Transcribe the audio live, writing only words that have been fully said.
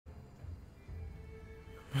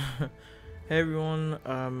Hey everyone,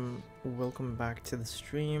 welcome back to the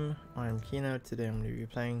stream. I'm Kino. Today I'm going to be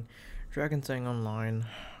playing Drakensang online.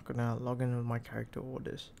 Gonna log in with my character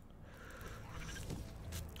orders.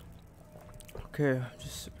 Okay,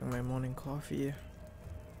 just sipping my morning coffee.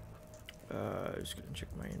 Just gonna check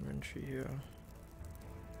my inventory here.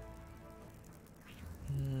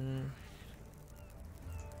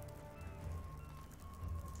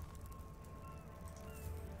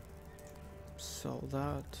 Sell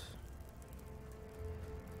that.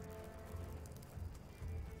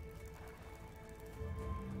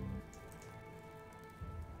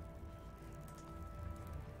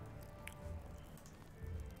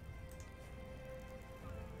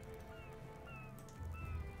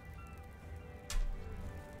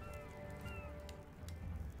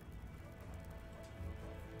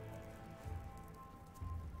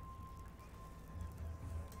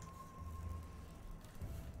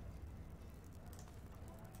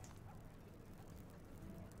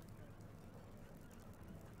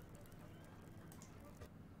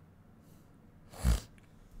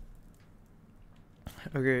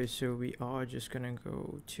 Okay, so we are just gonna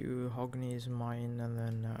go to Hogni's mine and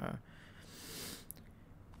then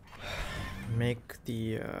make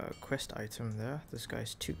the quest item there. This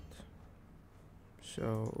guy's tooth.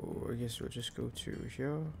 So I guess we'll just go to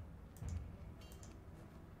here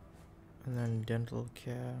and then dental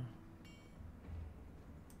care.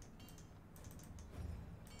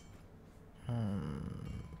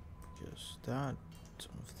 Just that,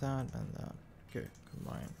 some of that and that. Okay,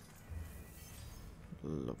 combine.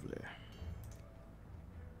 Lovely.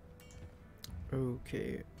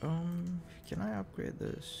 Okay, can I upgrade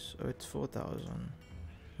this? Oh, it's 4,000.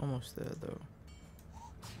 Almost there though.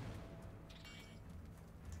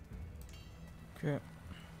 Okay.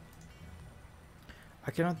 I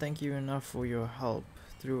cannot thank you enough for your help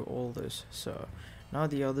through all this, sir. Now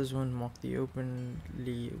the others won't mock me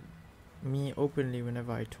openly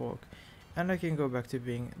whenever I talk, and I can go back to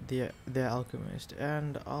being their alchemist,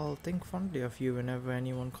 and I'll think fondly of you whenever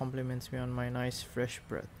anyone compliments me on my nice fresh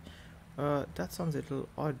breath. That sounds a little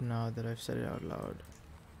odd now that I've said it out loud.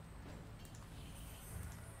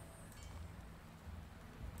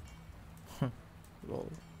 Lol.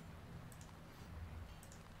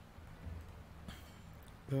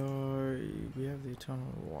 We have the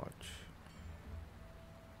Eternal Watch.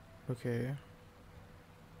 Okay.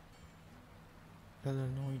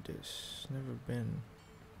 Illinois, never been.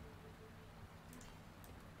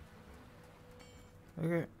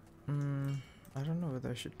 Okay. I don't know whether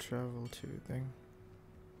I should travel to thing.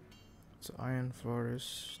 It's Iron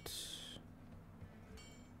Forest.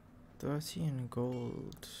 13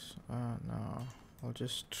 gold. No. I'll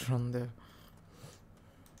just run there.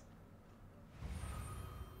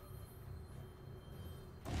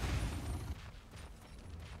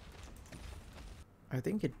 I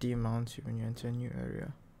think it demounts you when you enter a new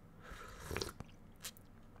area.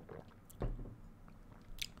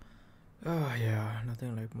 Oh yeah,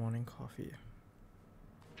 nothing like morning coffee.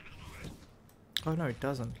 Oh no, it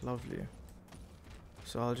doesn't. Lovely.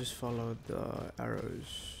 So I'll just follow the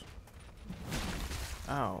arrows.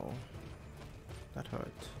 Ow. That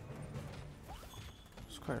hurt.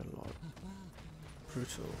 It's quite a lot.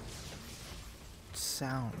 Brutal.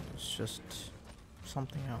 Sound is just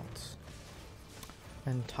something else.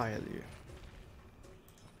 Entirely.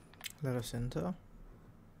 Let us enter.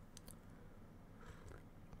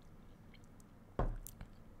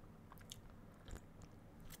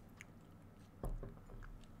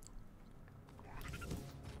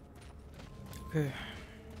 Okay.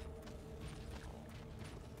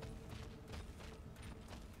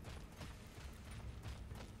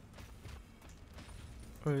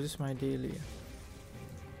 Oh, is this my daily?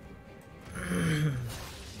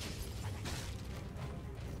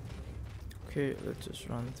 Okay, let's just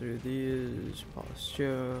run through these.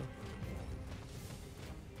 Posture.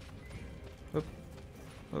 Whoop.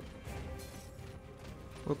 Whoop.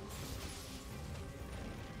 Whoop.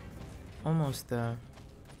 Almost there.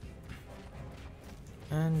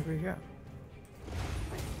 And we're here.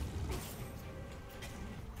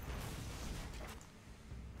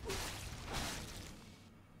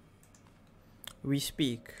 We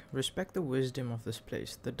speak. Respect the wisdom of this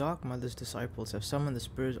place. The Dark Mother's disciples have summoned the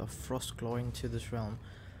spirits of frost glowing to this realm.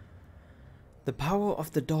 The power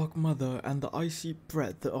of the Dark Mother and the icy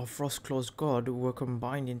breath of Frostclaw's god were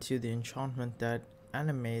combined into the enchantment that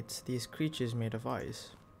animates these creatures made of ice.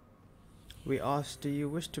 We ask, do you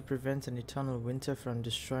wish to prevent an eternal winter from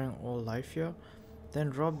destroying all life here? Then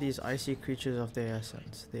rob these icy creatures of their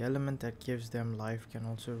essence. The element that gives them life can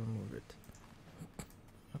also remove it.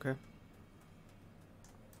 Okay.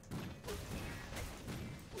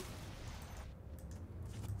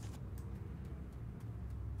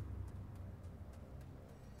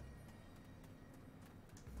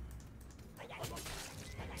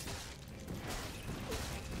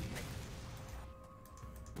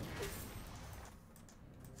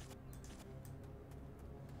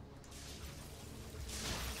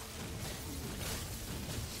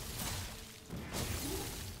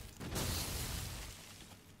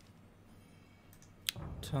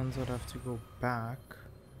 Turns out I have to go back.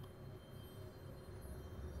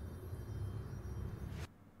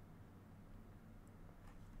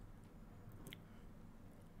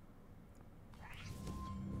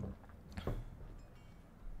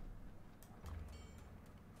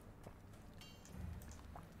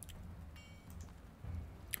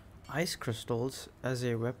 Ice crystals as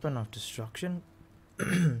a weapon of destruction?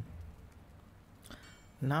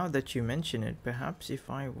 Now that you mention it, perhaps if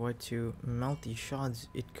I were to melt these shards,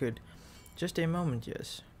 it could. Just a moment,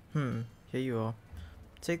 yes. Here you are.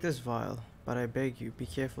 Take this vial, but I beg you, be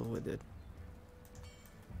careful with it.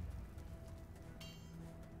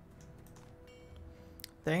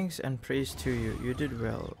 Thanks and praise to you, you did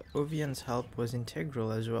well. Ovian's help was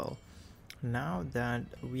integral as well. Now that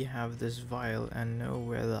we have this vial and know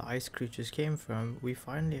where the ice creatures came from, we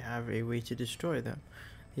finally have a way to destroy them.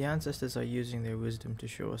 The ancestors are using their wisdom to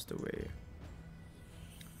show us the way.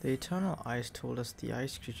 The eternal ice told us the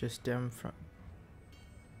ice creatures stem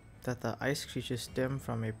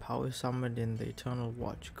from a power summoned in the eternal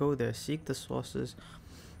watch. Go there, seek the sources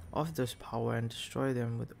of this power and destroy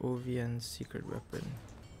them with Ovian's secret weapon.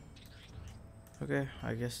 Okay,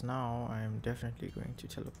 I guess now I am definitely going to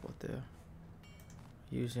teleport there.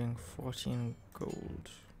 Using 14 gold.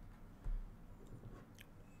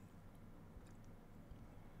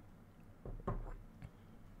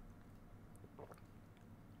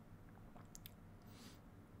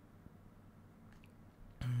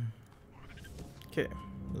 Okay,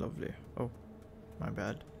 lovely. Oh, my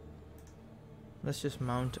bad. Let's just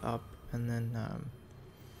mount up and then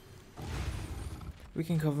we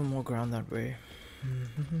can cover more ground that way.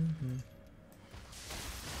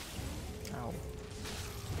 Ow.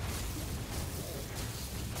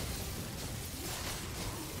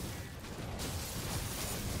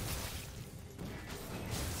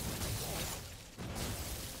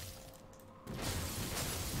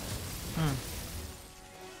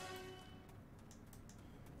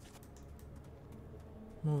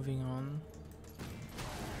 Moving on.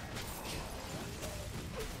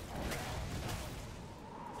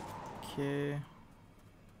 Okay.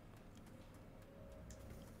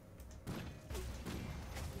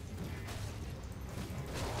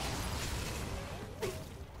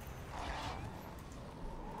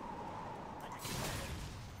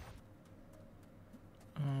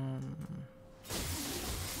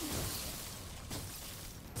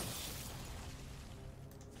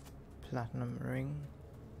 Platinum ring.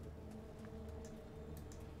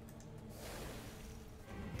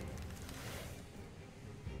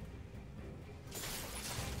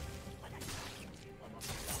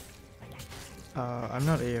 I'm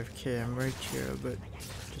not AFK, I'm right here, but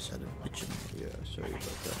just had a bitch in my ear, sorry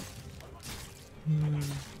about that.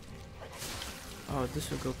 Oh, this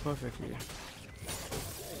will go perfectly.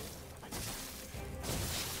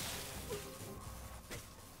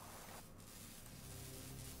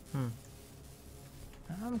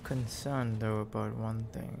 I'm concerned though about one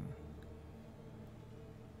thing.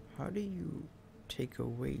 How do you take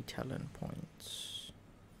away talent points,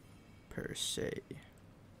 per se?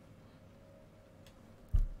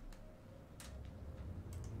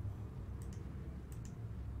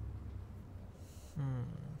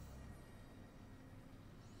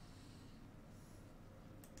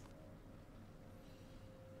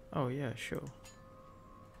 Oh yeah, sure.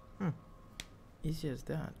 Easy as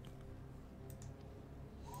that.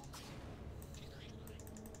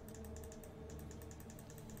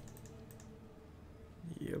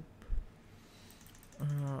 Yep.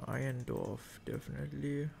 Iron Dwarf,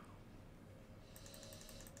 definitely.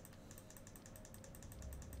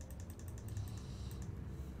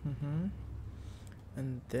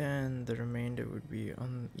 And then the remainder would be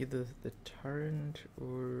on either the turret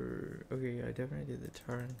or... Okay, yeah, definitely the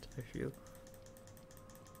turret, I feel.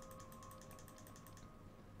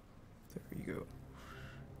 There we go.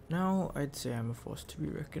 Now I'd say I'm a force to be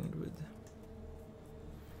reckoned with.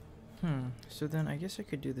 So then I guess I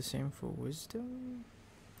could do the same for wisdom?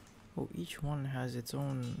 Oh, each one has its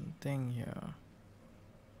own thing here.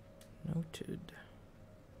 Noted.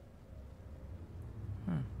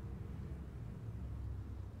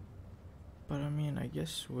 But I mean, I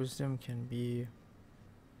guess wisdom can be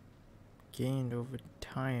gained over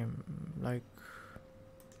time, like...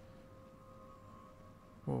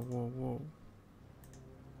 Whoa.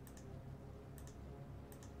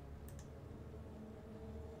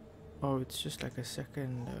 Oh, it's just like a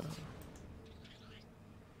second...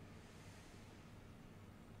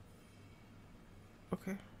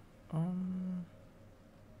 Okay.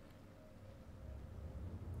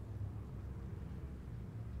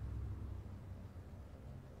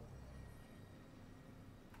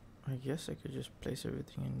 I guess I could just place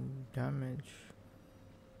everything in damage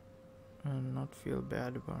and not feel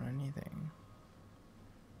bad about anything.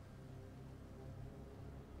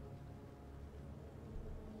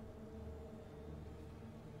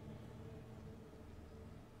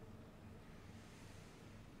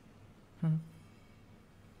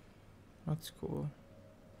 That's cool.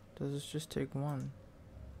 Does this just take one?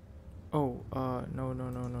 Oh,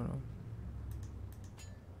 no.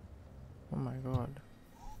 Oh my god.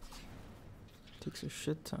 Takes a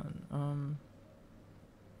shit ton.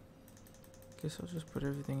 Guess I'll just put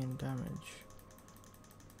everything in damage.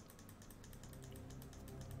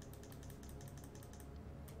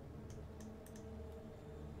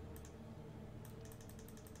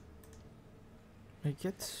 It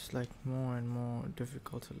gets like more and more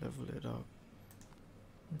difficult to level it up,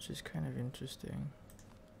 which is kind of interesting.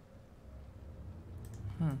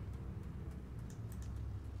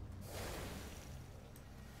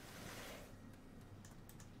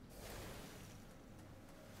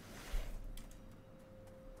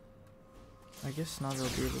 I guess now they'll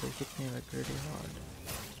be able to hit me like really hard.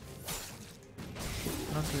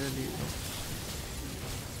 Not really.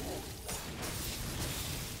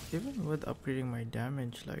 Even with upgrading my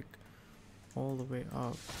damage like all the way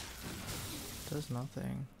up, does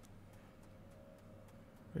nothing.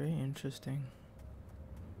 Very interesting.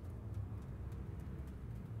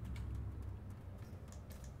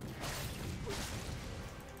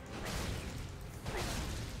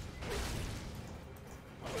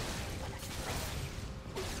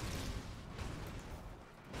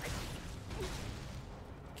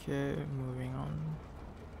 Okay, moving on.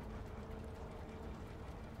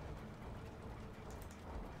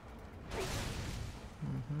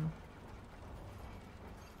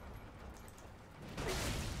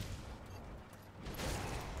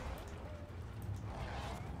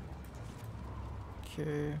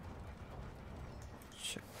 Okay,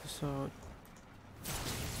 check this out.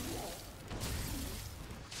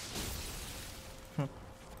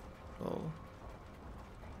 Oh.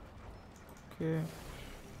 Okay.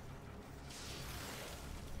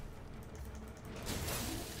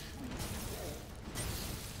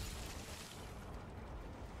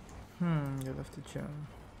 You left the gem.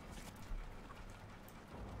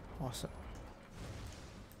 Awesome.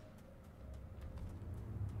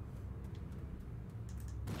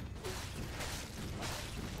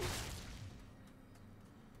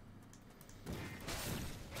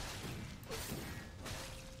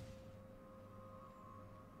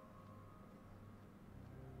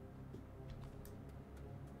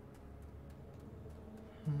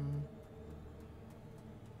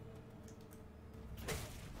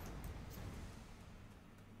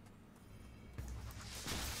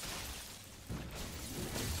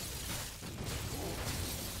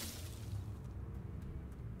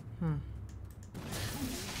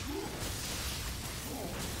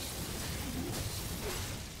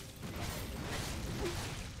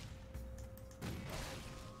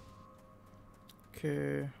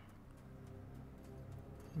 Okay.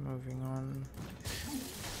 Moving on.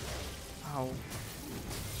 Ow.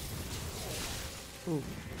 Ooh.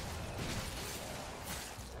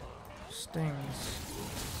 Stings.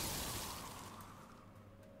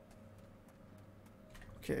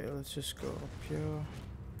 Okay, let's just go up here.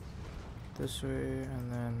 This way,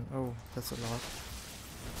 and then... Oh, that's a lot.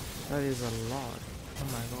 That is a lot. Oh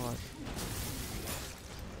my god.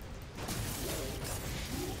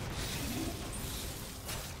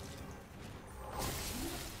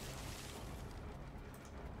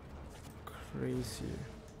 Crazy.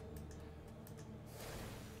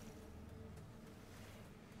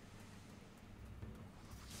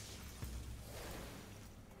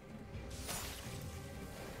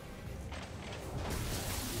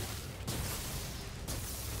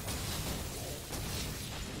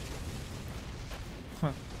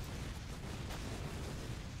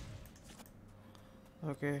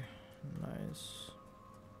 Okay, nice.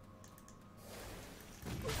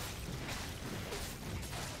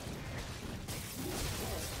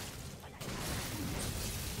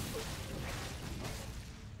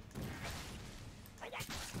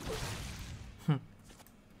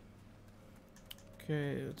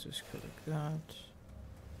 Okay, let's just go like that.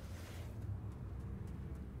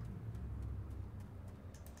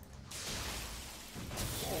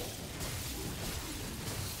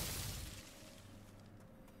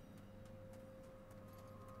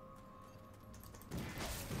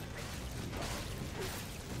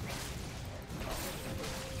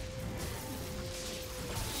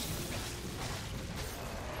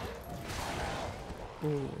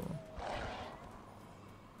 Ooh.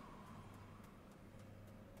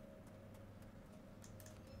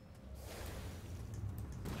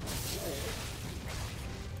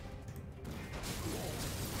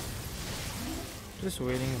 Just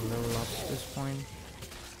waiting to level up at this point.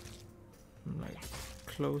 I'm like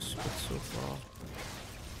close, but so far.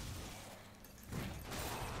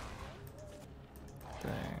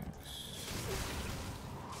 Thanks.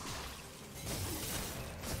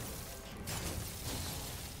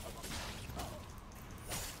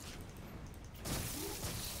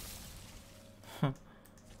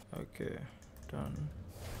 Okay, done.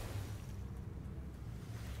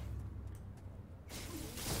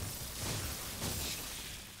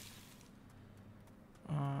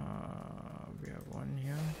 We have one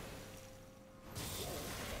here.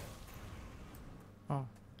 Oh,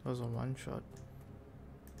 that was a one shot.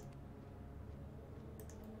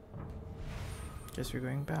 Guess we're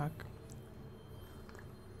going back.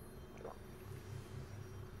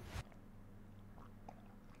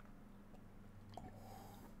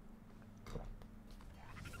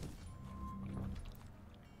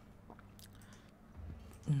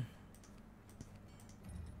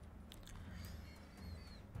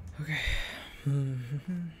 Okay.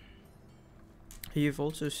 You've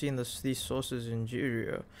also seen these sources in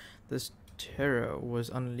Jiria. This terror was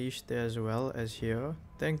unleashed there as well as here.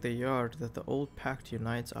 Thank the Yard that the old pact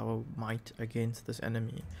unites our might against this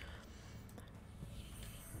enemy.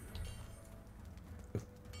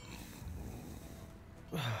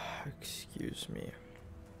 Excuse me.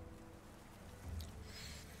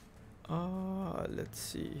 Let's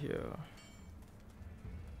see here.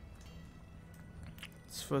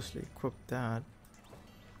 Let's firstly equip that.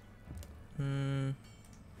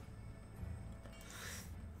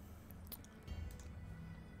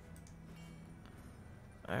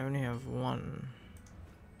 I only have one.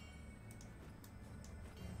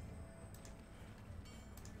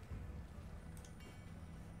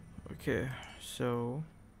 Okay, so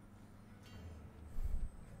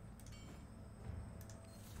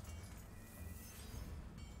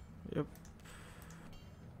yep.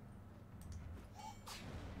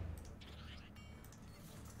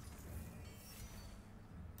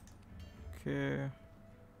 Okay.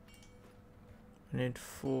 I need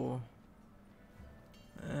 4.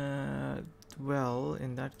 Well,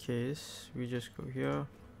 in that case, we just go here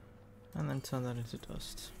and then turn that into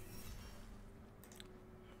dust.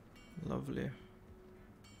 Lovely.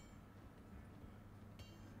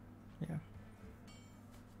 Yeah.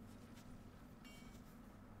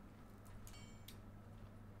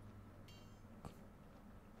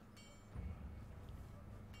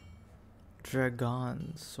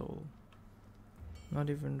 Dragon soul. Not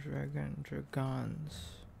even dragon, dragons.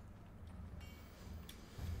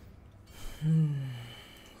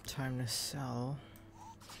 Time to sell.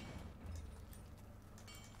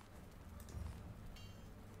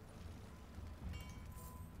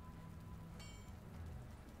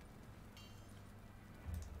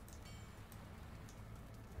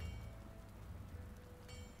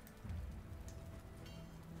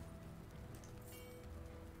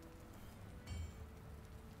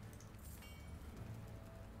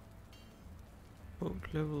 Book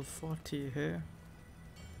level 40 here.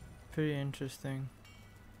 Pretty interesting.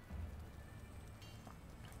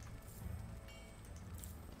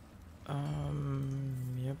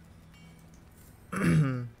 Yep.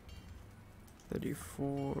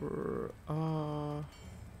 34,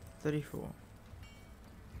 34.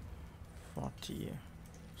 40.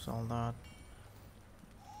 Sell that.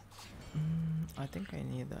 I think I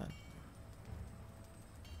need that.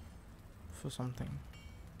 For something.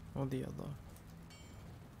 Or the other.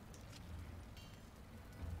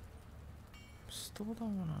 Still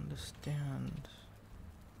don't want to understand.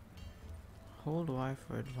 Hold Y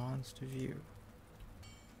for advanced view.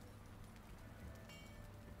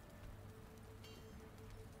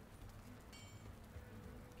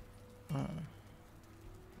 Oh.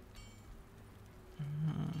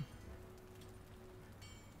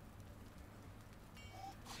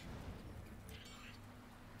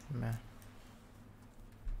 Meh.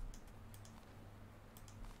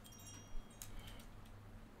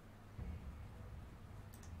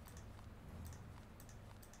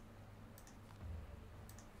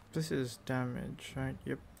 This is damage, right?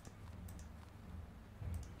 Yep.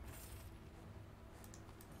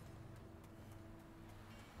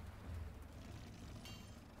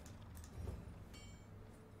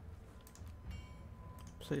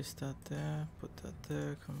 Place that there, put that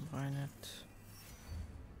there, combine it.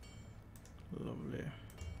 Lovely.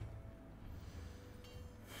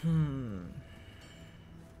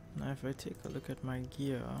 Now if I take a look at my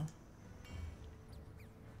gear,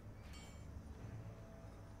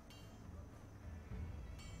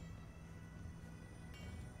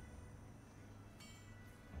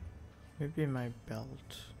 maybe my belt.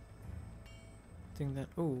 I think that,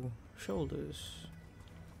 oh, shoulders.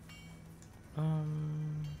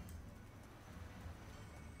 Um,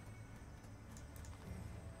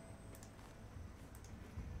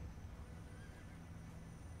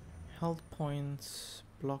 health points,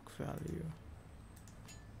 block value.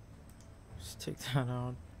 Just take that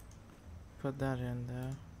out. Put that in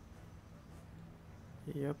there.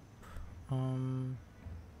 Yep.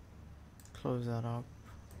 Close that up.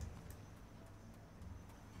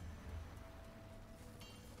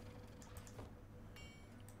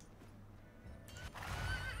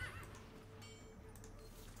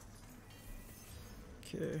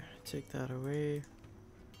 Okay, take that away.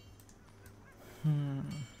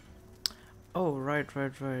 Oh, right.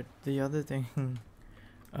 The other thing.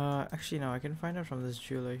 Actually, no, I can find it from this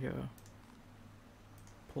jeweler here.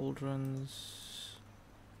 Pauldrons.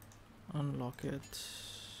 Unlock it.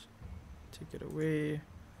 Take it away.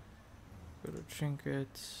 Go to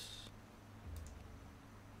trinkets.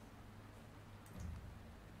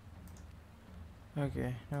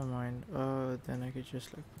 Okay, never mind. Then I could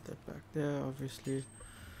just like put that back there, obviously.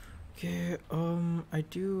 Okay, I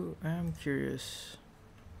am curious.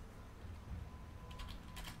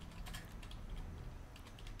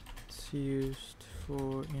 It's used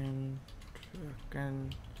for in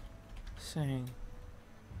Drakensang.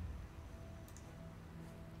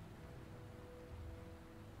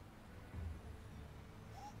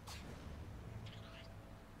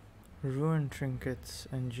 Ruin trinkets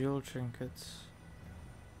and jewel trinkets.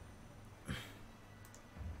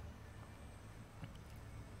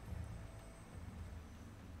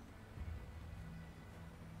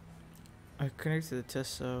 I connected to the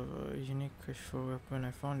test server. Unique cache for weapon. I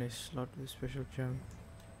found a slot with special gem.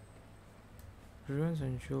 Ruins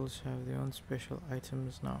and jewels have their own special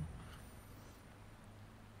items now.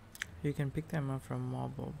 You can pick them up from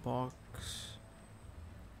mob or box.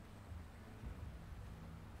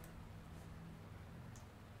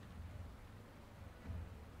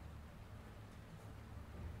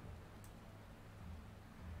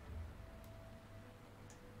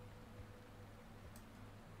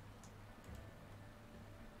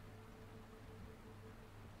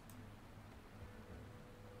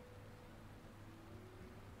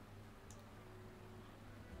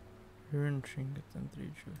 Ruin trinkets and 3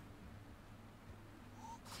 jewels.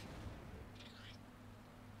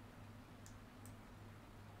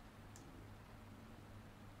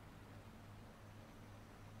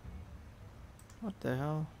 What the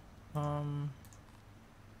hell?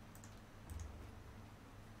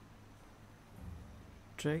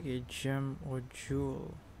 Drag a gem or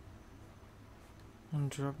jewel and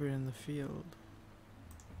drop it in the field.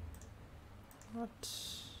 What?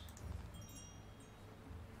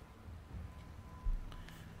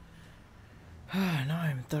 Now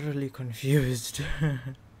I'm thoroughly confused.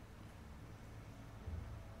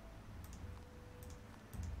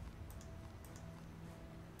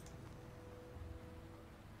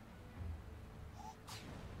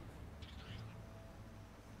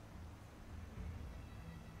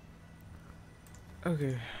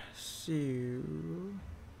 Okay, so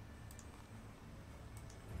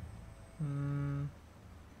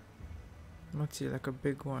let's see, like a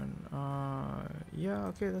big one. Yeah,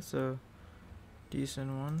 okay, that's a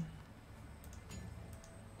decent one.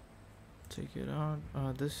 Take it out.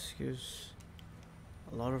 This gives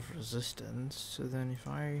a lot of resistance, so then if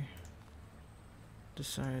I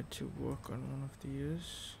decide to work on one of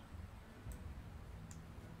these,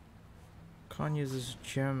 can't use this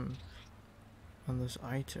gem on this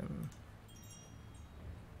item.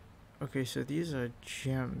 Okay, so these are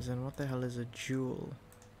gems, and what the hell is a jewel?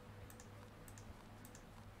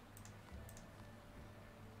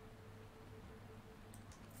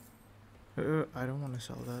 I don't want to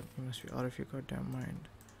sell that. You must be out of your goddamn mind.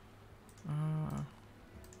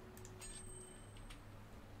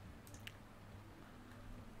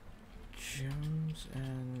 Gems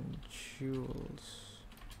and jewels.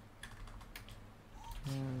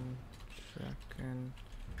 And Drakensang.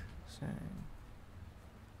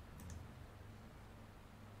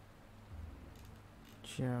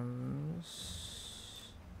 Gems.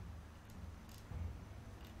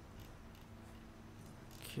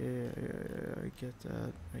 Okay, I get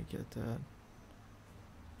that.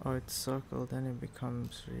 Oh, it's circled, then it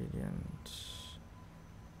becomes radiant.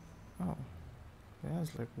 Oh,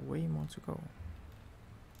 there's like way more to go.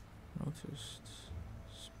 Noticed.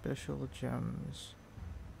 Special gems.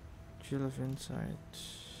 Jewel of Insight.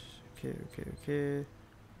 Okay.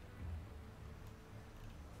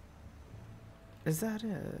 Is that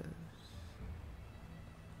it?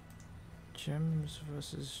 Gems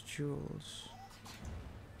versus jewels.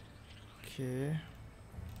 Okay.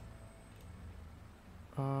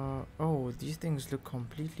 Oh, these things look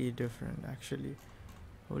completely different actually.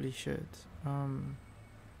 Holy shit.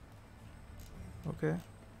 Okay.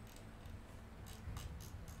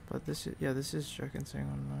 But this is, yeah, this is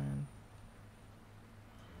Drakensang Online.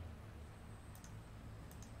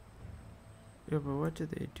 Yeah, but what do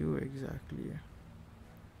they do exactly?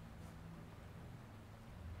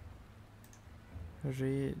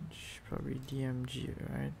 Rage, probably DMG,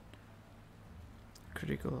 right?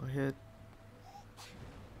 Critical hit.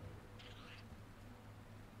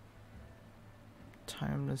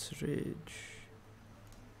 Timeless rage.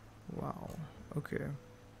 Wow, okay.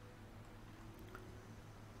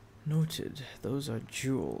 Noted, those are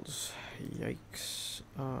jewels. Yikes.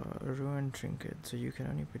 Ruin trinket, so you can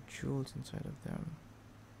only put jewels inside of them.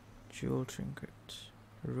 Jewel trinket.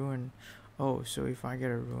 Ruin. Oh, so if I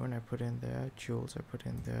get a ruin, I put in there. Jewels, I put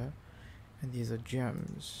in there. And these are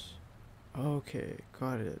gems. Okay,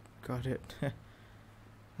 got it. Got it.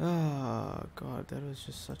 Ah, God, that was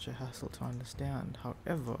just such a hassle to understand.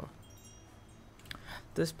 However,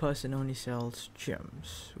 this person only sells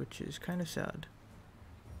gems, which is kind of sad.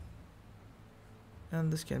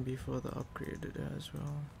 And this can be further upgraded as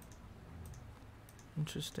well.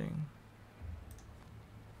 Interesting.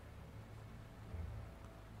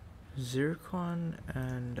 Zircon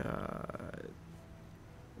and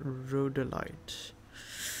rhodolite.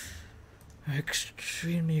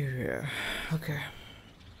 Extremely rare. Okay.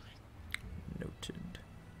 Noted.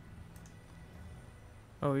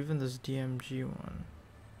 Oh, even this DMG one.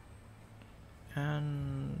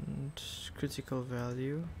 And critical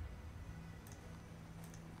value.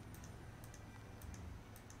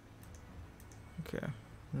 Okay,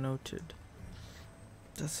 noted.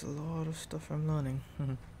 That's a lot of stuff I'm learning.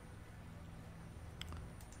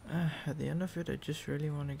 At the end of it, I just really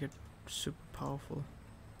want to get super powerful.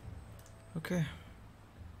 Okay.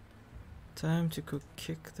 Time to go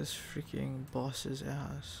kick this freaking boss's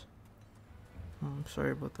ass. I'm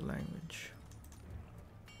sorry about the language.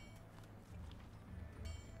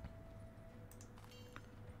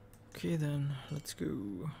 Okay then, let's go.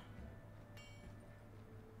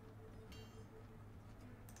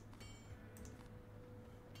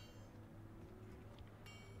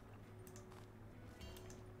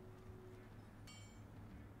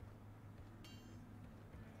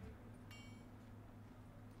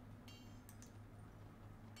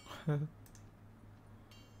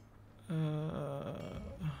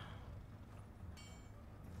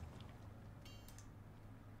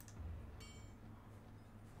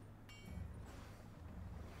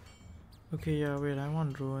 Okay, yeah, wait, I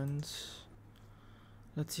want ruins.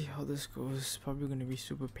 Let's see how this goes. It's probably gonna be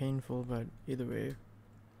super painful, but either way,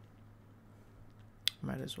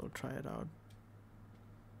 might as well try it out.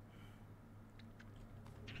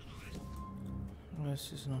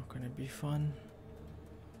 This is not gonna be fun.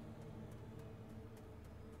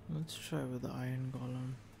 Let's try with the iron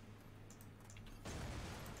golem.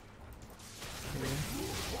 Okay.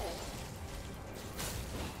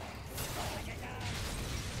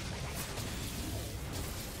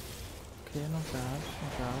 Okay, not bad,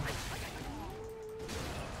 not bad.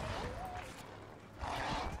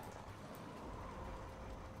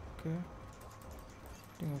 Okay.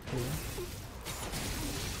 Doing okay.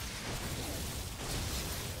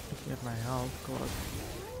 Looking at my health, god.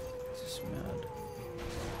 This is mad.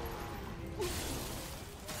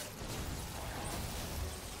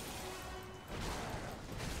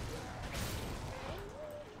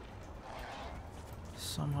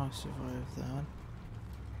 Somehow survived that.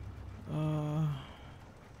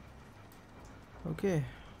 Okay.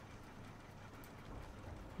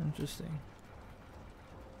 Interesting.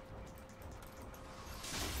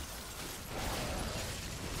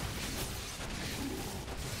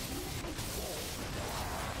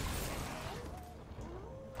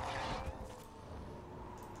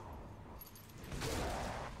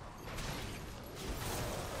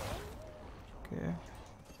 Okay.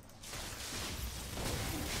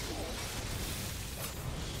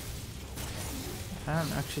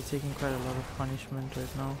 I'm actually taking quite a lot of punishment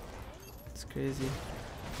right now. It's crazy.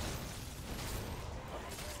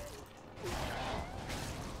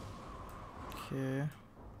 Okay.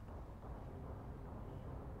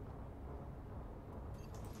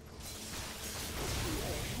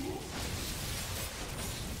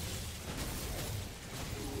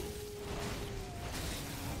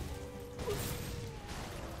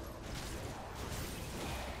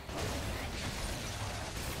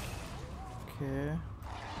 Okay.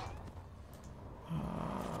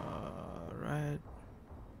 Right.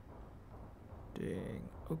 Dang.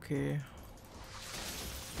 Okay.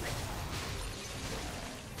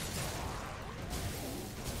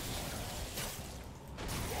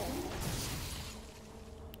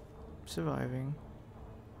 surviving,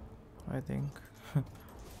 I think.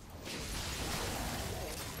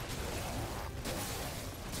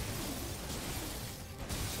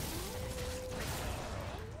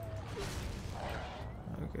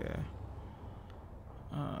 Okay.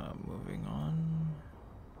 Moving on.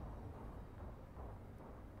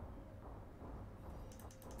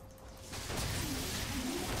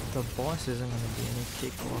 The boss isn't gonna be any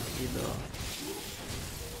cakewalk either.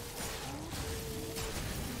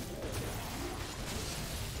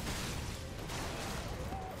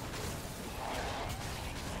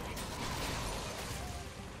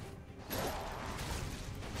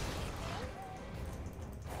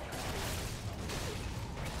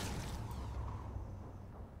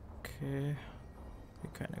 Okay, we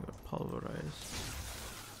kind of got pulverized.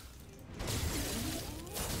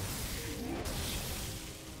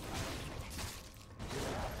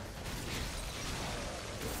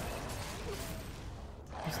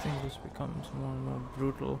 This thing just becomes more and more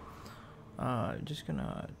brutal. Just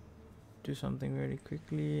gonna do something really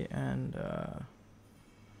quickly and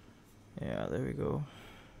yeah, there we go.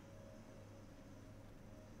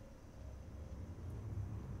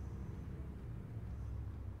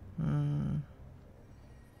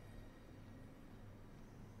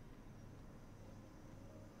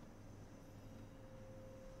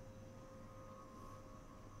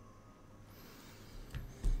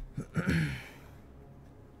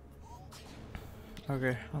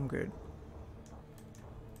 Okay, I'm good.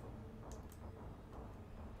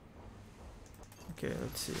 Okay,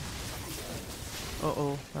 let's see.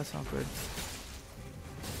 Uh-oh, that's not good.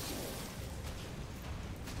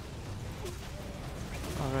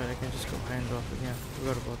 Alright, I can just go high and drop again.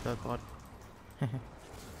 Forgot about that part.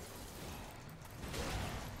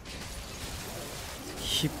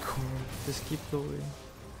 Keep going. Just keep going.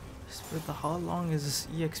 But how long is this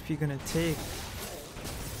EXP gonna take?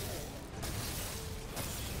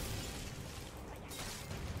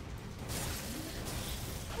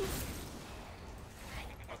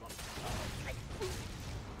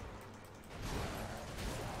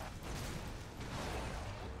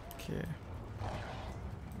 Okay.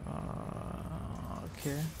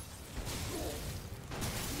 Okay.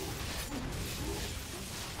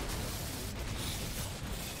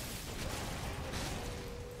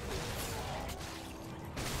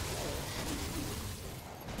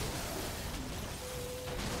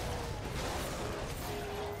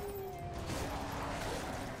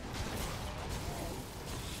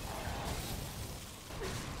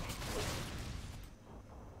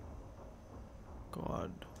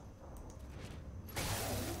 God.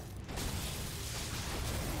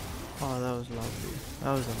 Oh, that was lovely.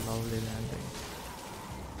 That was a lovely landing.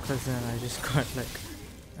 Cause then I just got like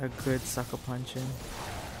a good sucker punch in.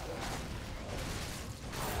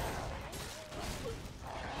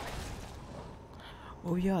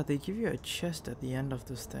 Oh yeah, they give you a chest at the end of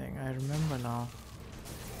this thing. I remember now.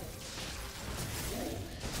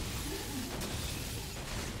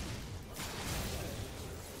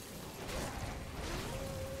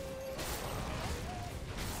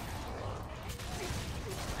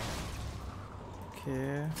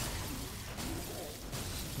 Okay.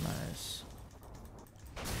 Nice.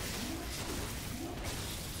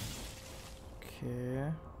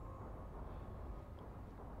 Okay.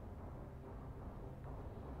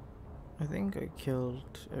 I think I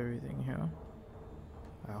killed everything here.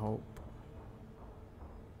 I hope.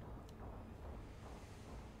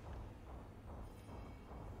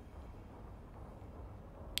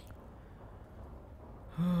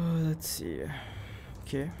 Let's see.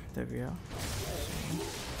 Okay, there we are.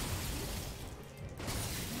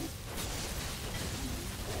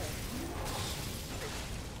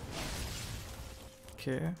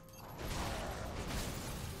 Okay.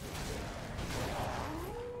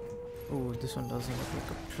 Oh, this one doesn't look like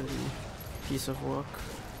a pretty piece of work.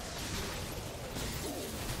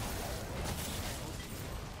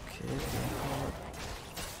 Okay, thank God.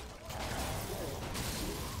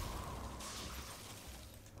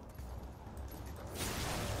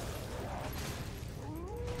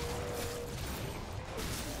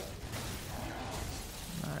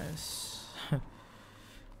 Nice.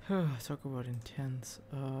 Talk about intense.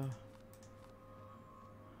 Yeah.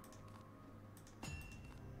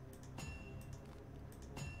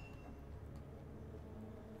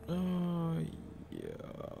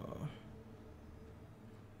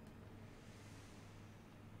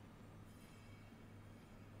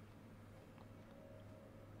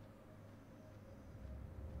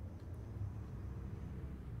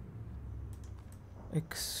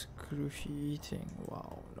 Excruciating.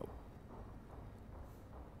 Wow, no.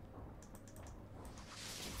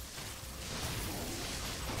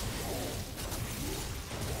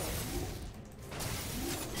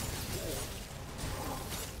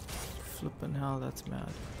 hell, that's mad.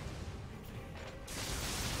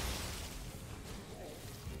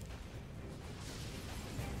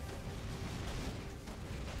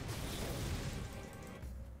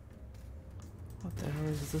 What the hell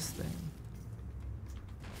is this thing?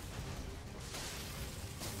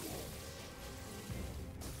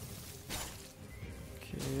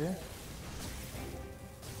 Okay.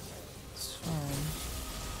 It's fine.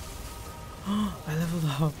 I leveled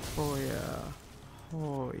up! Oh yeah.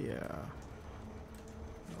 Oh yeah.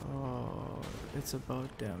 Oh, it's about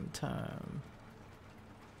damn time.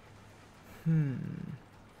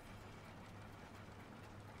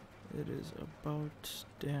 It is about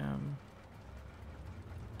damn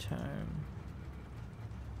time.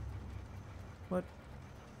 What?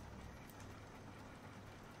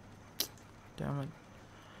 Damn it.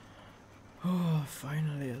 Oh,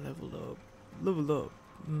 finally I leveled up. Leveled up.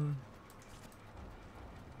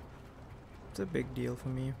 It's a big deal for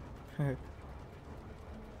me.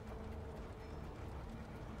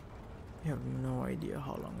 You have no idea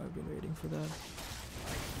how long I've been waiting for that.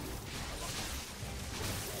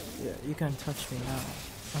 Yeah, you can't touch me now.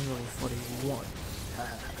 I'm level 41.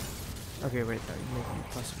 Okay, wait, no, you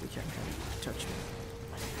possibly can't touch me.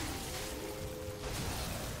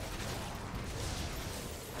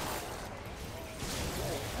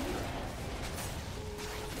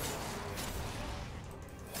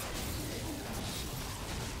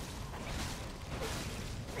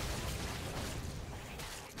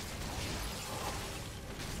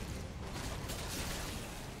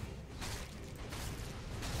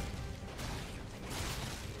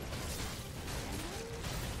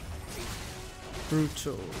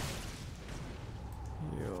 Brutal.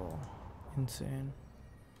 Yo, insane.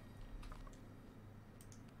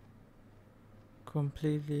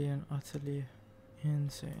 Completely and utterly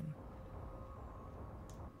insane.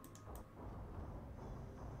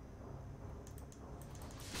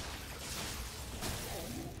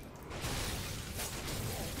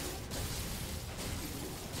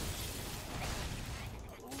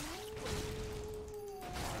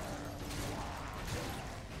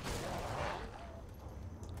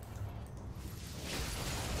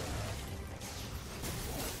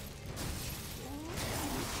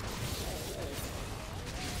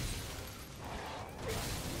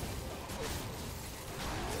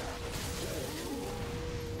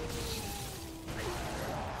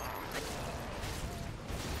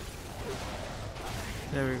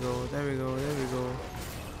 There we go, there we go, there we go.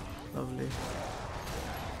 Lovely.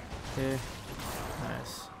 Okay.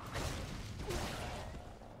 Nice.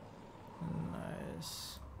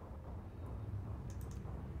 Nice.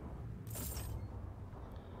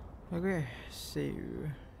 Okay, so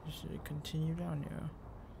just continue down here.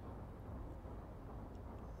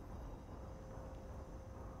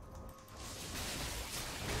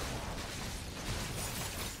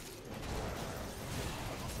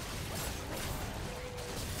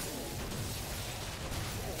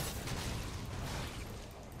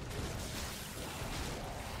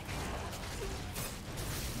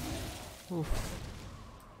 Oof.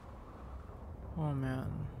 Oh man.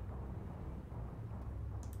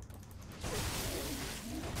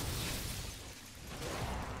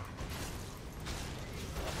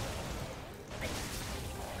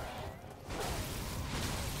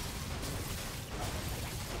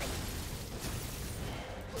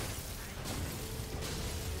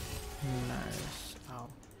 Nice. Ow.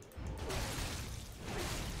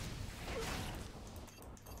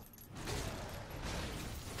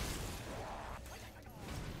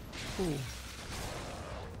 Ooh.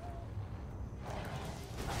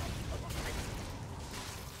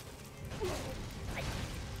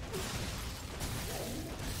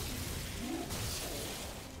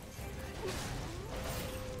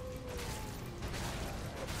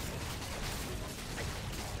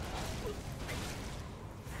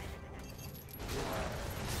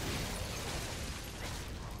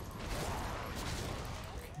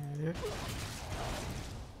 Okay.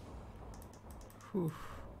 Whew.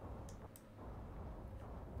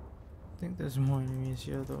 I think there's more enemies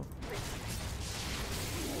here though.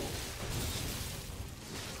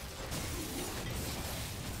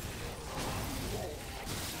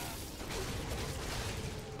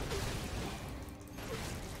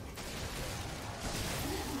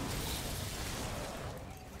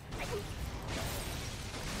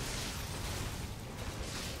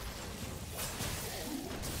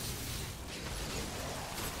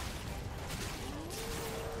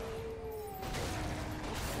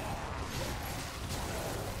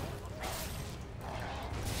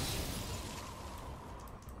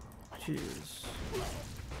 Jeez.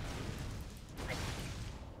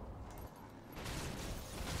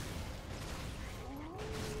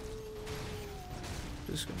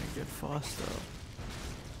 just gonna get faster.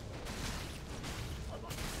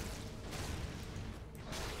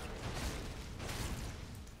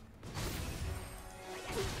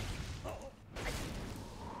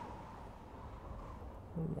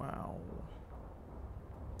 Wow.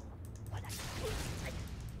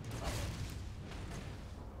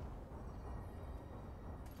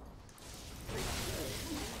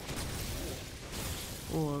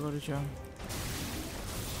 Oh, I got a jump.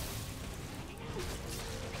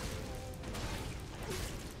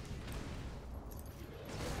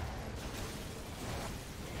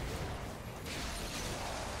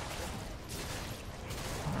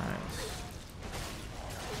 Nice.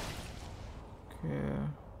 Okay.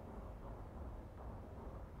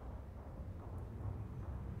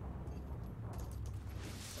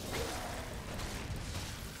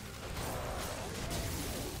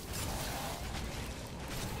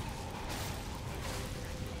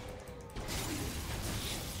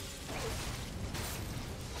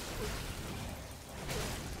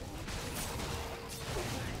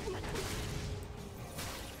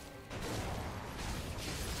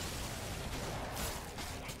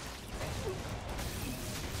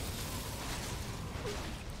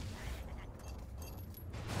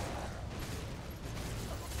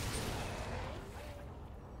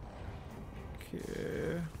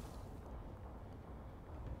 Okay.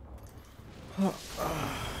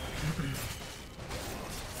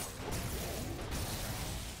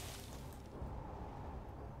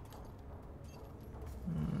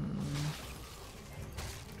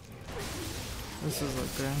 This is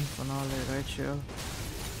the grand finale right here.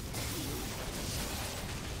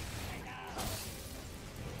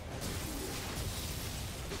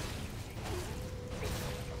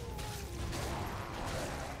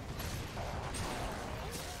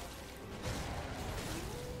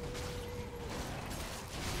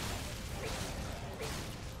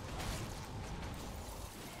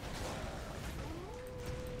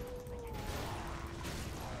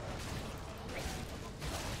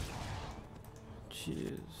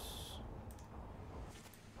 Jeez.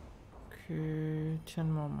 Okay,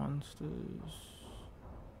 10 more monsters.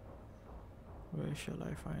 Where shall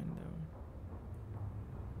I find them?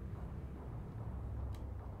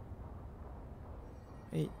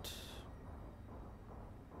 Eight.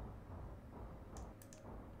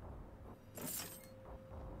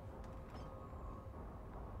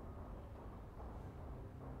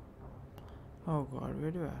 Oh god,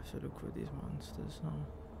 where do I have to look for these monsters now?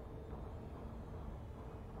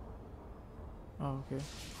 Oh, okay.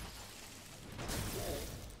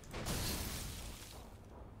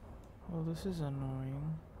 Well, this is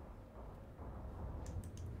annoying.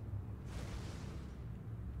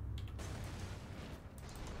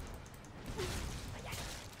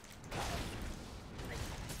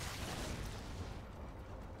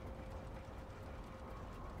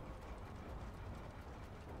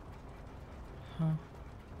 Huh.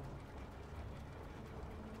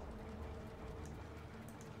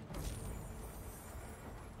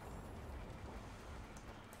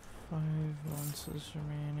 Five monsters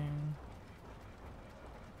remaining.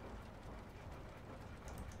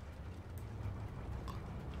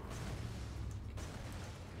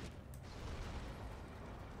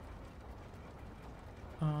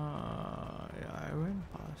 Yeah, I went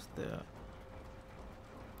past there.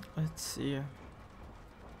 Let's see.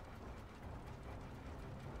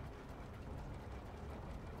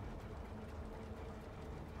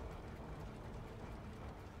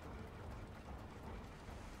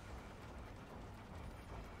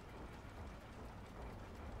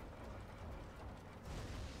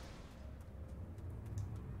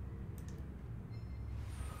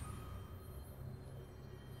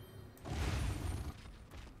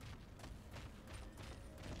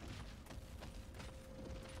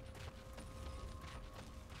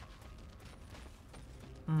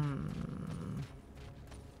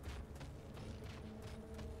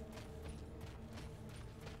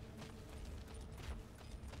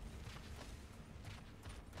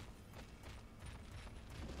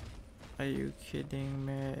 Are you kidding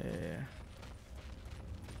me?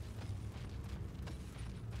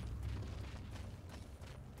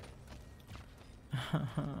 I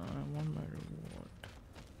want my reward.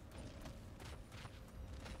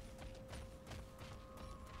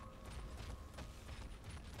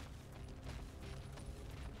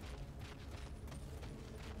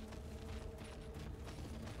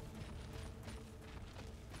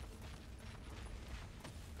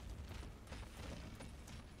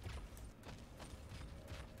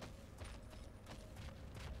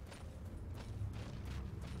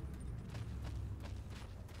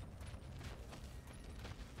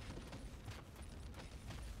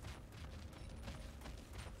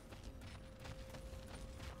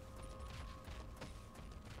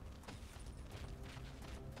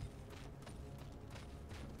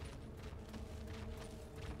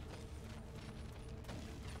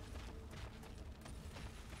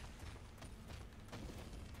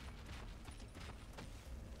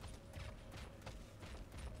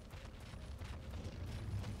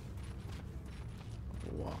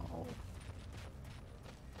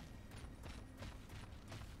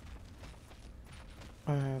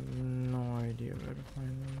 I have no idea where to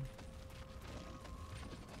find them.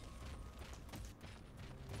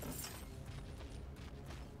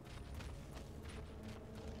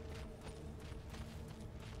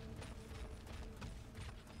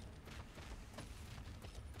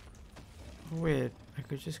 Wait, I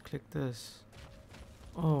could just click this.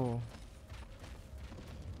 Oh.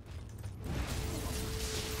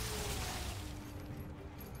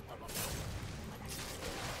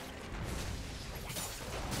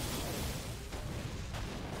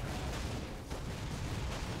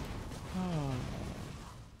 Ah.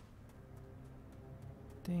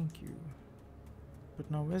 Thank you.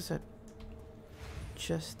 But now where's that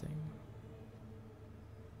chest thing?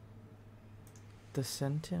 The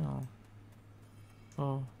Sentinel.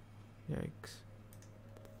 Oh, yikes.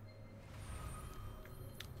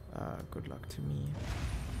 Good luck to me.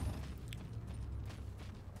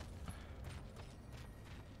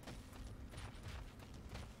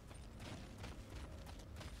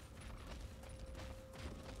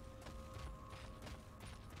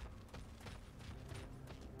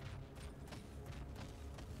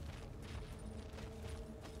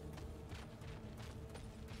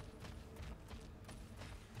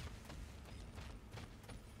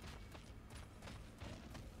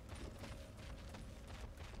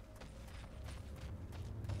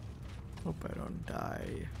 Hope I don't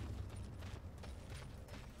die.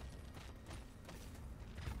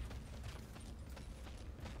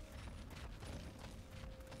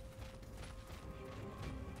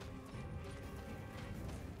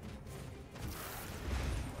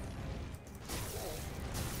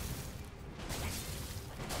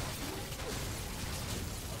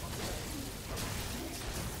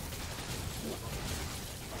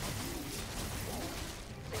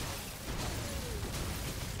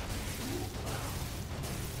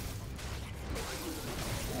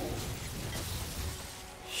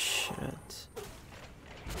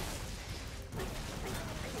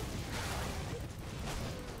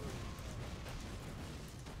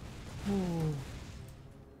 Ooh.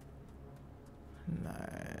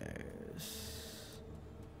 Nice.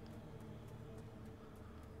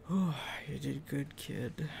 Oh, you did good,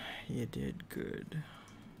 kid. You did good.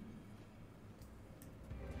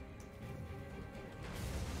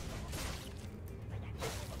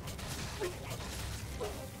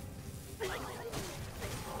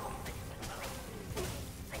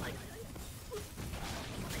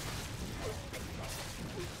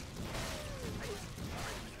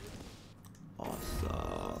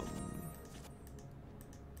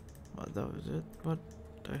 That was it. What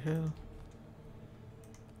the hell?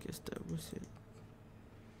 Guess that was it.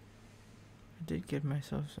 I did get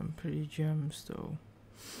myself some pretty gems though,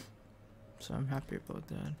 so I'm happy about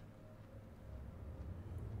that.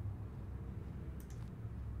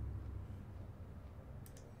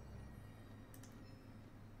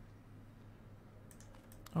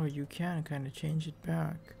 Oh, you can kind of change it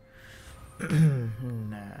back.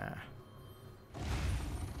 Nah.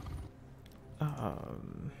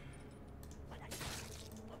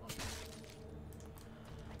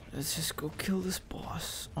 Let's just go kill this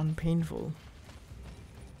boss on painful.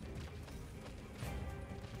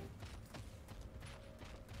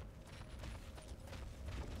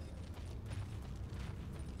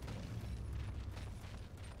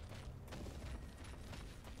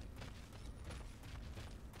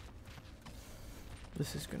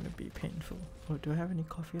 This is gonna be painful. Oh, do I have any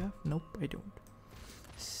coffee left? Nope, I don't.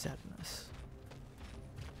 Sadness.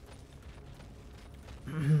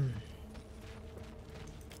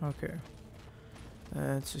 Okay.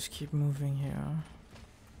 Let's just keep moving here.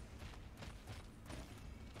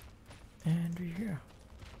 And we're here.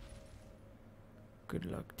 Good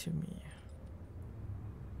luck to me.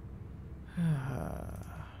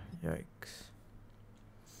 Yikes.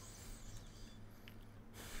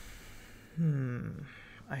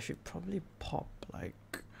 I should probably pop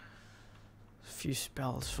like a few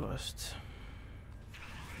spells first.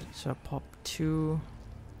 So pop 2.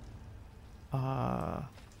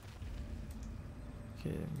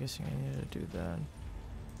 Okay, I'm guessing I need to do that.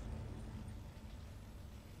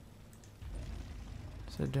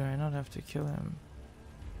 So do I not have to kill him?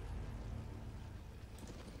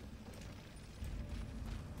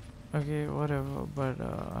 Okay, whatever, but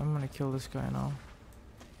I'm gonna kill this guy now.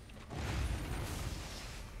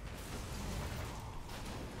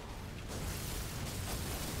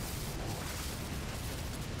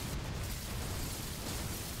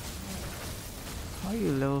 How are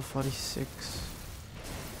you level 46?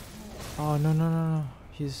 Oh, no.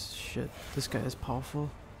 He's shit. This guy is powerful.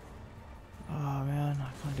 Oh man,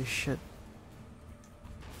 I can't do shit.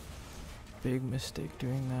 Big mistake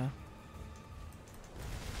doing that.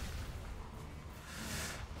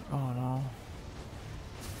 Oh no.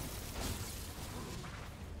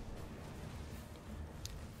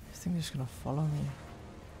 This thing is gonna follow me.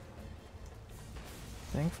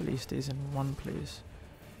 Thankfully, he stays in one place,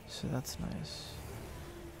 so that's nice.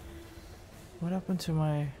 What happened to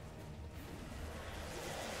my...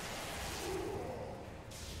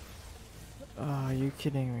 Are you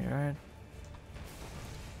kidding me, right?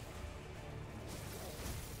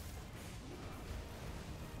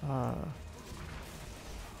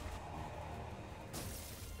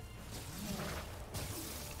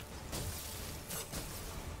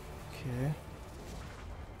 Okay.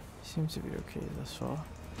 Seems to be okay thus far.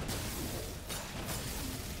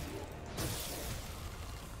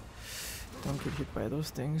 Don't get hit by those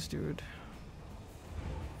things, dude.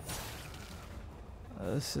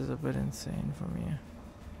 This is a bit insane for me.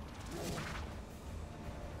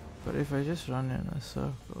 But if I just run in a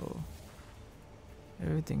circle,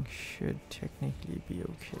 everything should technically be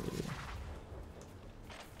okay.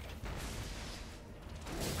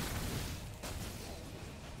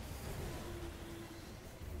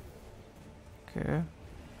 Okay.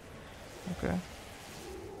 Okay.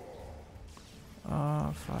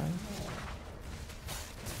 Fine.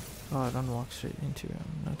 Oh, don't walk straight into him.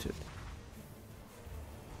 Noted.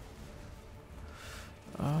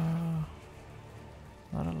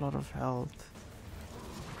 Not a lot of health.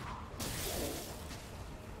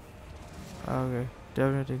 Okay,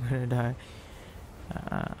 definitely gonna die.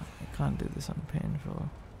 I can't do this on painful.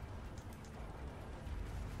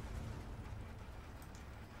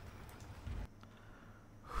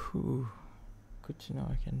 Whew. Good to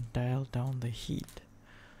know I can dial down the heat.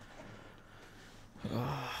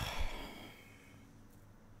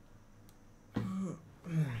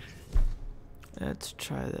 Let's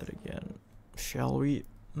try that again, shall we?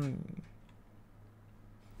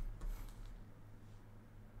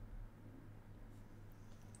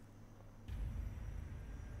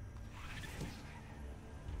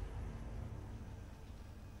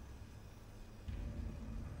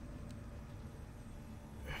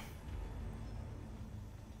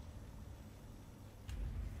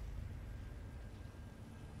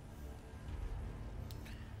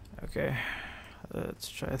 Okay, let's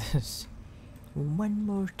try this one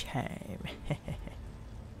more time.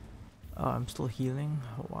 Oh, I'm still healing?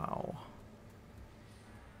 Wow.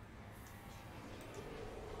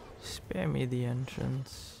 Spare me the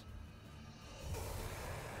entrance.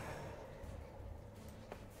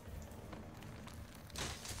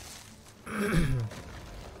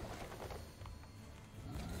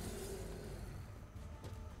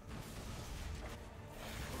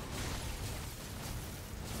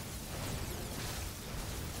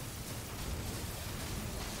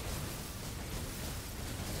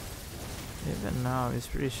 Even now, it's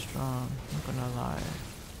pretty strong, not gonna lie.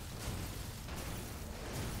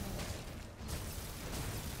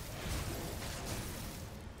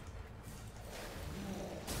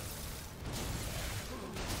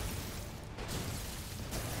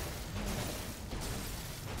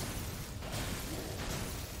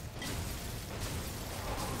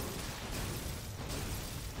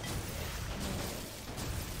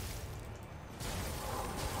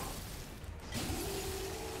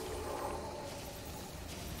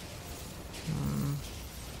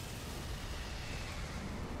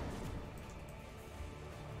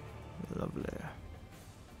 Lovely.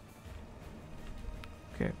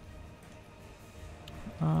 Okay.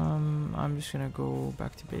 I'm just gonna go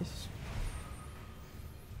back to base.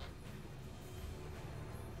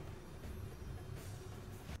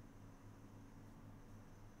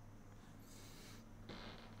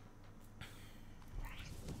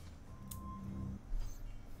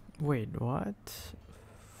 Wait, what?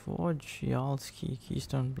 Forge Jarl's Key,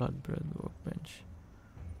 Keystone Bloodbread Workbench.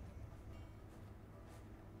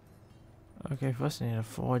 Okay, first I need to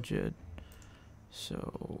forge it.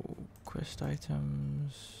 So, quest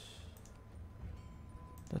items.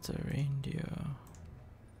 That's a reindeer.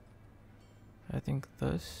 I think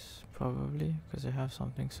this, probably, because I have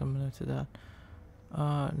something similar to that.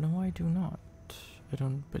 No, I do not. I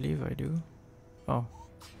don't believe I do. Oh.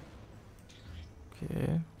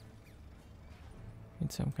 Okay.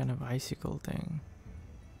 It's some kind of icicle thing.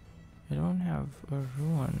 I don't have a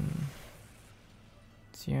ruin.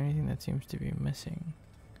 It's the only thing that seems to be missing.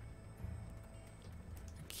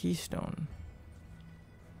 A keystone.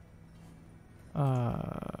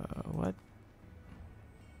 What?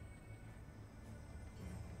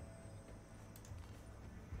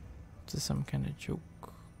 Is this some kind of joke?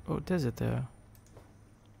 Oh, there's it there.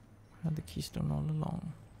 I had the keystone all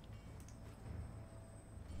along.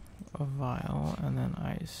 A vial and then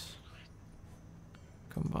ice.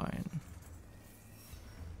 Combine.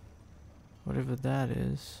 Whatever that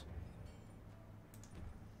is.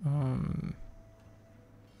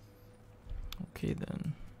 Okay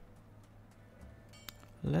then.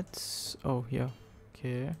 Let's, oh yeah,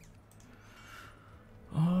 okay.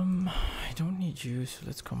 I don't need you, so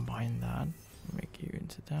let's combine that. Make you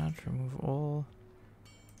into that, remove all.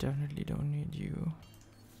 Definitely don't need you.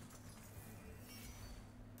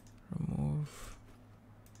 Remove.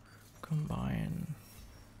 Combine.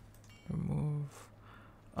 Remove.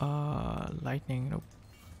 Lightning, nope.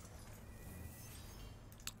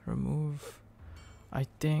 Remove. I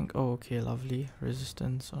think, oh okay, lovely.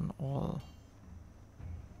 Resistance on all.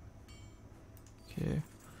 Okay.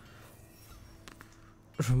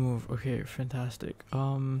 Remove, okay, fantastic.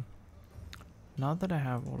 Now that I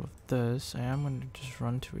have all of this, I am going to just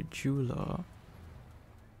run to a jeweler.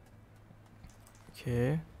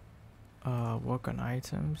 Okay. Work on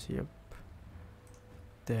items, yep.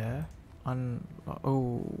 There.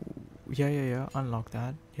 Oh, yeah, unlock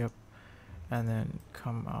that, yep. And then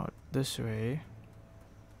come out this way.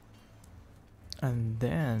 And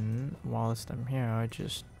then, whilst I'm here, I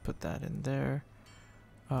just put that in there.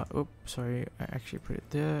 Oops, sorry, I actually put it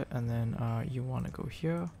there. And then you want to go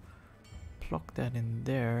here. Plug that in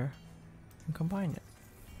there. And combine it.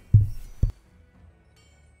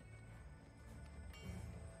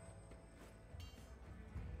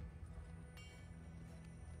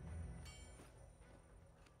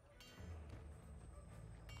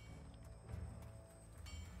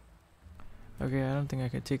 Okay, I don't think I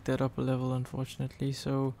can take that up a level, unfortunately,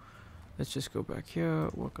 so let's just go back here,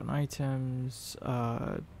 work on items.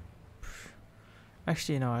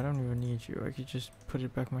 Actually, no, I don't even need you. I could just put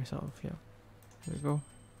it back myself. Yeah, there we go.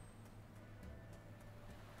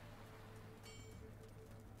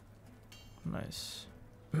 Nice.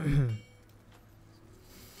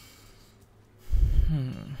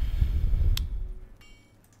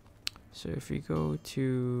 So if we go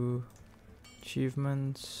to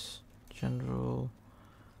achievements, general,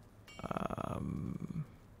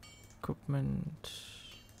 equipment,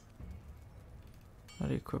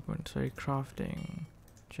 not equipment, sorry, crafting,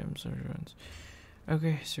 gems and runes.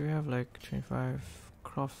 Okay, so we have like 25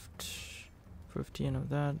 craft, 15 of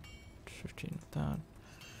that, 15 of that.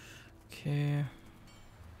 Okay.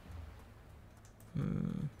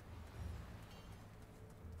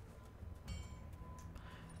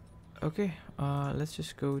 Okay, let's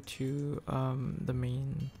just go to the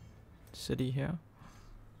main city here.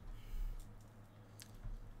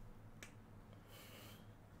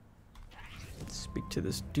 Let's speak to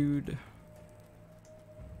this dude.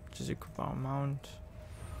 Just equip our mount.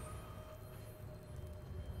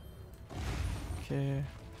 Okay.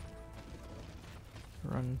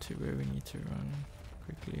 Run to where we need to run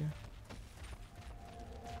quickly.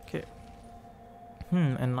 Okay.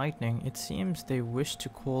 Enlightening. It seems they wish to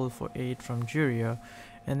call for aid from Juria,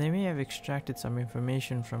 and they may have extracted some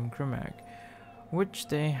information from Grimag, which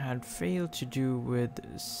they had failed to do with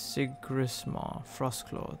Sigrisma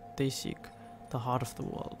Frostclaw. They seek the heart of the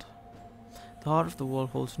world. The heart of the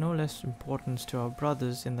world holds no less importance to our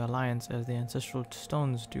brothers in the Alliance as the ancestral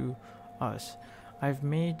stones do us. I've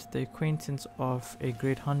made the acquaintance of a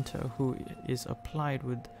great hunter who is allied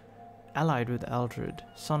with Aldred,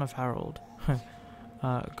 son of Harold.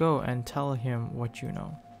 Go and tell him what you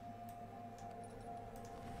know.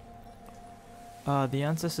 The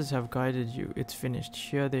ancestors have guided you. It's finished.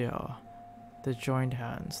 Here they are. The joined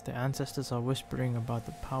hands. The ancestors are whispering about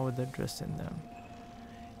the power that rests in them.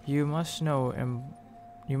 You must now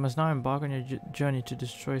embark on your journey to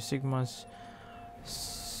destroy Sigrisma's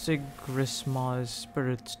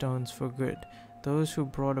spirit stones for good. Those who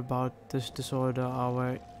brought about this disorder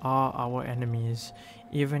are our enemies,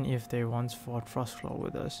 even if they once fought Frostclaw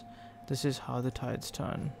with us. This is how the tides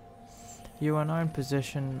turn. You are now in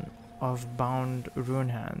possession of bound rune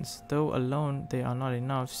hands. Though alone they are not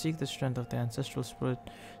enough, seek the strength of the ancestral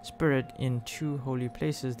spirit in two holy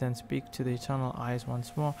places, then speak to the eternal eyes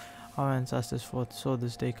once more. Our ancestors foresaw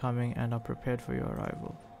this day coming and are prepared for your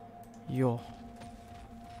arrival. Yo.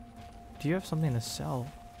 Do you have something to sell?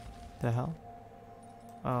 The hell?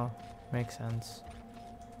 Oh, makes sense.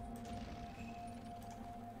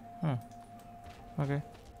 Okay.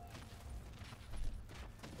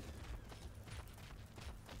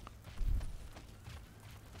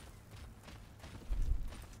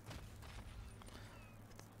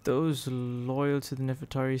 Those loyal to the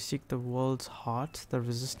Nefertari seek the world's heart. The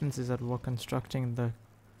resistance is at work constructing the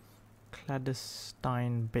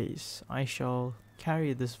clandestine base. I shall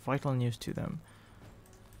carry this vital news to them.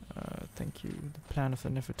 Thank you. The plan of the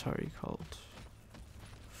Nefertari cult.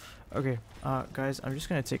 Okay, guys, I'm just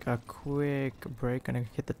gonna take a quick break. Gonna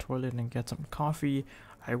hit the toilet and get some coffee.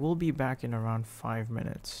 I will be back in around 5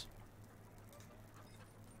 minutes.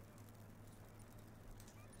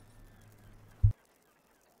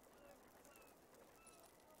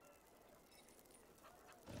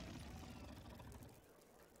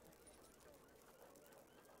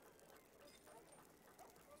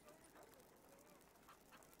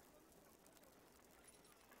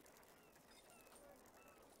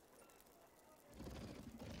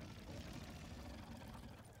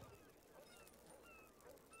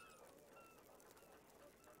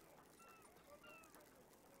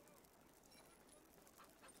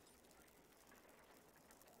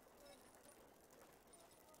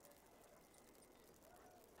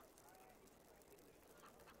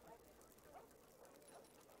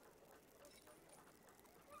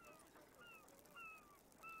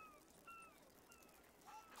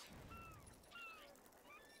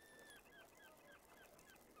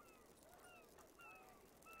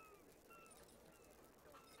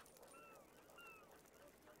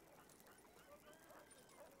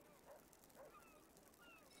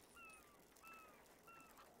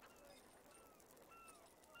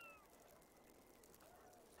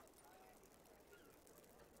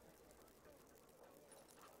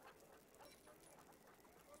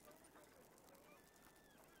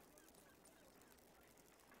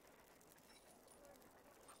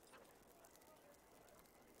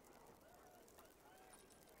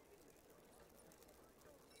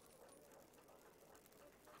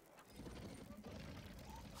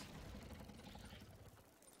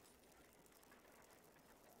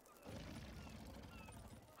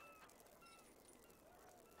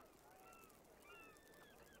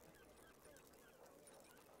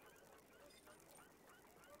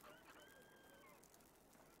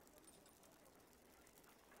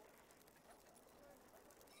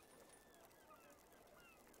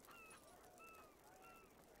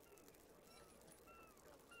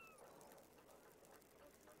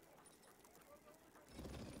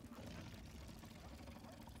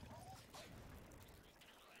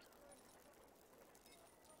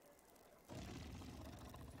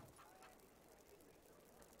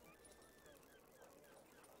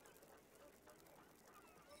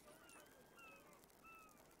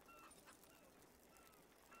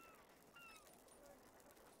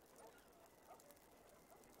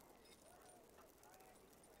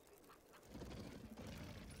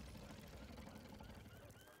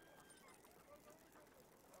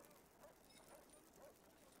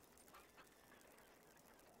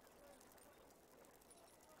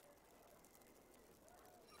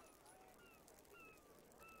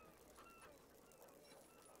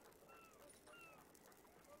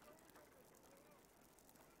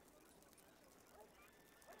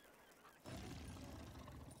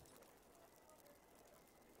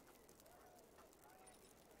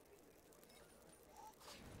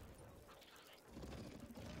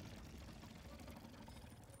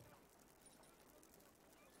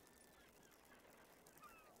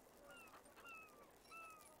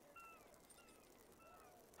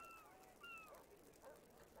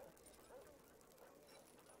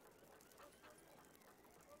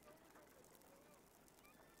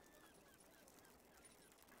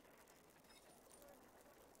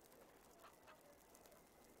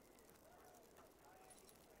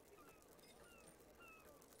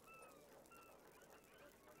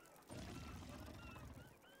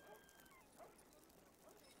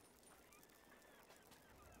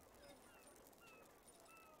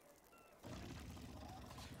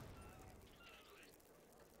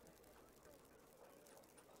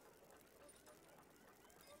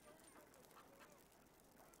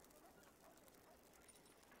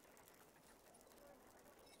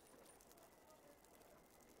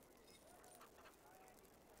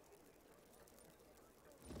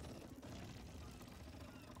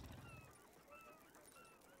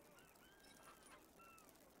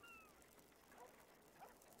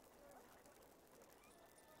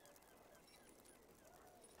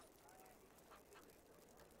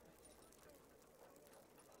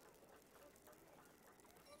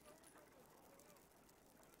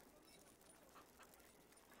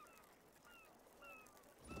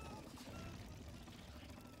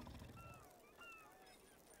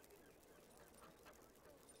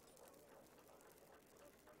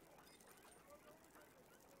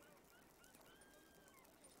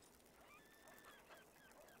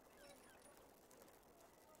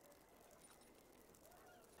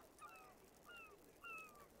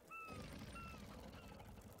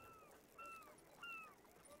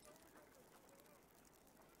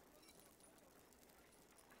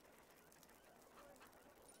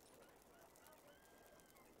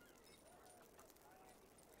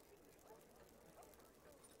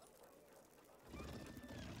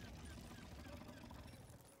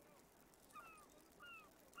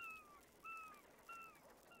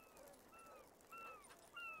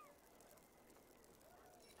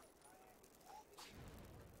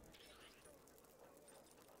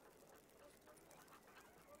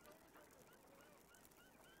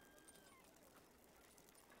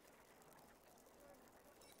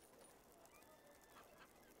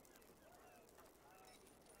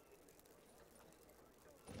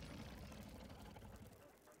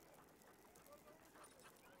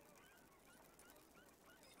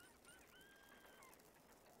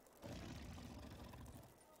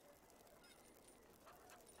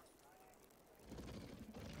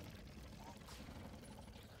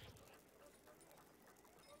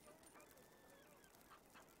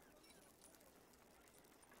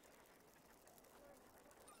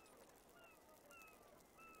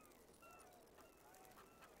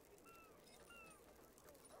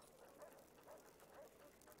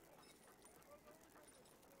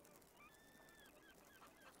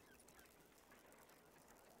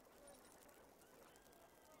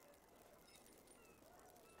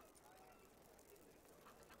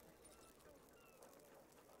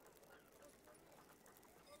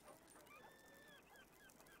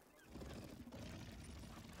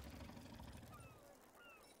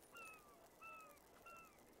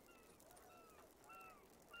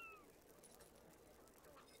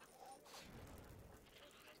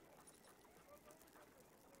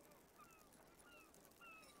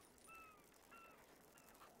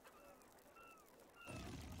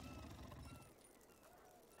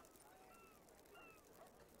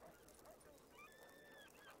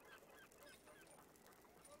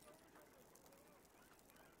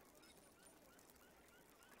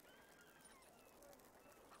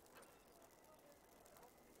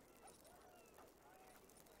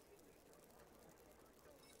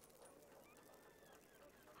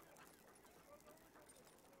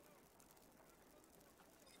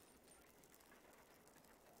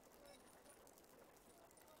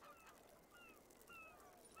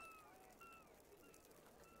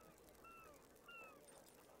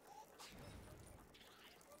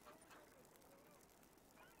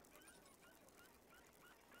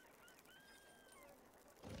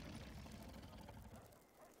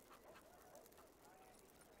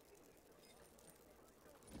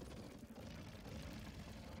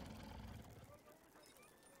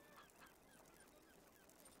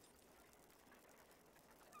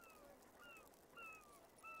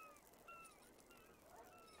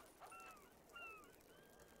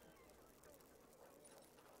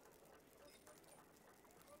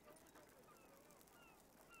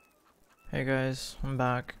 Hey guys, I'm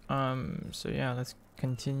back. So yeah, let's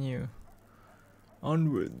continue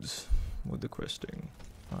onwards with the questing.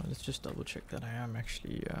 Let's just double check that I am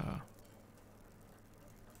actually,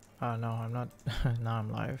 no, I'm not. Now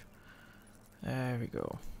I'm live. There we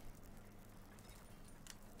go.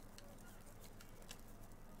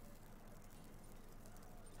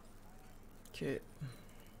 Okay.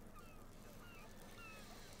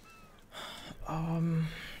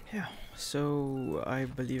 Yeah, so I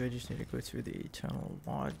believe I just need to go through the Eternal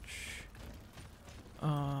Watch.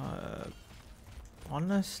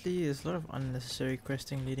 Honestly, there's a lot of unnecessary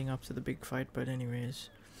questing leading up to the big fight, but anyways.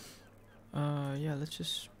 Yeah, let's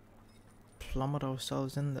just plummet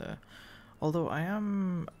ourselves in there. Although I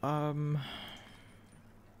am,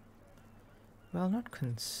 well, not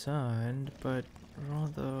concerned, but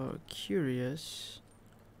rather curious.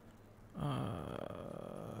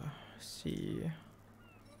 See.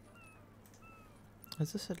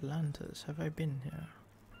 Is this Atlantis? Have I been here?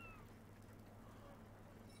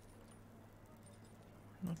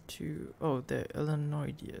 Not too. Oh, the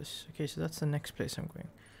Illinois. Okay, so that's the next place I'm going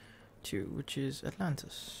to, which is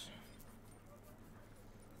Atlantis.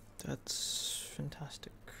 That's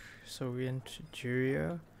fantastic. So we went to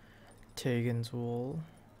Juria, Tegan's Wall,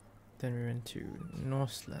 then we went to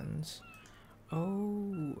Northlands.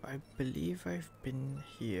 Oh, I believe I've been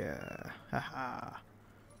here. Haha.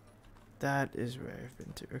 That is where I've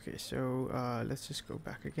been to. Okay, so let's just go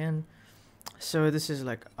back again. So this is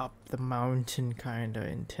like up the mountain kinda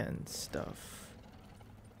intense stuff.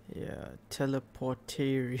 Yeah,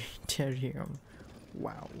 teleportarium.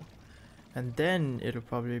 Wow. And then it'll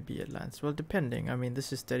probably be Atlantis. Well, depending. I mean,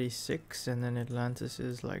 this is 36 and then Atlantis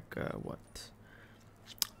is like what?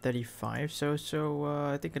 35. So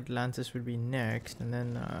I think Atlantis would be next, and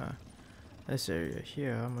then this area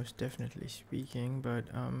here, most definitely speaking, but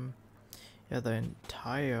yeah, the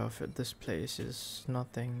entire of this place is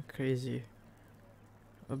nothing crazy.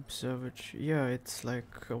 Observatory, yeah, it's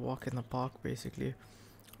like a walk in the park basically.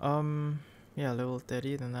 Yeah, level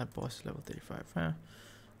 30, then that boss is level 35. Huh?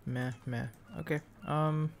 Meh. Okay.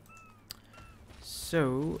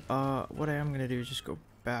 So what I am gonna do is just go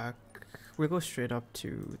back. We'll go straight up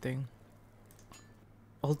to thing.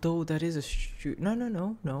 Although that is a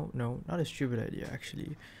no, not a stupid idea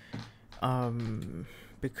actually.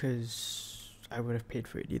 Because I would have paid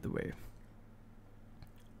for it either way.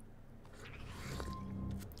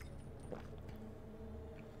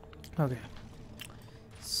 Okay.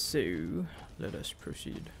 So let us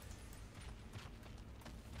proceed.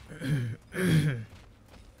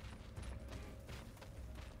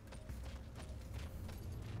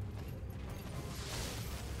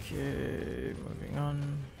 Okay, moving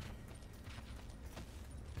on.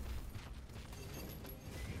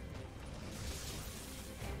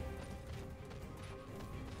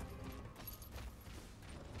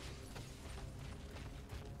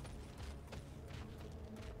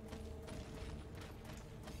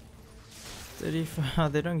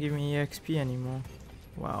 They don't give me EXP anymore.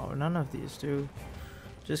 Wow, none of these do.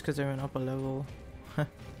 Just because I went up a level.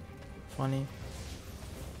 Funny.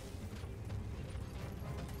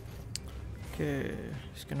 Okay,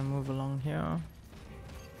 just gonna move along here.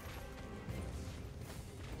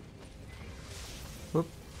 Whoop,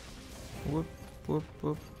 whoop, whoop,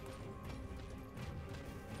 whoop.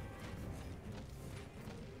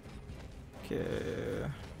 Okay.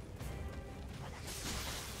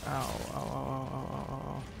 Ow.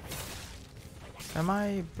 Am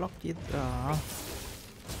I blocked yet?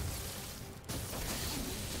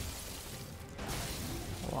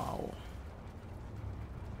 Wow.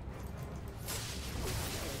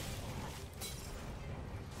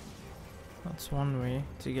 That's one way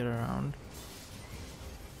to get around.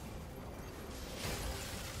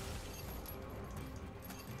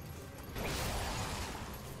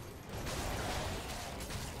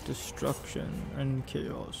 Destruction and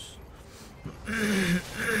chaos.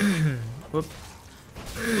 Whoop.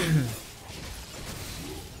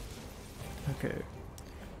 Okay.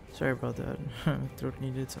 Sorry about that. Throat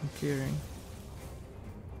needed some clearing.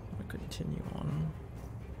 I'll continue on.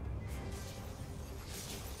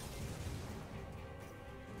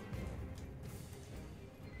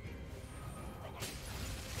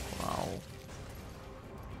 Wow.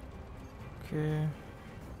 Okay.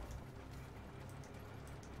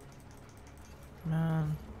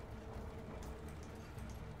 Man.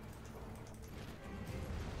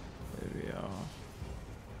 There we are.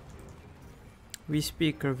 We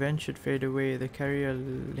speak, revenge should fade away. The carrier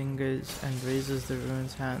lingers and raises the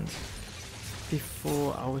ruin's hands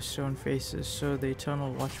before our stone faces, so the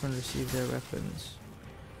eternal watchmen receive their weapons.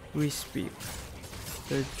 We speak.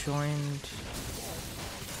 The joined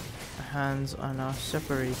hands are now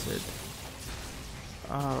separated.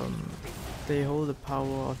 They hold the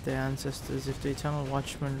power of their ancestors. If the Eternal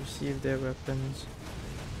Watchmen receive their weapons,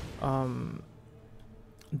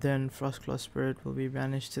 then Frostclaw's spirit will be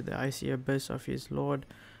banished to the icy abyss of his lord.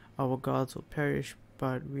 Our gods will perish,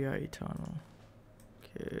 but we are eternal.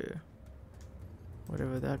 Okay.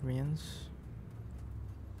 Whatever that means.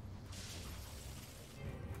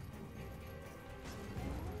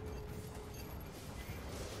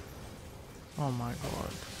 Oh my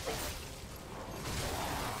god.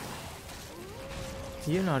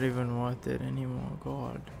 You're not even worth it anymore,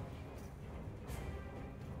 god.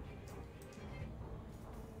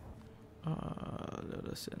 Let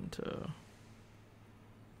us enter.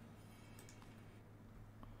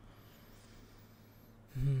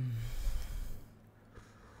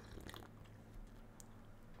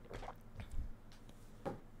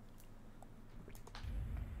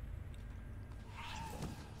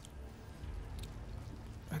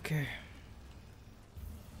 Okay.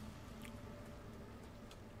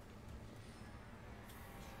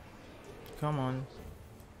 Come on.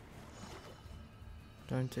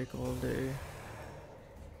 Don't take all day.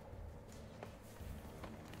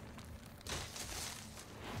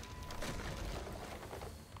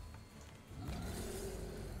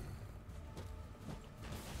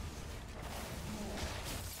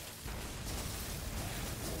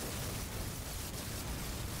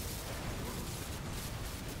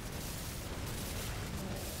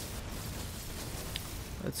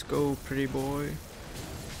 Let's go, pretty boy.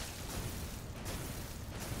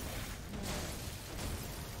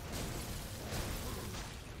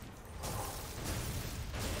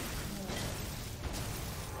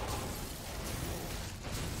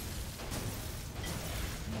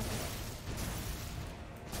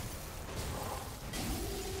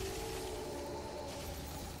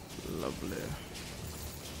 Lovely.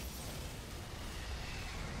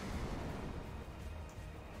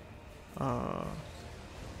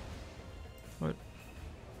 What?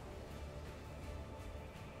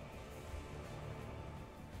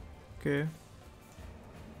 Okay.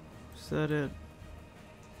 Is that it?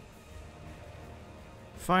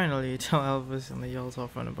 Finally, tell Elvis and the yells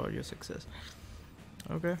often about your success.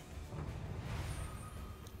 Okay.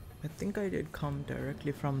 I think I did come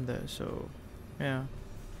directly from there, so yeah.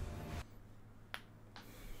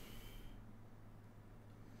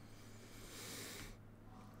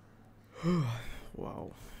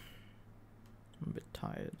 Wow. I'm a bit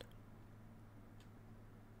tired.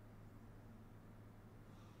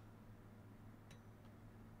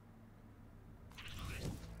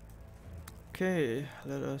 Okay,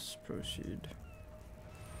 let us proceed.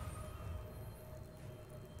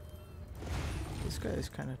 This guy is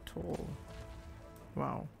kind of tall.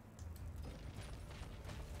 Wow.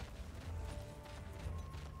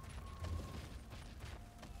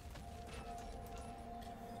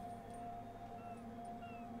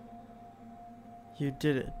 You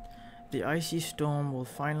did it. The icy storm will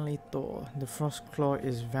finally thaw. The Frostclaw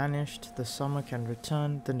is vanished. The summer can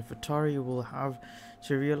return. The Nefertari will have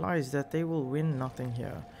to realize that they will win nothing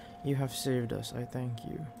here. You have saved us. I thank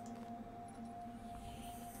you.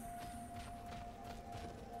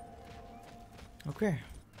 Okay.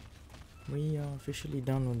 We are officially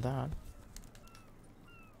done with that.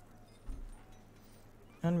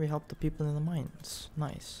 And we helped the people in the mines.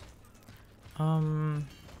 Nice.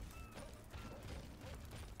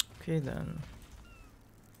 Okay then.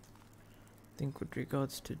 I think with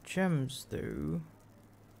regards to gems though,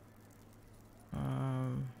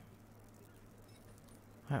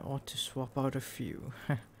 I ought to swap out a few.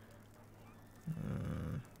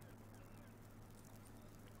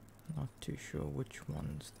 Not too sure which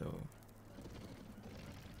ones though.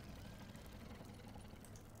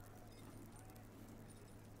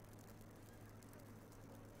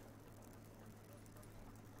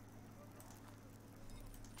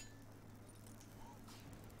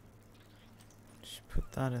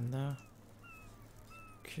 Put that in there.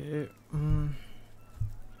 Okay.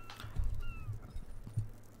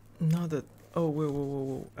 Now that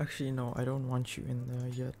whoa. Actually no, I don't want you in there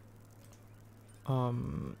yet.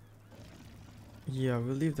 Yeah,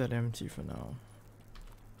 we'll leave that empty for now.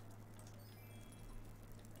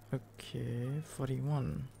 Okay,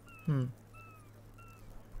 41.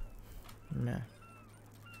 Meh.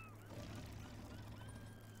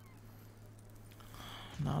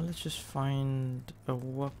 Now let's just find a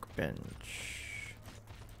workbench.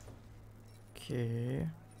 Okay.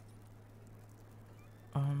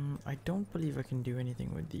 I don't believe I can do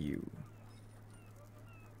anything with you.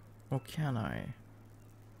 Or can I?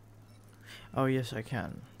 Oh yes, I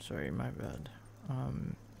can. Sorry, my bad.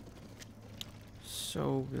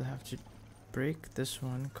 So we'll have to break this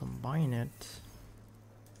one, combine it,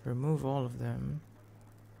 remove all of them.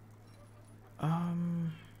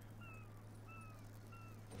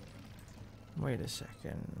 Wait a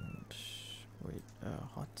second. Wait a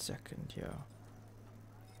hot second here.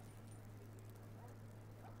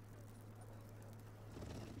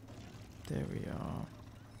 There we are.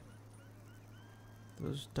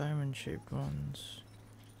 Those diamond shaped ones.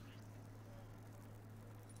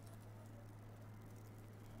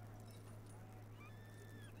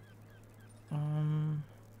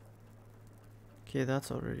 Okay,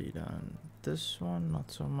 that's already done. This one,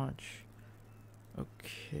 not so much.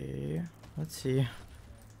 Okay, let's see. I'm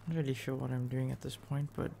not really sure what I'm doing at this point,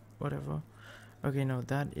 but whatever. Okay, no,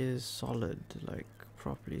 that is solid, like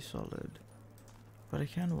properly solid. But I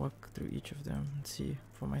can walk through each of them and see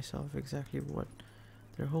for myself exactly what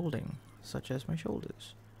they're holding, such as my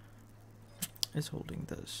shoulders. It's holding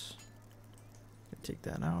this. Take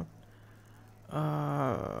that out.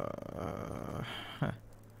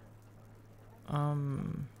 I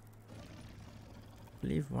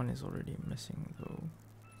believe one is already missing though.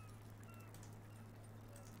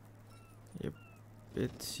 Yep,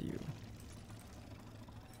 it's you.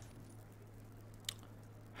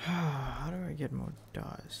 How do I get more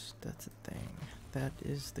dust? That's a thing. That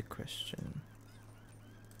is the question.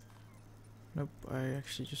 Nope, I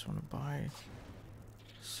actually just want to buy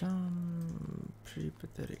some pretty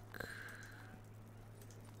pathetic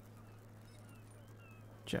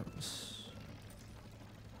gems,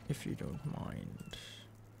 if you don't mind.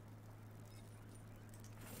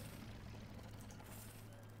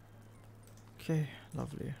 Okay,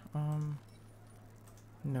 lovely.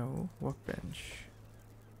 No, workbench.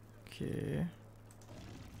 Okay.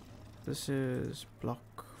 This is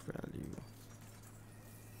block value.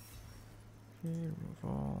 Okay, remove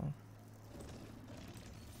all.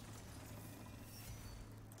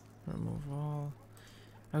 Remove all.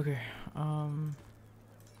 Okay,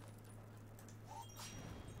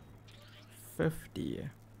 50.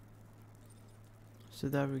 So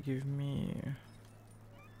that would give me.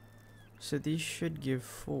 So these should give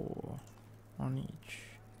 4 on each.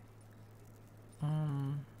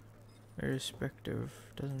 Irrespective,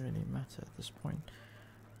 doesn't really matter at this point.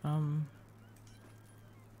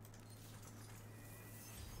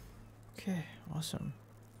 Okay, awesome.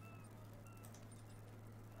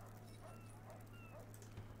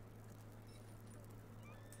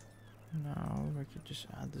 Now we could just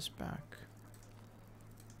add this back.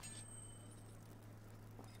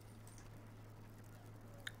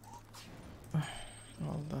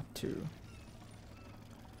 Well, that too.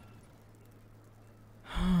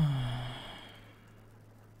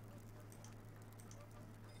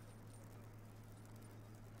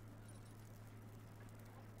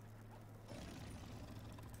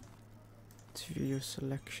 Let's view your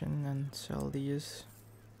selection and sell these.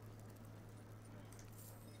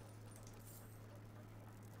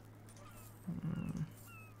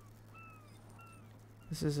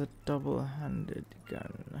 This is a double-handed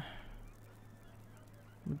gun.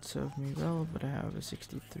 Would serve me well, but I have a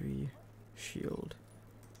 63 shield.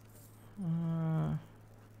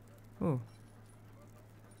 Oh.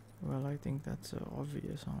 Well, I think that's an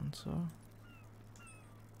obvious answer.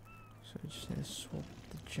 So I just need to swap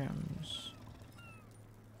the gems.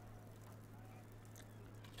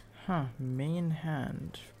 Huh, main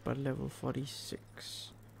hand, but level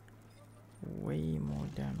 46. Way more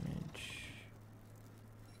damage.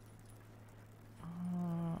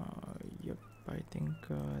 Yep, I think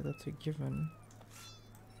that's a given.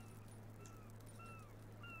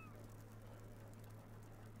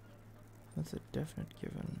 That's a definite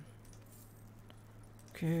given.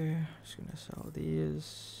 Okay, just gonna sell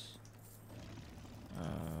these.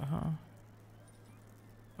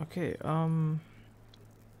 Okay,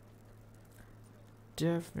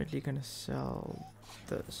 definitely gonna sell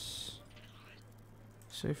this.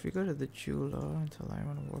 So if we go to the jeweler until I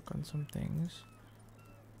want to work on some things.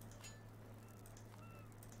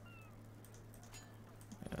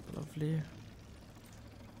 Yeah, lovely.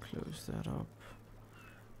 Close that up.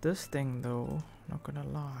 This thing though, not gonna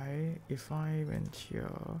lie, if I went here,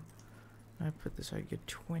 I put this, I get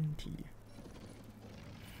 20.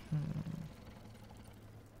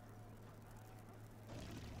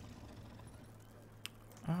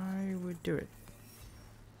 I would do it.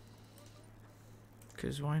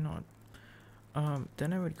 Cause why not?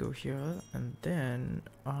 Then I would go here, and then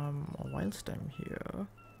whilst I'm here,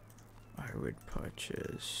 I would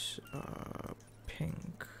purchase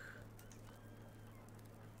pink.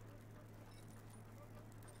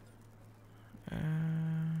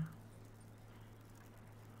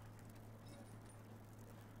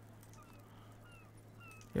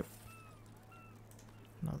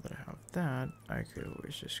 that, I could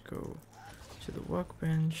always just go to the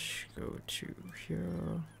workbench, go to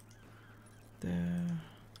here, there,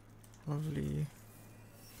 lovely,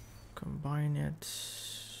 combine it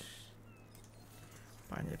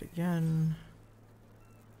again,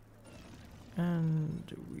 and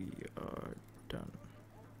we are done.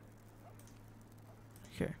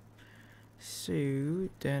 Okay, so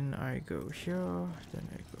then I go here, then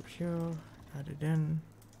I go here, add it in,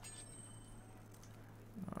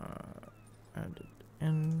 add it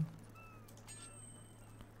in,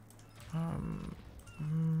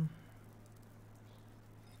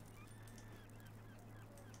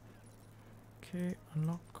 okay,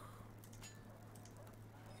 unlock.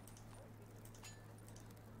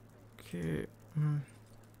 Okay,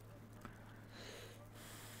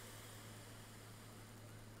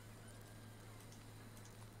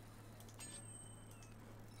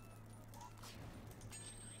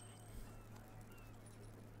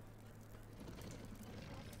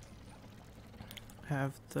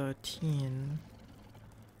 have 13.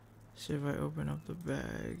 So if I open up the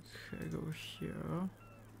bag, I go here.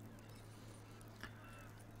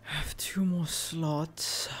 I have 2 more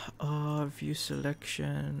slots. View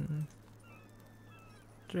selection.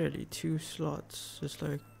 Really, 2 slots, just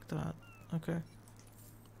like that. Okay,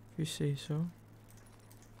 if you say so.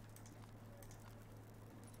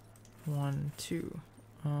 1, 2.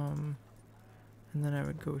 And then I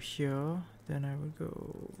would go here. Then I would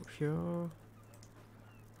go here.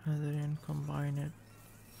 And then combine it.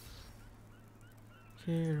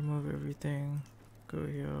 Okay, remove everything. Go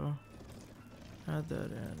here. Add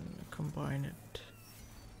that in. Combine it.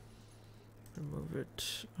 Remove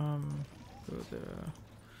it. Go there.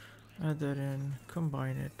 Add that in.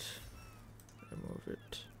 Combine it. Remove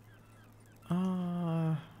it.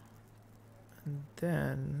 And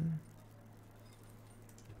then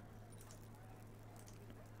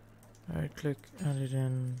right click, add it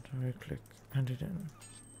in. Right click, add it in.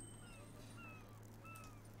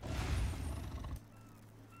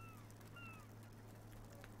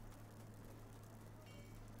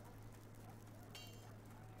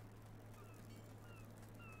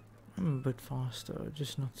 I'm a bit faster,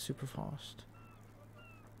 just not super fast.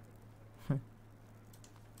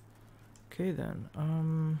 Okay then,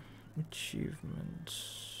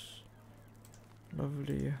 achievements.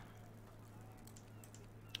 Lovely.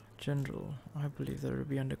 General, I believe that would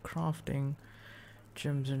be under crafting.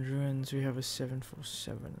 Gems and ruins, we have a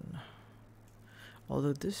 747.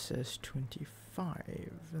 Although this says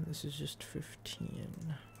 25, and this is just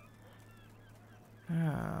 15.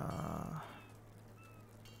 Ah.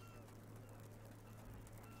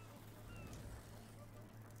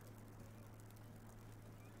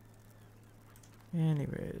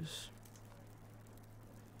 Anyways.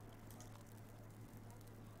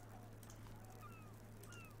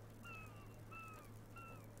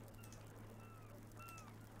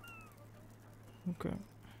 Okay.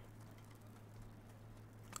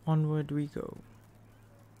 Onward we go.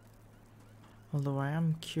 Although I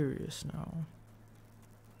am curious now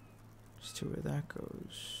as to where that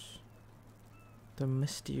goes. The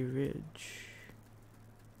Misty Ridge.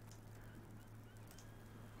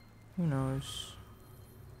 Who knows?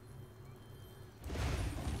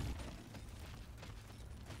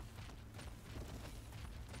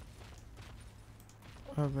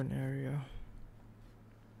 Urban area.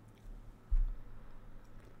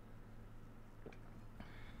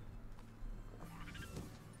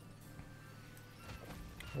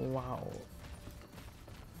 Wow.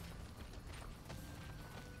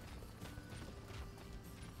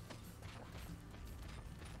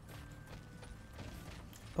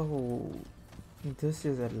 Oh, this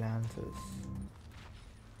is Atlantis.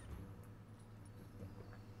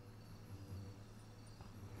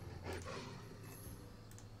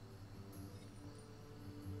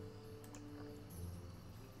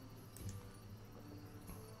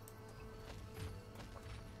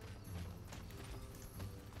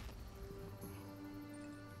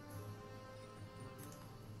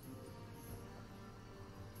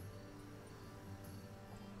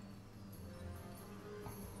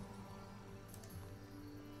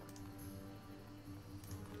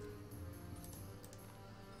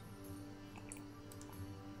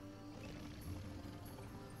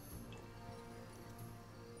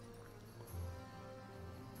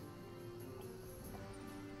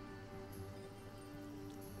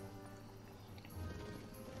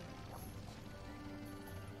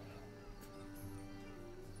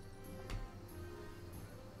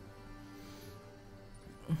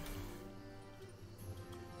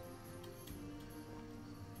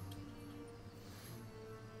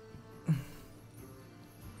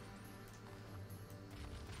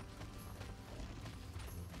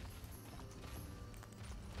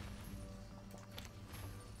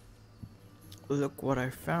 Look what I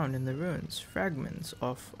found in the ruins. Fragments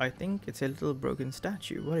of, I think it's a little broken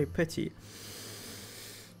statue. What a pity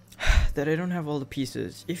that I don't have all the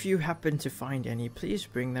pieces. If you happen to find any, please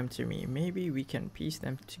bring them to me. Maybe we can piece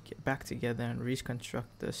them back together and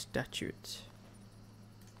reconstruct the statue.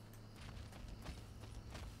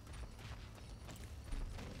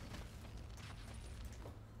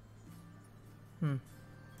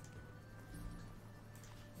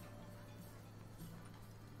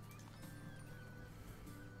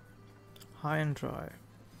 High and dry.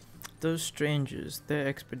 Those strangers, their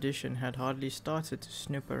expedition had hardly started to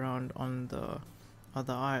snoop around on the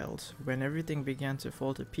other isles when everything began to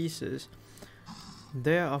fall to pieces.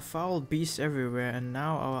 There are foul beasts everywhere, and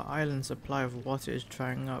now our island's supply of water is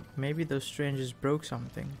drying up. Maybe those strangers broke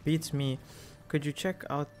something. Beats me. Could you check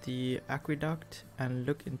out the aqueduct and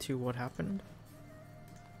look into what happened?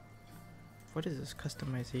 What is this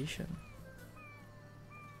customization?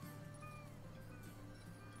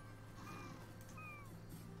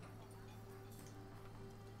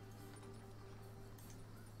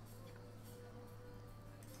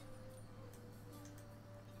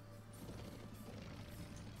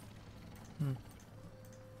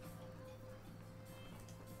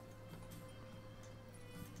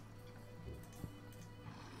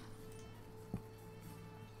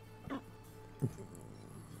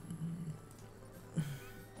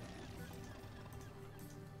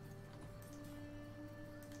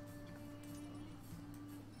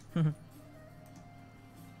 What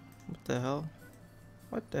the hell?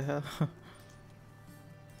 What the hell?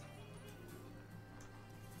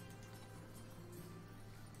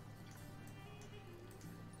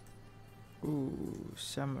 Ooh,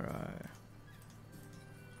 samurai.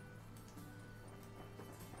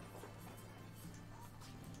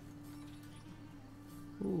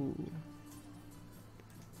 Ooh.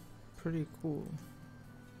 Pretty cool.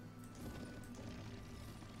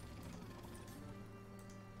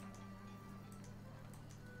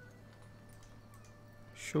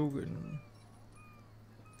 Shogun.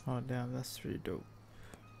 Oh damn, that's really dope.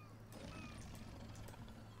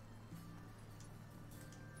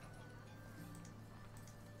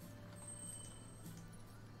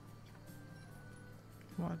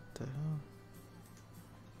 What the hell?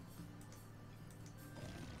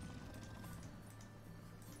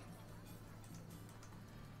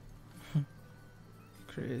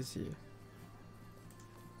 Crazy.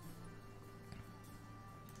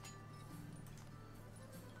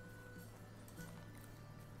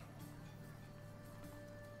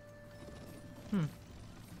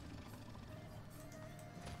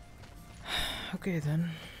 Okay then.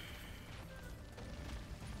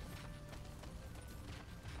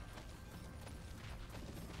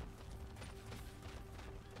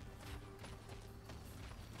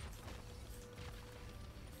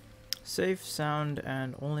 Safe, sound,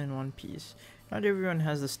 and all in one piece. Not everyone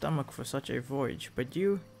has the stomach for such a voyage, but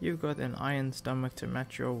you've got an iron stomach to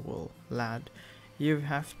match your wool, lad. You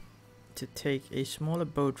have to take a smaller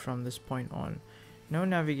boat from this point on. No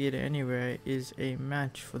navigator anywhere is a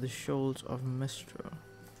match for the shoals of Mistra.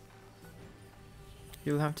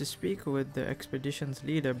 You'll have to speak with the expedition's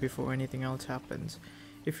leader before anything else happens.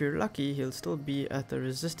 If you're lucky, he'll still be at the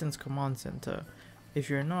Resistance Command Center. If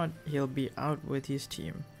you're not, he'll be out with his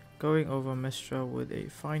team, going over Mistra with a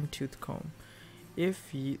fine-tooth comb.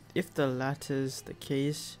 If the latter's the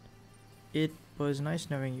case, it was nice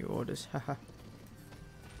knowing you, Orders. Haha.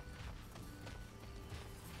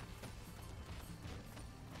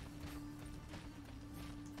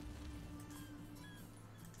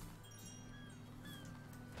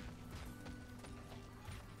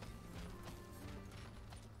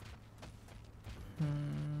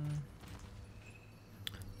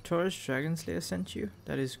 Taurus Dragonslayer sent you?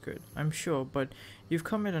 That is good, I'm sure, but you've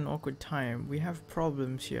come at an awkward time. We have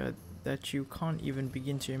problems here that you can't even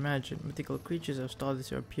begin to imagine. Mythical creatures have started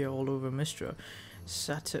to appear all over Mistra.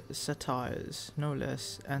 Satyrs, no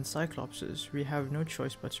less, and Cyclopses. We have no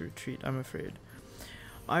choice but to retreat, I'm afraid.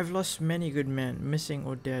 I've lost many good men, missing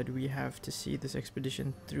or dead. We have to see this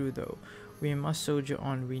expedition through though. We must soldier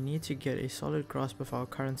on. We need to get a solid grasp of our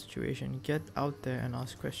current situation. Get out there and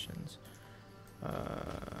ask questions.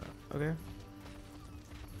 Okay.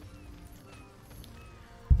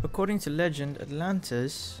 According to legend,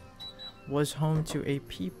 Atlantis was home to a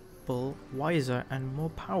people wiser and more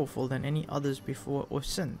powerful than any others before or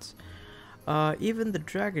since. Even the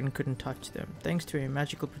dragon couldn't touch them, thanks to a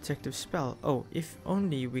magical protective spell. Oh, if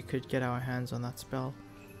only we could get our hands on that spell.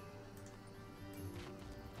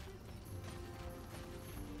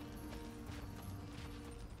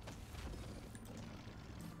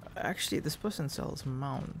 Actually, this person sells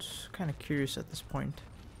mounts. Kind of curious at this point.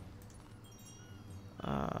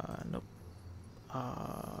 Nope.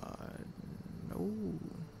 No.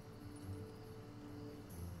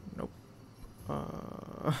 Nope.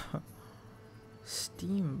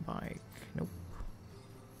 Steam bike. Nope.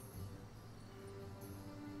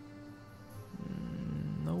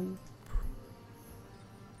 Nope.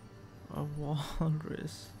 A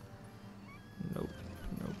walrus. Nope.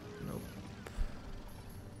 Nope. Nope.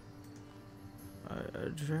 A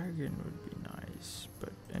dragon would be nice,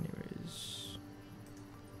 but anyways.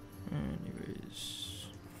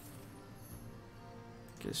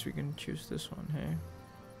 Guess we can choose this one, hey?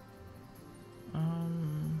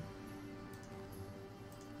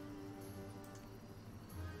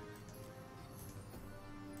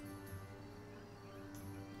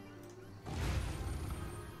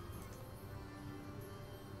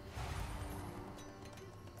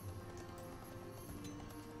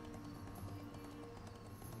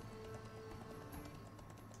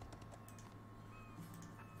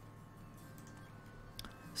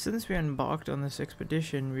 Since we embarked on this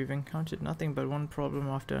expedition, we've encountered nothing but one problem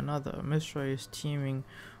after another. Mistral is teeming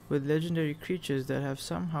with legendary creatures that have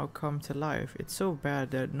somehow come to life. It's so bad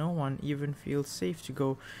that no one even feels safe to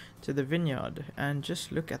go to the vineyard. And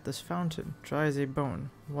just look at this fountain, dry as a bone.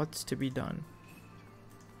 What's to be done?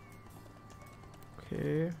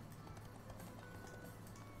 Okay.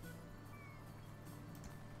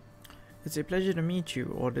 It's a pleasure to meet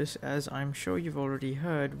you, Ordis. As I'm sure you've already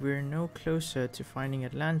heard, we're no closer to finding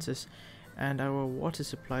Atlantis, and our water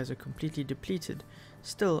supplies are completely depleted.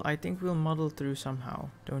 Still, I think we'll muddle through somehow,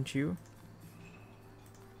 don't you?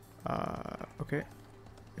 Okay.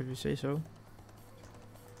 If you say so.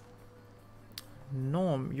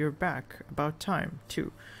 Norm, you're back. About time,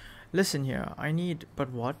 too. Listen here, I need...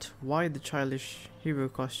 But what? Why the childish hero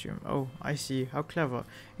costume? Oh, I see. How clever.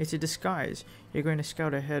 It's a disguise. You're going to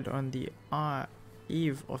scout ahead on the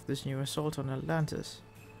eve of this new assault on Atlantis.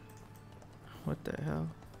 What the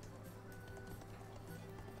hell?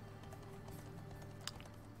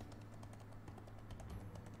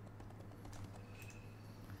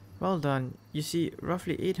 Well done. You see,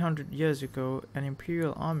 roughly 800 years ago, an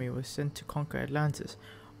imperial army was sent to conquer Atlantis.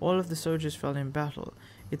 All of the soldiers fell in battle.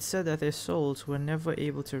 It's said that their souls were never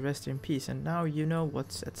able to rest in peace, and now you know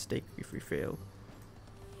what's at stake if we fail.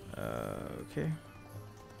 Okay.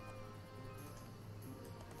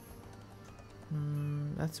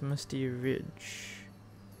 That's Musty Ridge.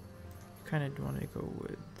 Kinda want to go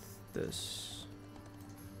with this.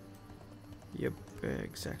 Yep,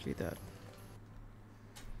 exactly that.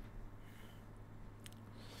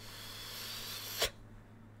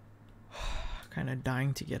 Kinda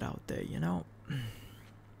dying to get out there, you know?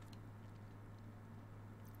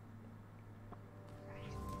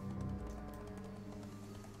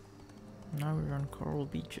 Now we're on coral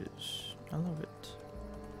beaches. I love it.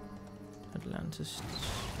 Atlantis.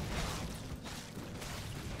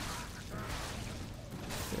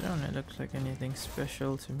 They don't look like anything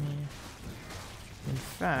special to me. In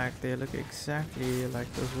fact, they look exactly like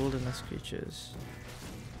those wilderness creatures.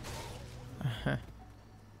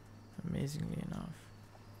 Amazingly enough.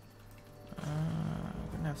 I'm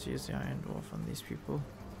gonna have to use the iron dwarf on these people.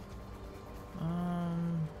 A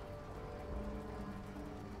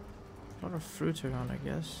lot of fruit around, I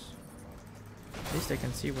guess. At least I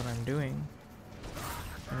can see what I'm doing.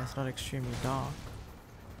 And it's not extremely dark.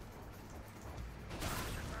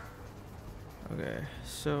 Okay,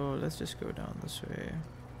 so let's just go down this way.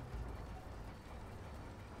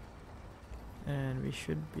 And we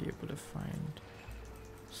should be able to find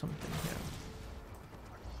something here.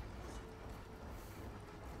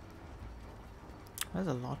 There's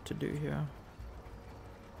a lot to do here.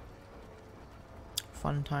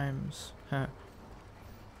 Fun times. Huh.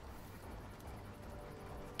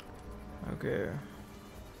 Okay.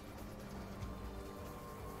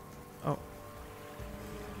 Oh.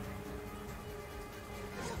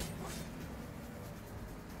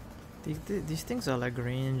 These things are like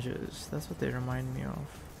rangers. That's what they remind me of.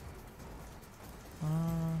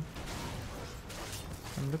 I'm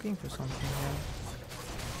looking for something here.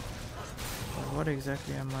 But what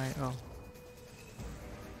exactly am I? Oh.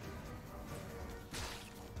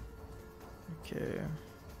 Okay.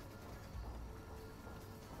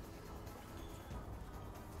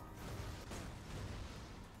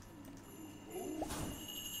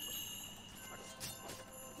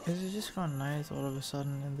 Is it just gone nice all of a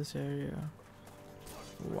sudden in this area?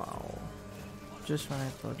 Wow. Just when I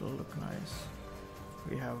thought it'll look nice,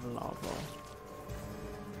 we have lava.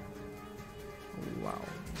 Wow.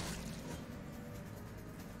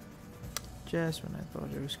 Just when I thought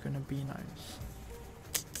it was gonna be nice.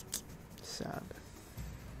 Sad.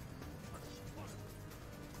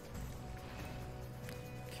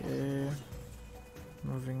 Okay.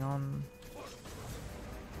 Moving on.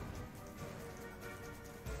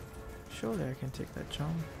 Surely I can take that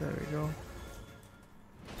jump. There we go.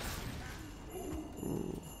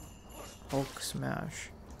 Ooh. Hulk smash.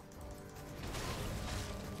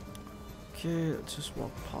 Okay, let's just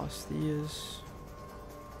walk past these.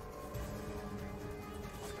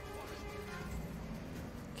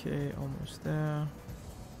 Okay, almost there.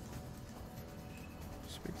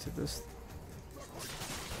 Speak to this.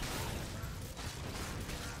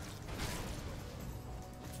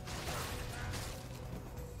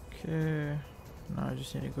 Okay, now I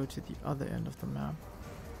just need to go to the other end of the map.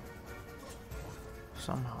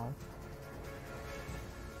 Somehow.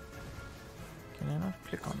 Can I not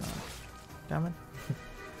click on that? Damn it.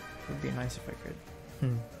 Would be nice if I could.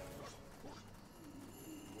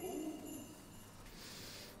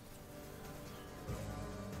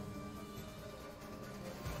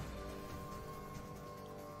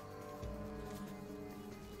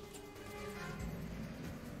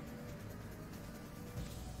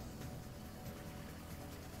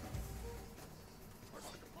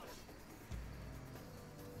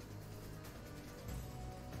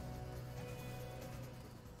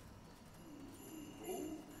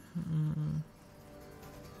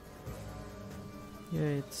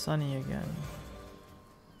 Yay, it's sunny again.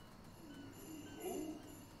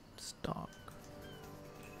 It's dark.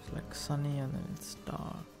 It's like sunny and then it's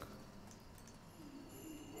dark.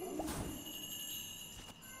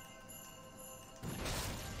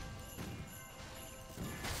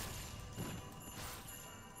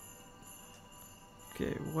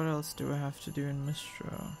 Okay, what else do I have to do in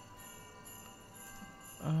Mistra?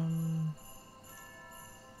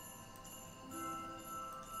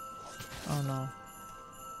 Oh no.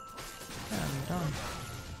 Yeah, I'm done.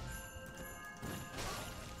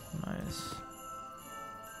 Nice.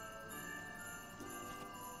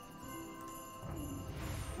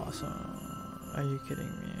 Awesome. Are you kidding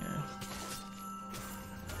me?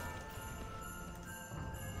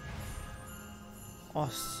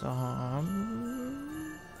 Awesome.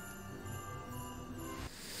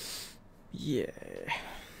 Yeah.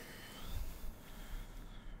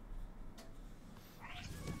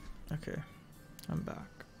 Okay, I'm back.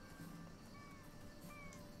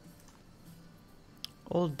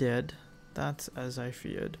 All dead, that's as I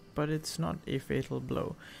feared, but it's not a fatal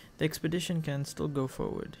blow. The expedition can still go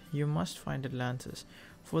forward. You must find Atlantis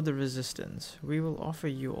for the resistance. We will offer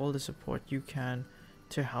you all the support you can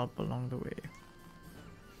to help along the way.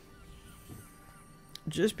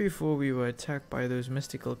 Just before we were attacked by those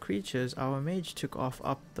mystical creatures, our mage took off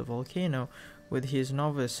up the volcano with his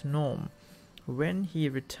novice Norm. When he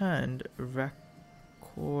returned,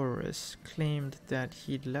 Chorus claimed that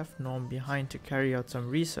he'd left Norm behind to carry out some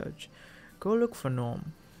research. Go look for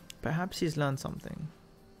Norm. Perhaps he's learned something.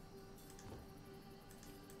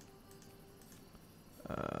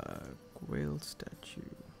 Whale statue.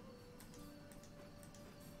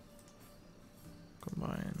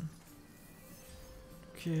 Combine.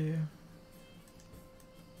 Okay.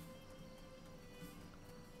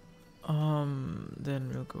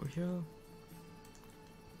 Then we'll go here.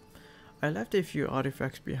 I left a few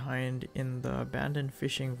artifacts behind in the abandoned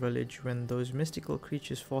fishing village when those mystical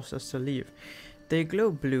creatures forced us to leave. They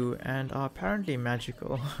glow blue and are apparently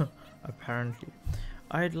magical. Apparently.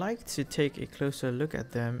 I'd like to take a closer look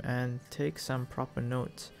at them and take some proper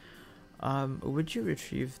notes. Would you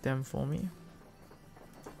retrieve them for me?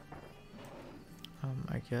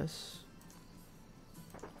 I guess.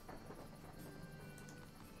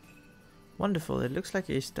 Wonderful, it looks like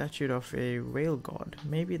a statue of a whale god.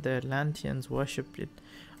 Maybe the Atlanteans worshipped it.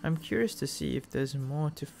 I'm curious to see if there's more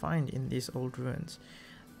to find in these old ruins.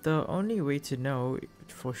 The only way to know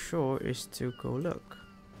for sure is to go look.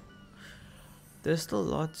 There's still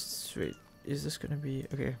lots... Wait, is this gonna be...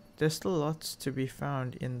 Okay, there's still lots to be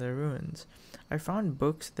found in the ruins. I found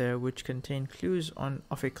books there which contain clues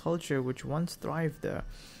of a culture which once thrived there.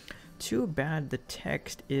 Too bad the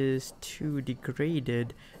text is too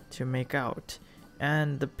degraded to make out,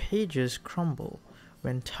 and the pages crumble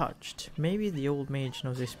when touched. Maybe the old mage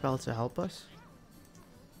knows a spell to help us?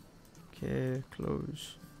 Okay,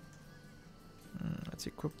 close. Let's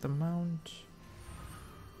equip the mount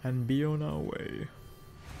and be on our way.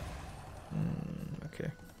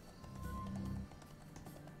 Okay.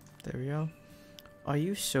 There we are. Are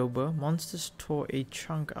you sober? Monsters tore a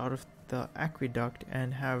chunk out of the aqueduct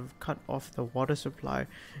and have cut off the water supply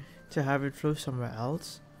to have it flow somewhere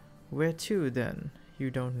else. Where to then?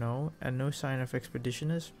 You don't know, and no sign of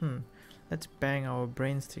expeditioners? Let's bang our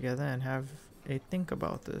brains together and have a think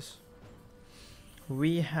about this.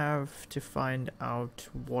 We have to find out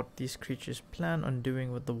what these creatures plan on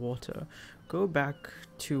doing with the water. Go back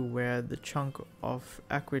to where the chunk of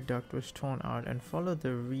aqueduct was torn out and follow the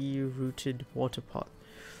rerouted water path.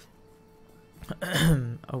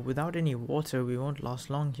 Without any water, we won't last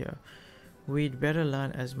long here. We'd better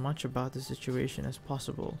learn as much about the situation as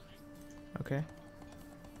possible. Okay?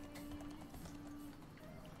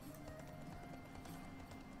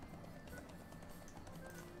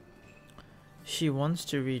 She wants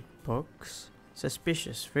to read books?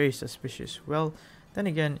 Suspicious, very suspicious. Well, then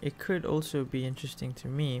again, it could also be interesting to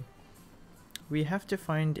me. We have to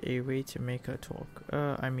find a way to make her talk.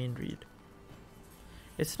 Read.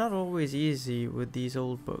 It's not always easy with these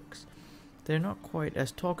old books. They're not quite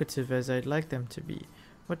as talkative as I'd like them to be.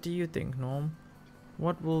 What do you think, Norm?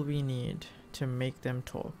 What will we need to make them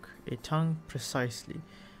talk? A tongue, precisely.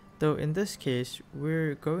 Though in this case,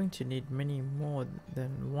 we're going to need many more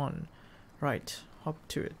than one. Right, hop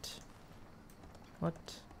to it.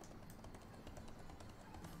 What?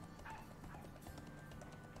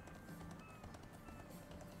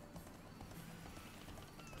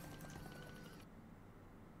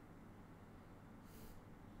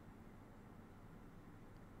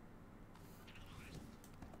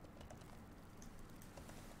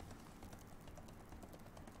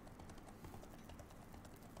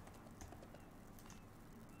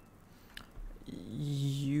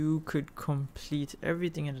 You could complete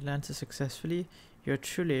everything in Atlanta successfully. You're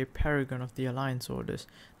truly a paragon of the Alliance orders.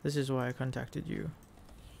 This is why I contacted you.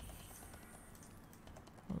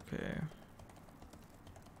 Okay.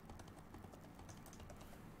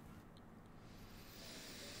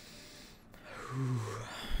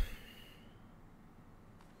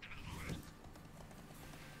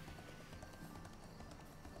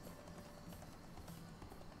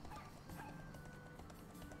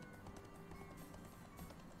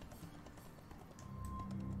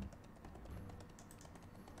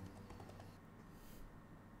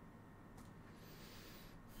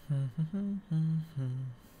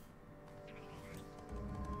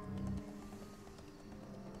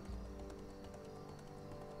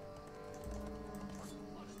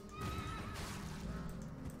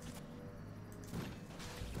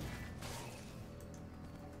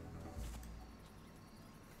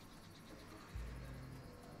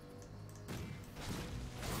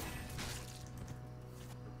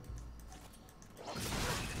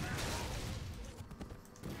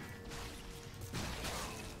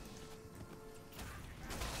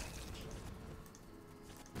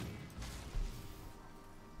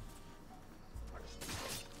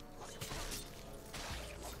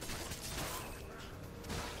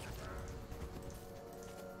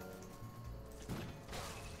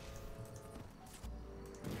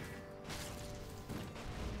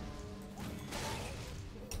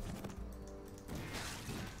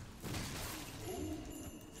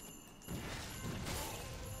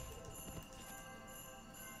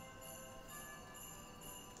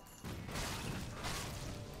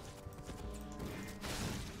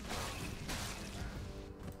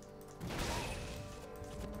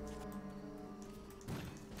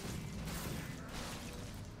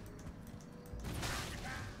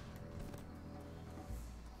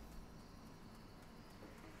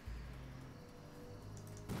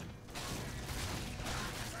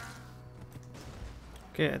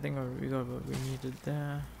 Okay, I think we got what we needed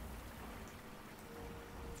there.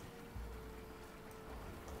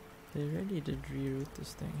 They really did reroute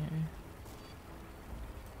this thing, hey?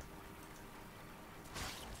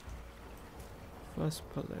 First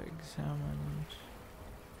puller examined.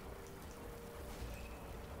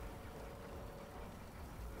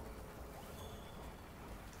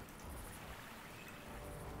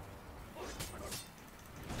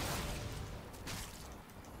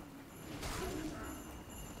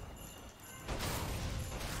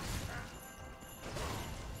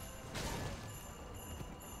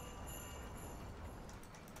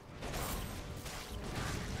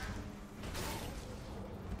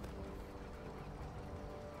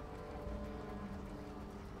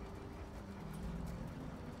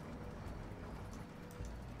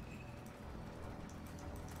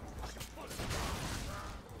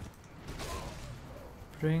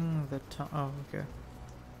 Bring the oh, okay.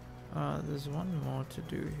 There's one more to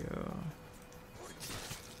do here.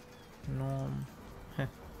 Norm. Heh.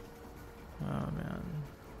 Oh man.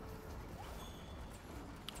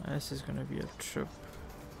 This is gonna be a trip.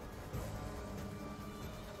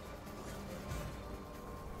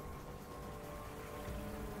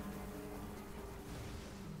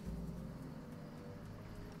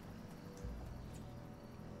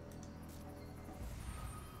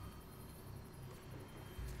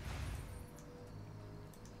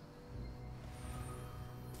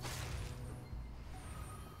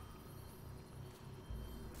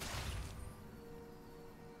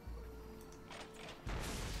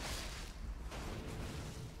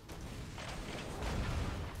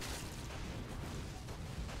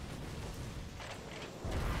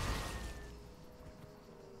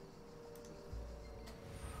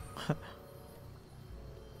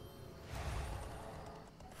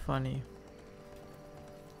 funny.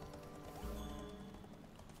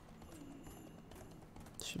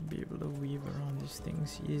 Should be able to weave around these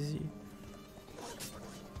things easy.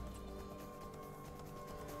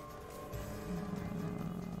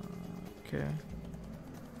 Okay.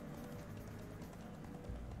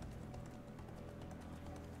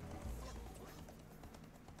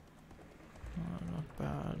 Not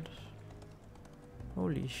bad.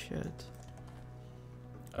 Holy shit.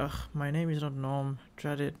 Ugh, my name is not Norm.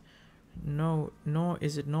 Dread it. No, nor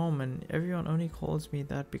is it Norman. Everyone only calls me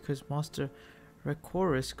that because Master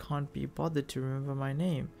Recorus can't be bothered to remember my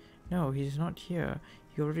name. No, he's not here.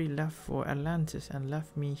 He already left for Atlantis and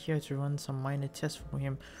left me here to run some minor tests for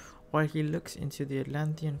him while he looks into the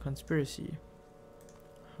Atlantean conspiracy.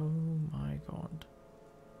 Oh my god.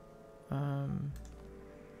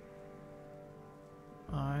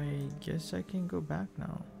 I guess I can go back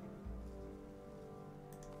now.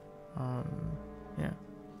 Yeah.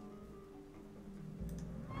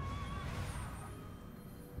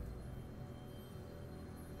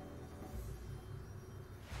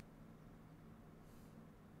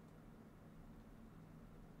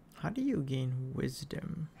 How do you gain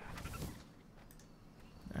wisdom?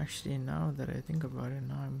 Actually, now that I think about it,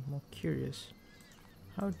 now I'm more curious.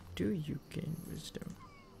 How do you gain wisdom?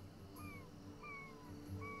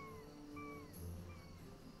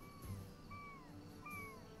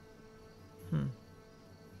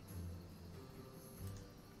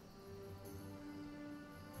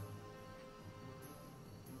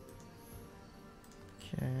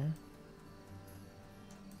 Okay.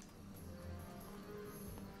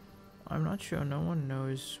 I'm not sure. No one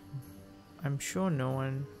knows. I'm sure no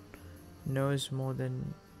one knows more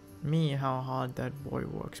than me how hard that boy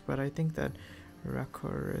works, but I think that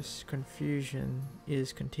Rakor's confusion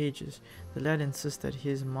is contagious. The lad insists that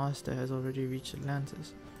his master has already reached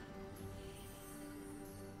Atlantis.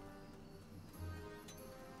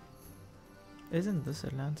 Isn't this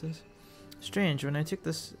Atlantis? Strange, when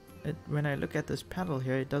I look at this paddle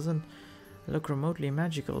here, it doesn't look remotely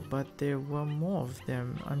magical, but there were more of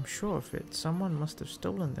them, I'm sure of it. Someone must have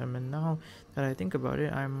stolen them, and now that I think about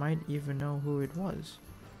it, I might even know who it was.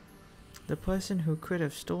 The person who could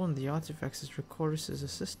have stolen the artifacts is Recorus'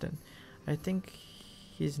 assistant. I think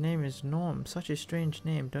his name is Norm. Such a strange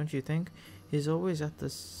name, don't you think? He's always at the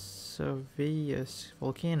Cerveus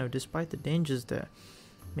volcano, despite the dangers there.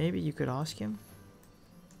 Maybe you could ask him?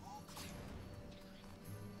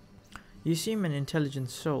 You seem an intelligent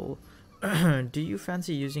soul. Do you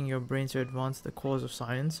fancy using your brain to advance the cause of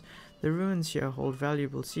science? The ruins here hold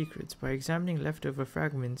valuable secrets. By examining leftover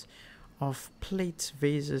fragments of plates,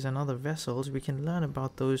 vases, and other vessels, we can learn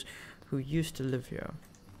about those who used to live here.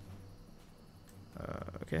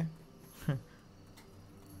 Okay.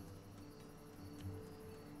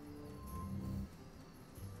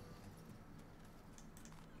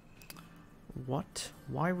 What?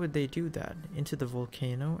 Why would they do that? Into the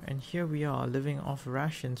volcano? And here we are, living off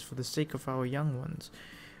rations for the sake of our young ones.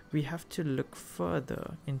 We have to look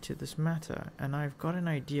further into this matter, and I've got an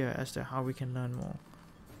idea as to how we can learn more.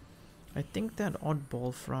 I think that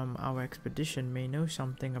oddball from our expedition may know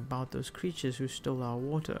something about those creatures who stole our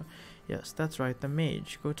water. Yes, that's right, the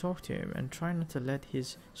mage. Go talk to him, and try not to let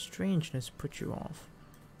his strangeness put you off.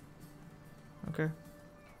 Okay.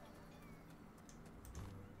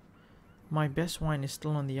 My best wine is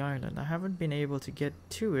still on the island. I haven't been able to get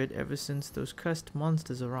to it ever since those cursed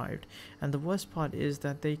monsters arrived. And the worst part is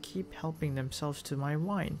that they keep helping themselves to my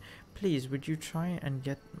wine. Please, would you try and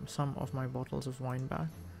get some of my bottles of wine back?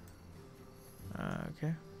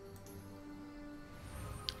 Okay.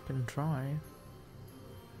 Can try.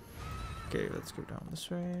 Okay, let's go down this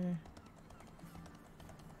way.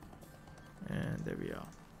 And there we are.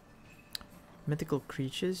 Mythical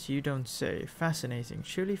creatures, you don't say. Fascinating,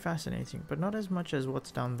 surely fascinating, but not as much as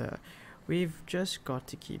what's down there. We've just got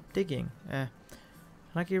to keep digging.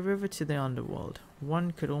 Like a river to the underworld.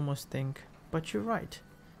 One could almost think, but you're right.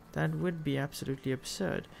 That would be absolutely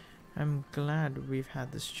absurd. I'm glad we've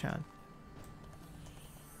had this chat.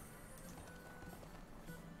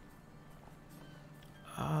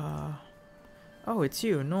 Oh, it's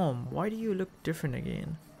you, Norm. Why do you look different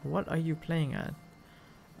again? What are you playing at?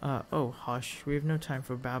 Oh, hush. We have no time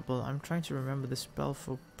for babble. I'm trying to remember the spell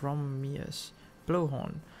for Bromius.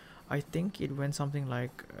 Blowhorn. I think it went something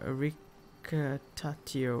like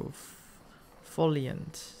Ricatatio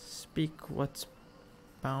Foliant. Speak what's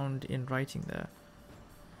bound in writing there.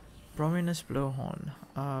 Brominus Blowhorn.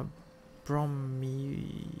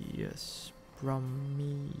 Bromius.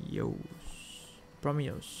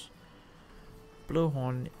 Bromios.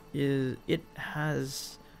 Blowhorn is... It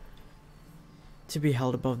has to be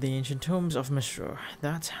held above the ancient tomes of Mishra.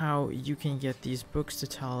 That's how you can get these books to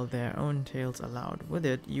tell their own tales aloud. With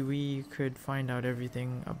it, we could find out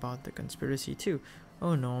everything about the conspiracy too.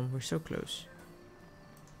 Oh Norm, we're so close.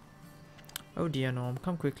 Oh dear Norm,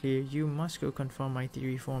 come quickly. You must go confirm my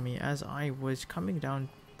theory for me. As I was coming down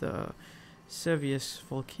the Servius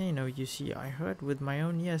volcano, you see, I heard with my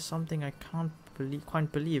own ears something I can't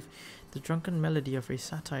believe. The drunken melody of a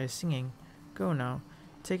satyr singing. Go now.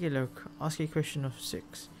 Take a look. Ask a question of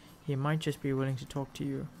 6. He might just be willing to talk to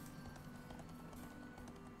you.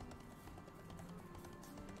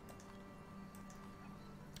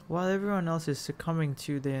 While everyone else is succumbing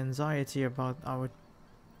to the anxiety about our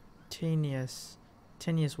tenuous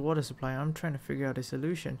water supply, I'm trying to figure out a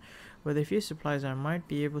solution. With a few supplies, I might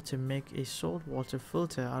be able to make a saltwater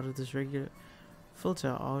filter out of this regular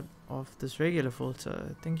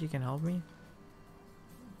filter. Think you can help me?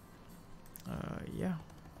 Yeah.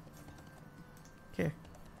 Okay.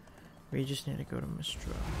 We just need to go to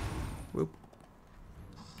Mistra. Whoop.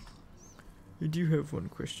 I do have one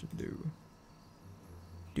question though.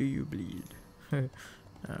 Do you bleed? No,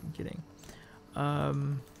 I'm kidding.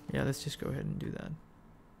 Yeah, let's just go ahead and do that.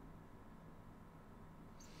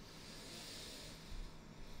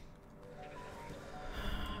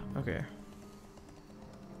 Okay.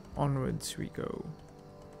 Onwards we go.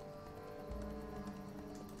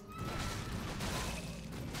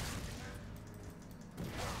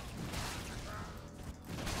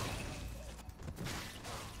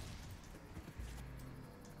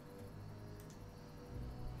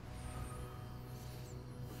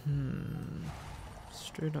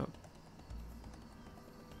 Straight up.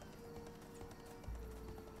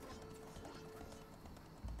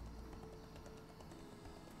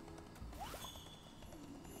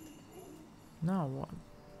 Now what?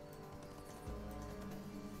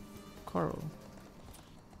 Coral.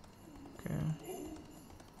 Okay.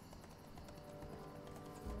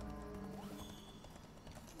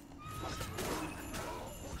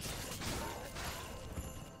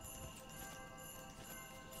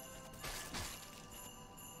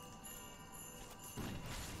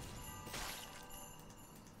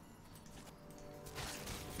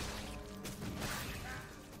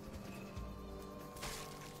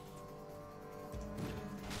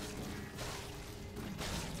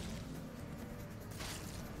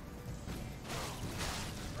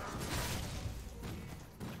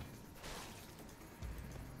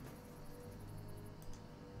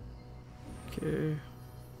 Okay,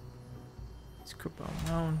 let's equip our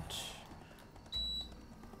mount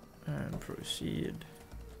and proceed.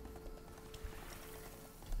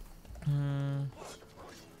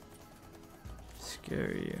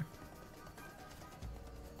 Scary.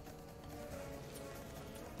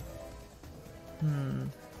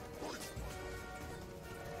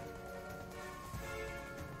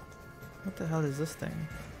 What the hell is this thing?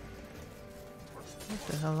 What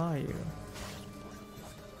the hell are you?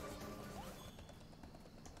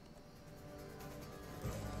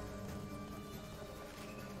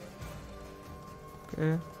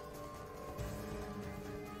 Okay.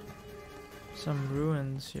 Some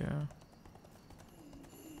ruins here.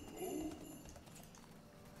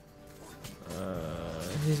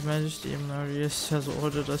 His Majesty Marius has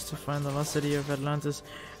ordered us to find the lost city of Atlantis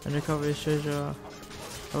and recover his treasure.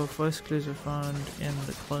 Our first clues were found in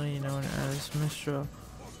the colony known as Mistra,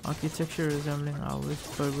 architecture resembling ours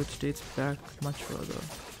but which dates back much further.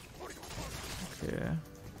 Okay.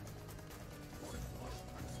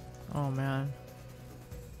 Oh man.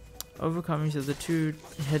 Overcoming to the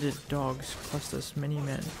two-headed dogs cost us many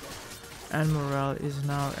men, and morale is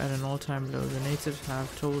now at an all-time low. The natives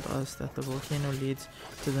have told us that the volcano leads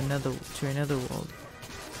to a netherworld,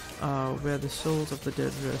 where the souls of the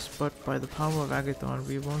dead rest, but by the power of Agathon,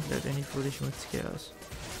 we won't let any foolish myth scare us.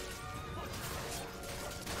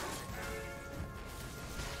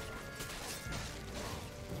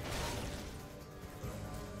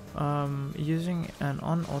 Using an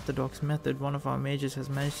unorthodox method, one of our mages has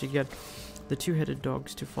managed to get the two-headed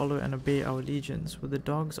dogs to follow and obey our legions. With the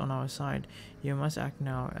dogs on our side, you must act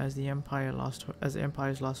now. As the Empire's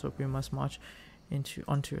last hope, we must march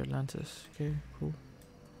onto Atlantis. Okay, cool.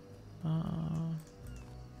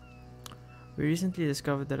 We recently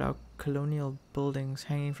discovered that our colonial buildings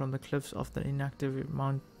hanging from the cliffs of the inactive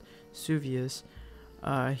Mount Suvius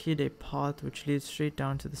hid a path which leads straight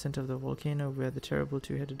down to the center of the volcano where the terrible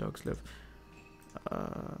two-headed dogs live.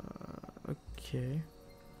 Okay.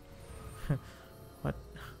 What?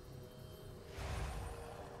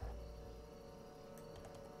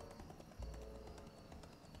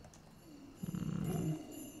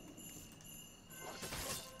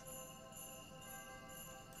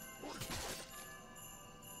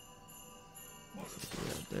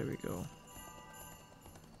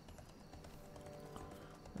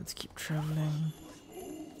 Let's keep traveling.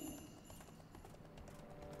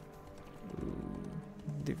 Ooh,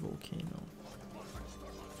 the volcano.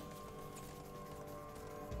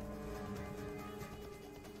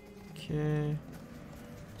 Okay.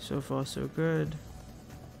 So far so good.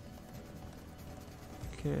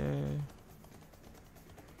 Okay.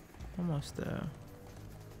 Almost there.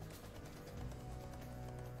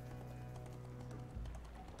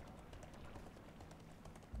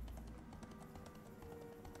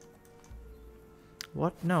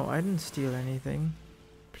 What? No, I didn't steal anything.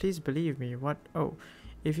 Please believe me. What? Oh,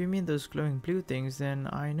 if you mean those glowing blue things, then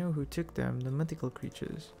I know who took them, the mythical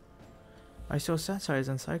creatures. I saw satyrs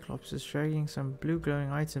and cyclopses dragging some blue glowing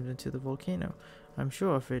items into the volcano. I'm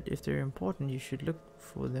sure of it. If they're important, you should look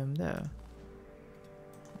for them there.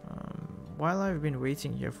 While I've been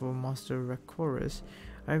waiting here for Master Rakoris,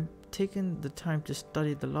 I've taken the time to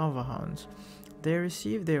study the lava hounds. They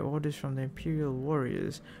received their orders from the Imperial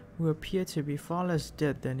warriors, who appear to be far less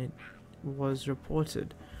dead than it was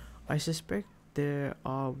reported. I suspect there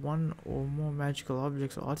are one or more magical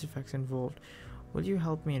objects or artifacts involved. Will you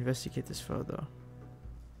help me investigate this further?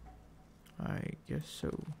 I guess so.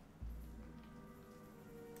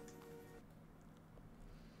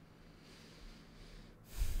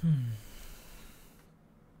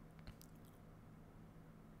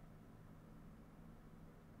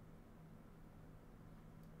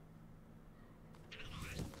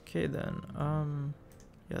 Okay then,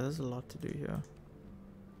 yeah, there's a lot to do here.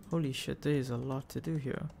 Holy shit, there is a lot to do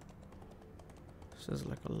here. This is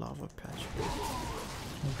like a lava patch.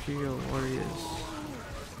 Imperial warriors.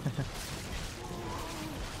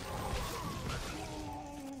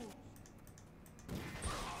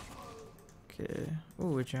 Okay.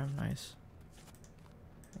 Ooh, a gem, nice.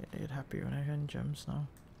 I get happy when I hit gems now.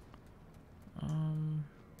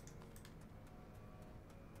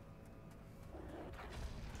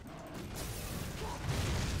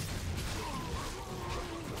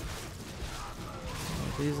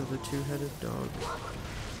 These are the two-headed dogs.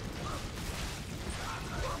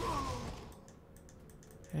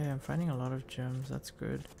 Hey, I'm finding a lot of gems, that's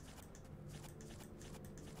good.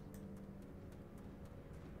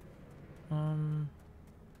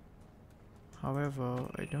 However,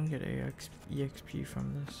 I don't get EXP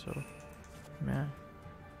from this, so meh.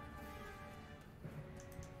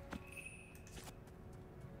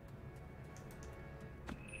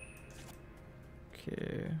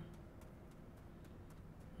 Okay.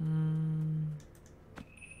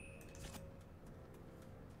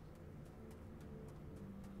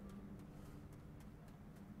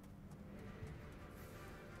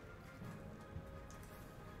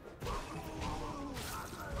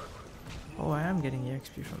 Oh, I am getting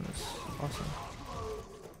EXP from this. Awesome.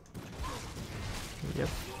 Yep.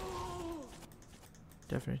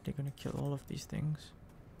 Definitely gonna kill all of these things.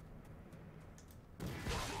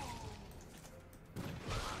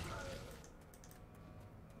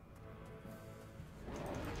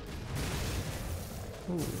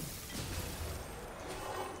 Ooh.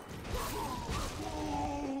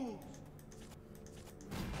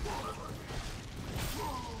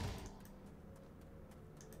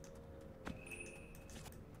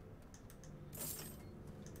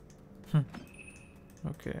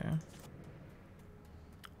 Okay.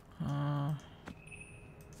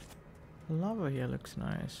 Lava here looks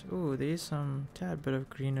nice. Ooh, there's some tad bit of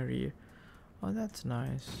greenery. Oh, that's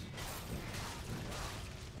nice.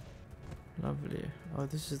 Lovely. Oh,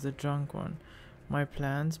 this is the drunk one. My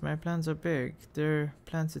plans are big. They're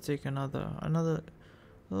plans to take another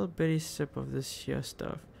little bitty sip of this here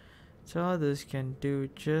stuff. So others can do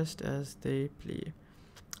just as they please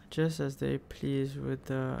with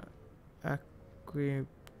the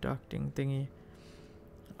aqueducting thingy.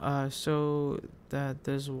 So that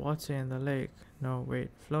there's water in the lake. No, wait,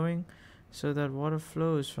 flowing. So that water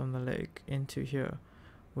flows from the lake into here,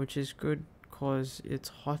 which is good cause it's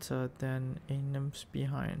hotter than a nymph's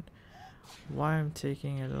behind. Why I'm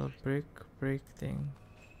taking a little break thing.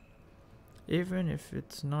 Even if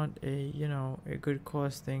it's not a, a good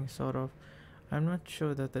cause thing, sort of, I'm not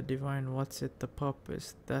sure that the divine what's it the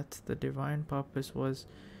purpose. That the divine purpose was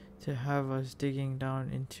to have us digging down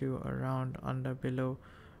into, around, under, below.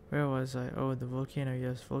 Where was I? Oh, the volcano.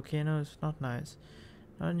 Yes, volcanoes, not nice.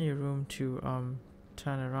 Not any room to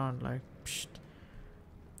turn around like psht.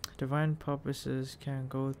 Divine purposes can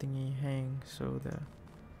go thingy hang, so there.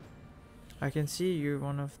 I can see you're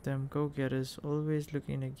one of them go-getters, always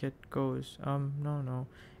looking to get goes. No,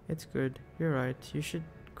 it's good. You're right. You should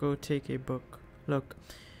go take a book. Look,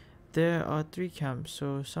 there are 3 camps,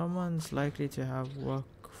 so someone's likely to have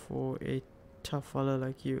work for a tough fella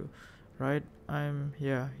like you, right?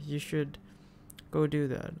 Yeah, you should Go do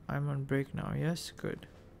that. I'm on break now. Yes, good.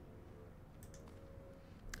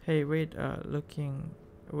 Hey, wait,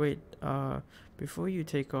 before you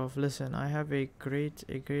take off, listen, I have a great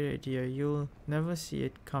idea. You'll never see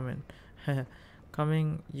it coming.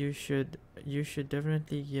 You should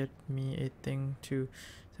definitely get me a thing to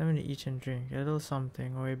something to eat and drink. A little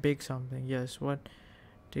something or a big something. Yes, what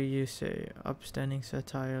do you say? Upstanding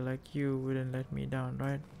satire like you wouldn't let me down,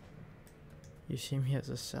 right? You see me as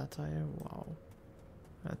a satire? Wow.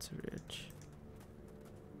 That's rich.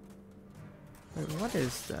 Wait, what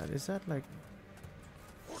is that? Is that like...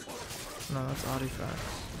 No, that's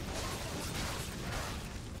artifacts.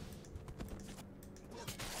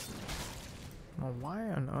 Now, why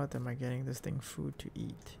on earth am I getting this thing food to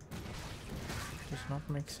eat? Does not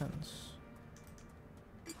make sense.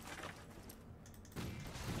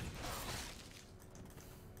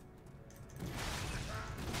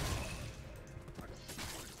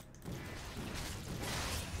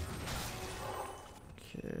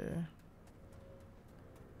 Okay.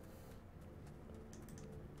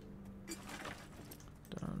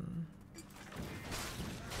 Done.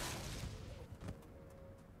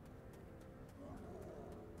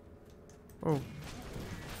 Oh.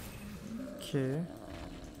 Okay.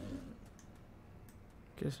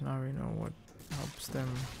 Guess now we know what helps them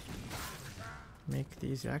make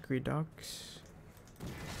these aqueducts.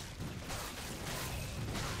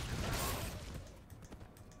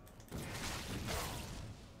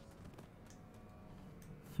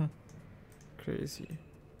 Crazy.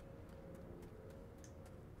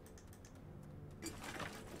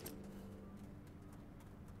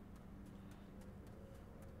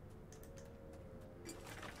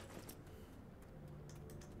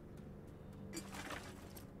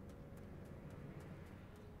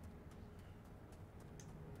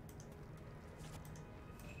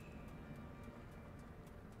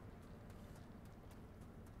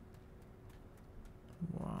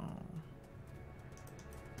 Wow.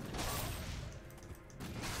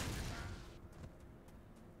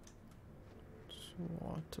 It's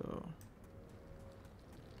water.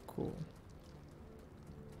 Cool.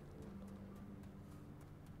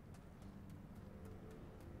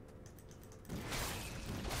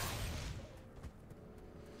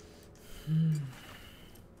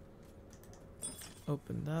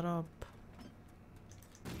 Open that up.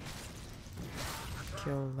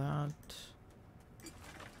 Kill that.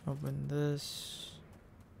 Open this.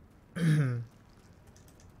 Open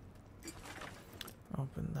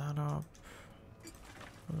that up.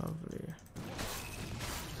 Lovely.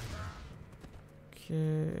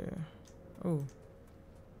 Okay. Oh.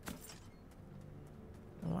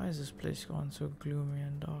 Why is this place gone so gloomy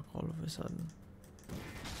and dark all of a sudden?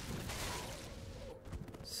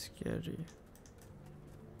 Scary.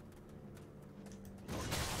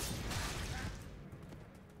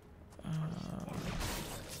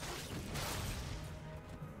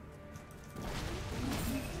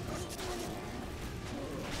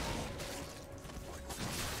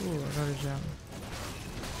 Ooh, I got a gem.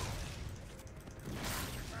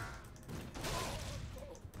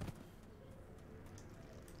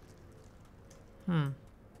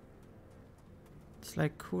 It's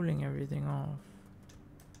like cooling everything off.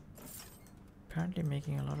 Apparently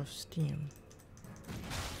making a lot of steam.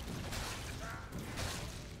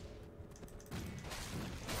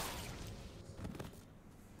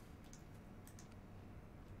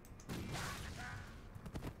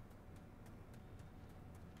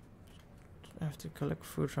 I have to collect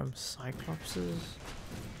food from Cyclopses.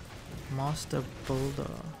 Master Builder.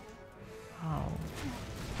 Wow.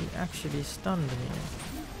 He actually stunned me.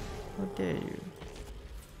 How dare you?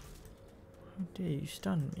 How dare you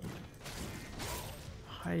stun me?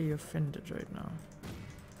 Highly offended right now.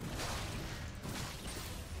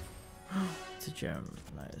 It's a gem.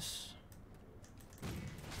 Nice.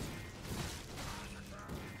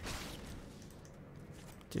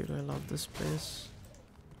 Dude, I love this place.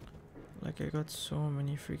 Like, I got so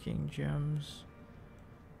many freaking gems.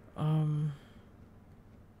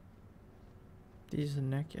 These are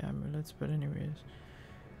neck amulets, but anyways.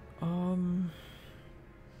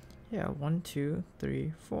 Yeah, 1, 2,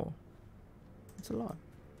 3, 4. That's a lot.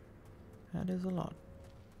 That is a lot.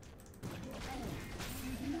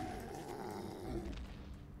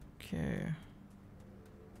 Okay.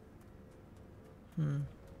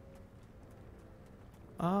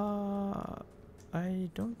 I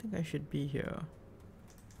don't think I should be here.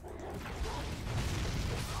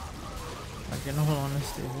 Like, in all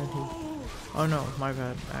honesty, really. Oh no, my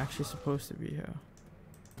bad. I'm actually supposed to be here.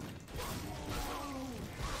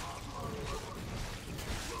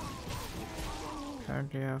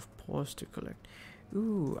 Apparently I have paws to collect.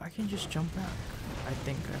 Ooh, I can just jump back. I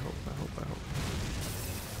think, I hope.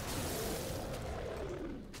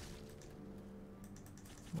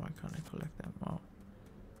 Why can't I collect them? Oh.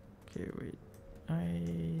 Okay, wait.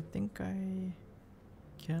 I think I...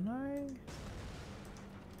 Can I?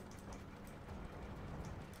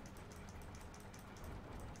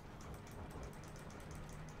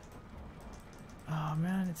 Oh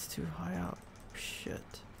man, it's too high up.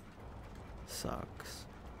 Shit. Sucks.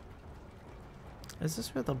 Is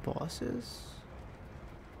this where the boss is?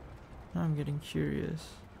 Now I'm getting curious.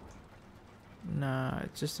 Nah,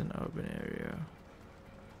 it's just an urban area.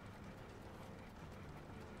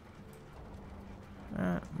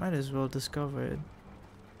 Might as well discover it.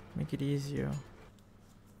 Make it easier.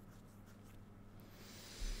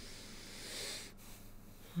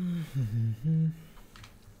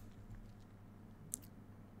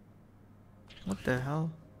 What the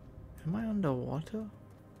hell? Am I underwater?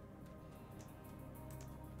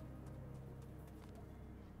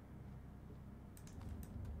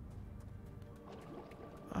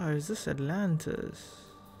 Oh, is this Atlantis?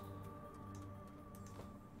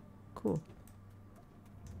 Cool.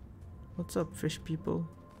 What's up, fish people?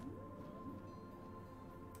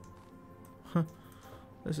 Huh,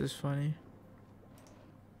 this is funny.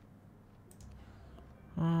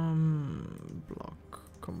 Block,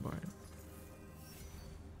 combine.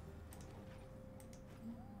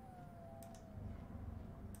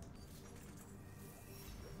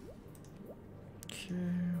 Okay.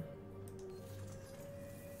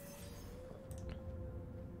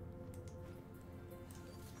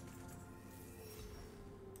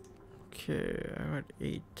 Okay, I got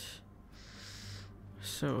 8.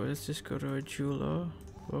 So let's just go to a jeweler,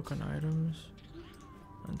 work on items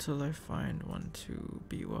until I find one to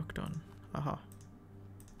be worked on. Aha.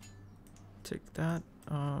 Take that,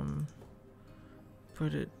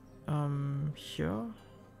 put it here.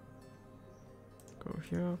 Go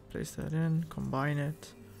here, place that in, combine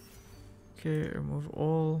it. Okay, remove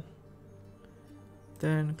all.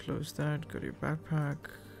 Then close that, go to your backpack.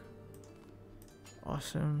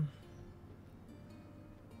 Awesome.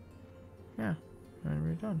 Yeah, and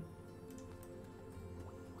we're done.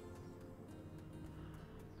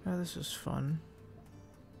 Yeah, this was fun.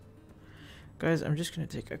 Guys, I'm just gonna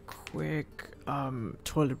take a quick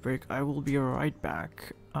toilet break. I will be right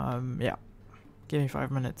back. Yeah, give me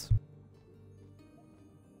 5 minutes.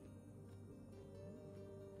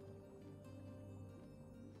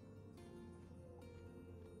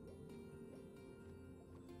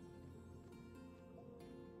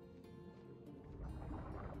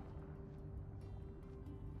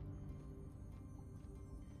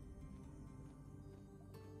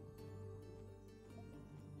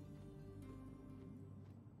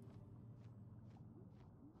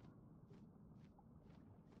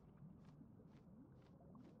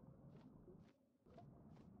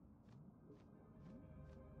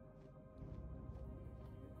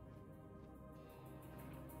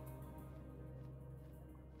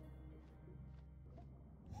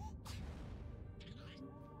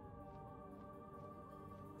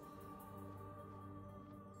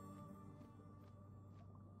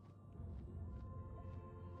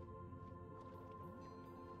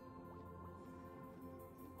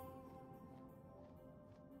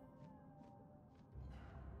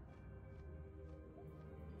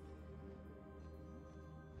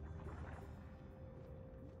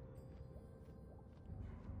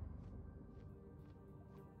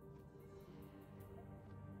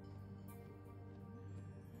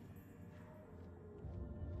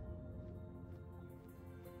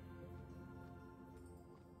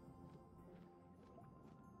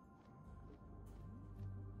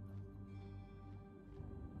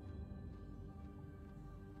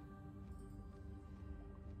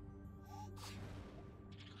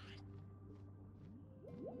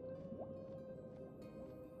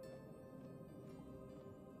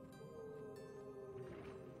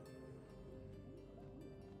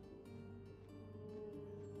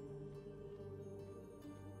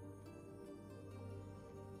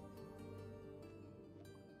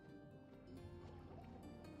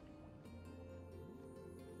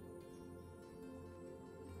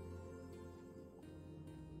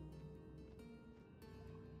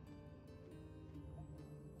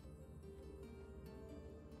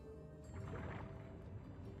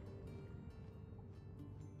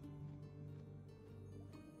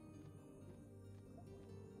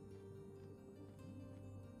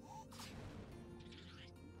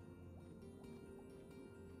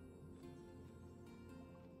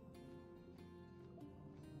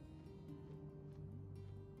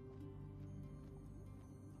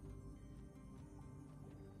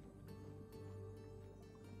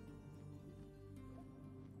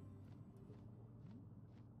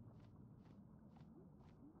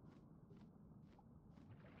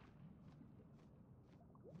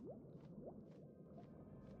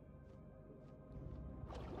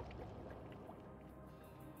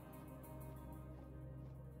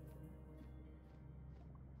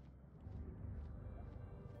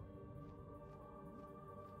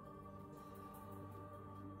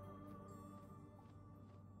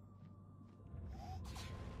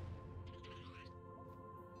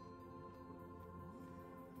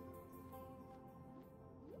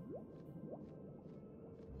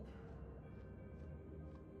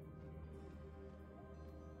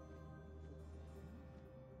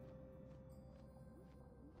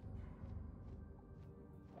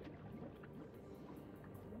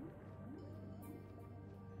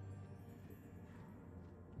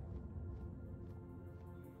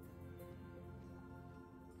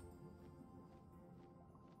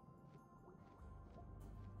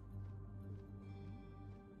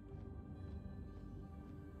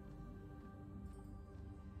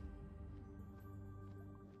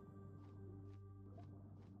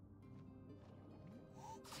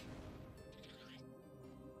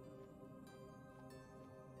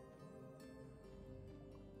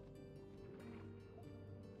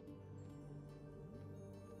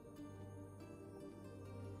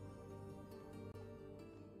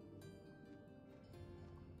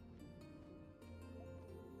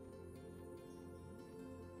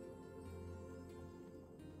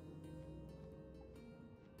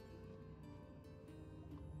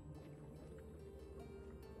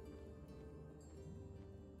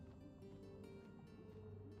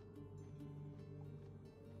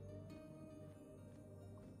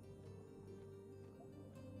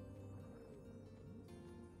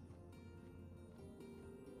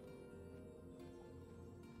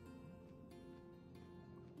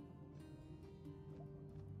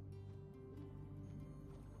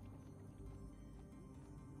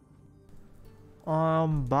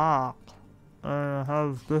 I'm back and I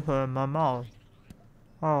have this in my mouth.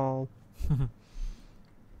 Oh.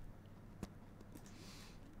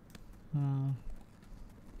 Hmm.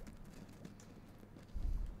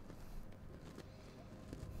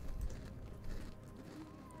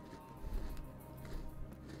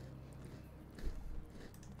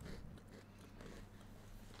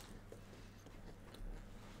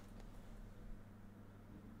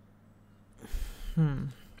 Hmm.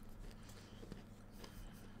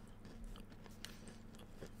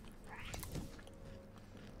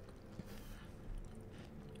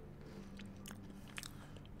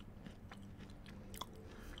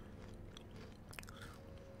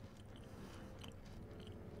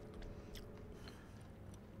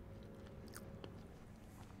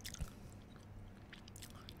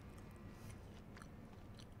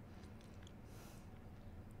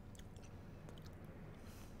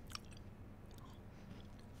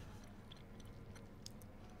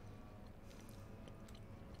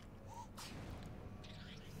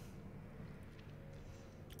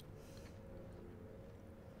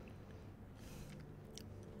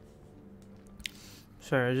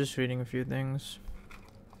 Sorry, just reading a few things.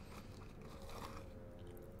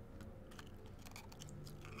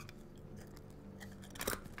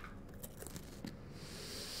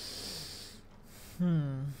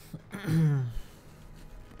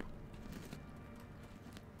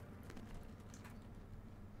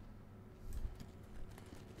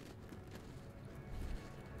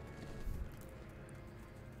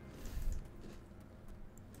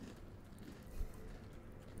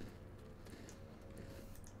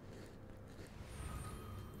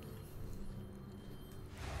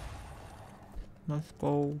 Let's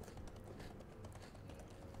go.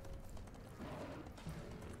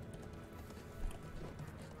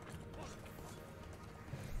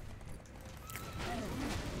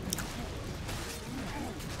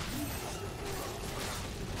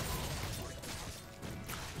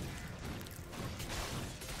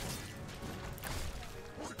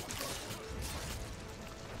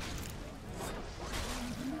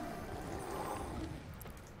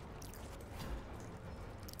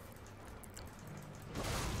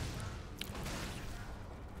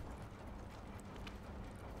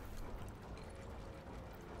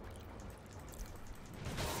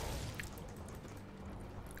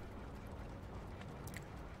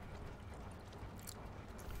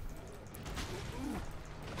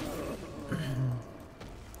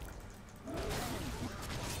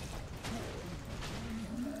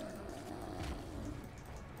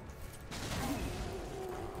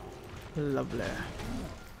 Lovely.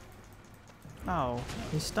 Ow,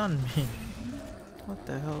 he stunned me. What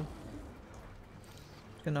the hell?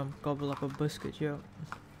 Gonna gobble up a biscuit, yo.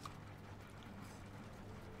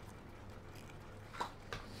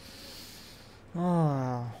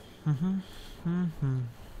 Oh.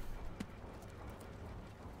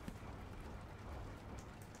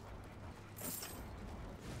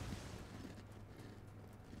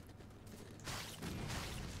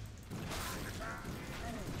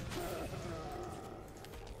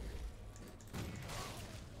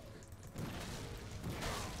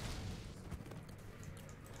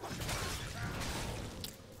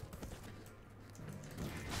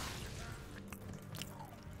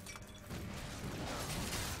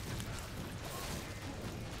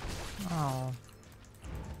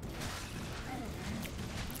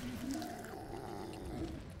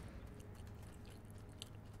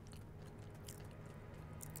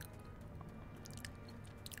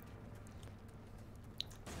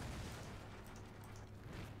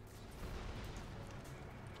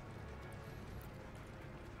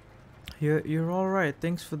 You're all right.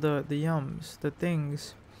 Thanks for the yums, the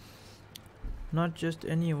things. Not just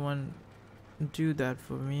anyone do that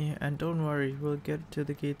for me. And don't worry, we'll get to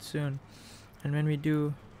the gate soon. And when we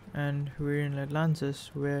do, and we're in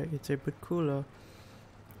Atlantis, where it's a bit cooler,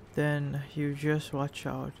 then you just watch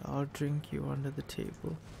out. I'll drink you under the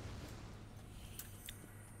table.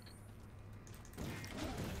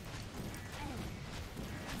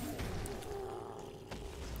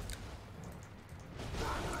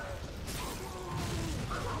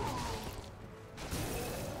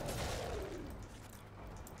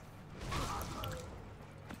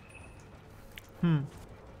 Hmm.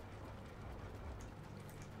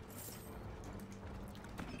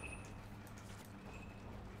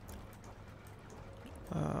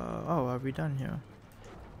 Oh, are we done here?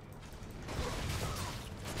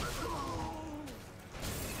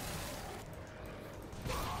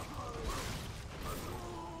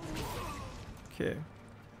 Okay.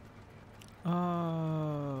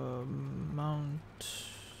 Mount.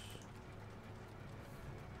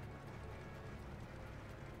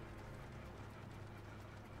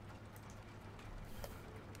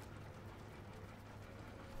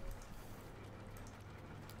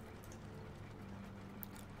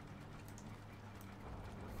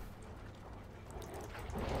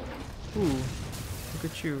 Ooh, look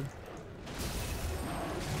at you.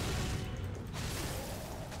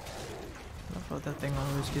 Love how that thing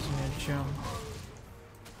always gives me a jump.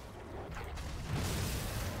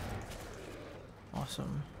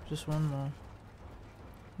 Awesome. Just one more.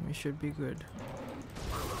 We should be good.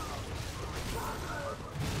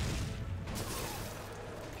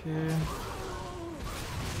 Okay.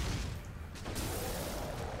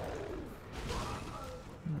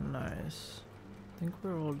 Nice. I think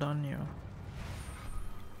we're all done here.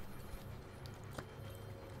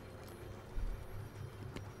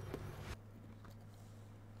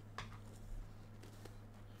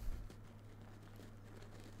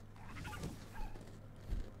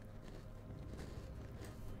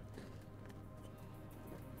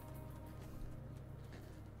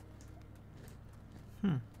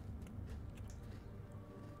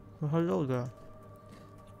 Well, hello there.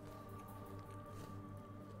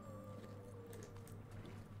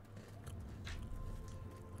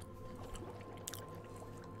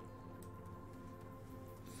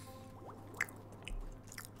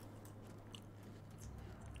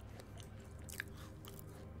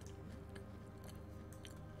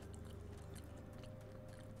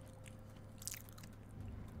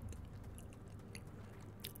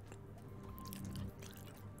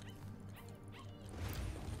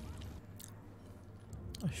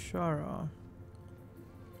 Ashara.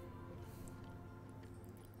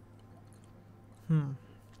 Hmm.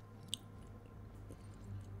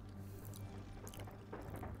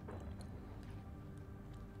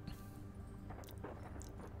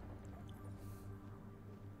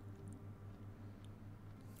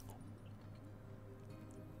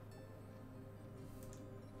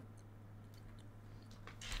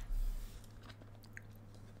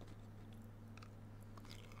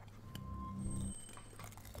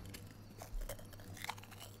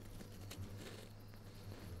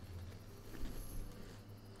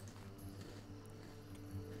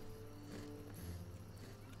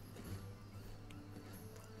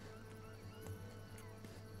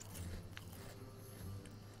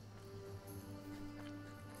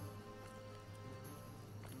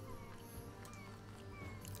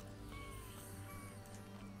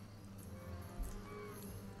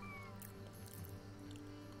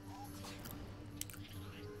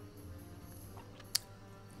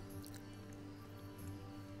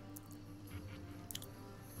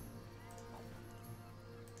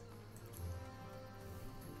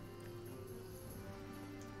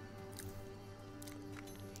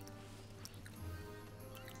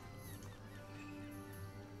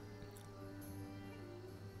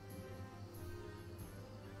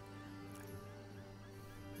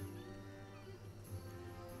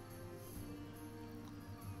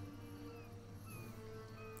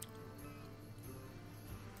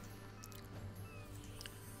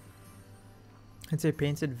 It's a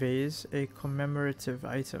painted vase, a commemorative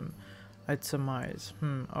item, I'd surmise.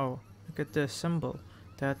 Oh, look at this symbol.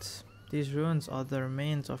 These ruins are the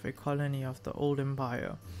remains of a colony of the old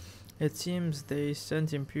empire. It seems they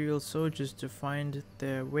sent imperial soldiers to find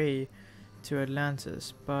their way to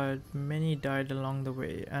Atlantis, but many died along the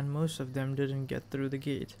way, and most of them didn't get through the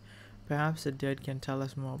gate. Perhaps the dead can tell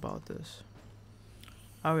us more about this.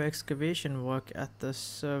 Our excavation work at the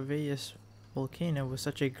Surveillance volcano was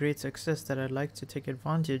such a great success that I'd like to take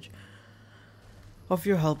advantage of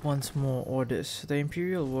your help once more, Ordis. The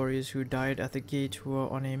Imperial warriors who died at the gate were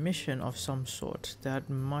on a mission of some sort. That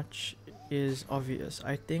much is obvious.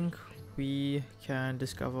 I think we can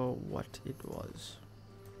discover what it was.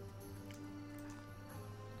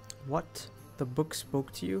 What? The book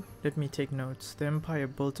spoke to you? Let me take notes. The Empire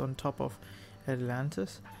built on top of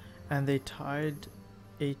Atlantis, and they tied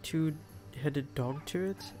a two-headed dog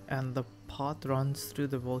to it, and the path runs through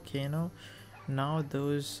the volcano. Now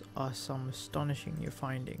those are some astonishing new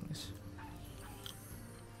findings.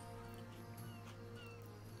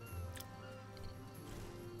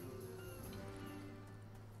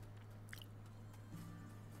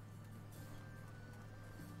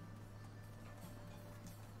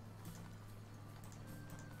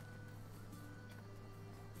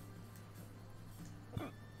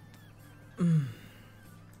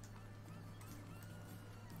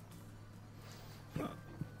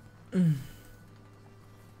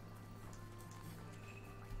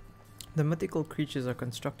 The mythical creatures are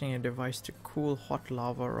constructing a device to cool hot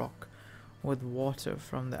lava rock with water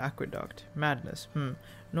from the aqueduct. Madness.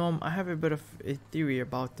 Norm, I have a bit of a theory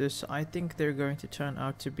about this. I think they're going to turn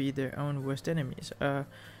out to be their own worst enemies,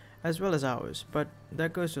 as well as ours. But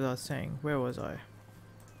that goes without saying. Where was I?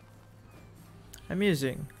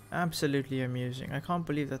 Amusing. Absolutely amusing. I can't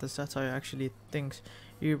believe that the satire actually thinks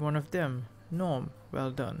you're one of them. Norm,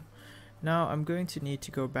 well done. Now I'm going to need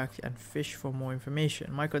to go back and fish for more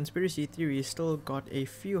information. My conspiracy theory has still got a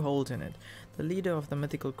few holes in it. The leader of the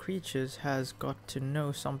mythical creatures has got to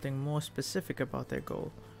know something more specific about their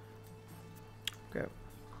goal. Okay.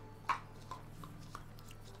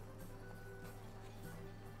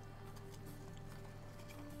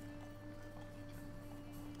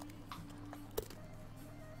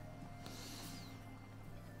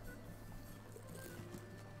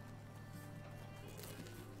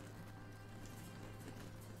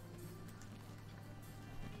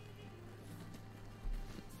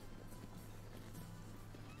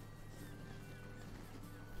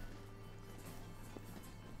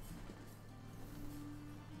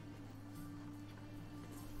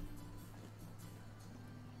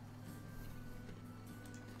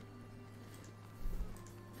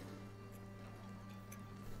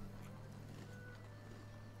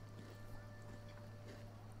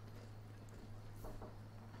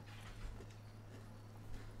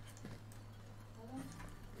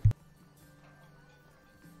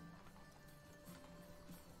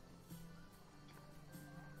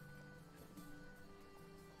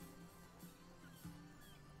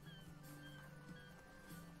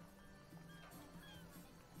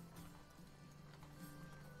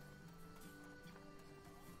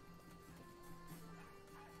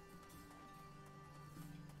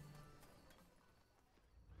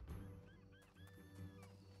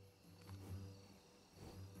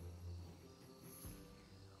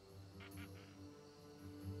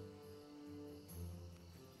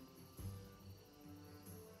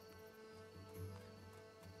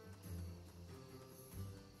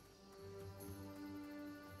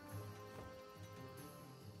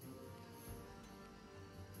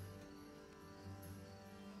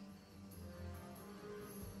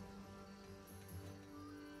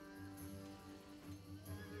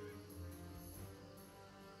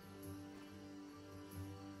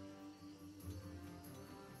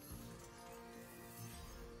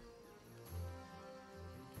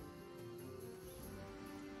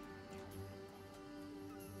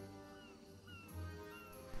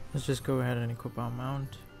 Let's just go ahead and equip our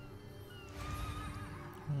mount.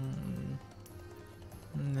 And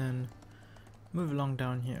then move along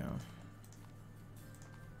down here.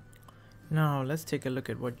 Now let's take a look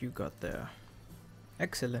at what you got there.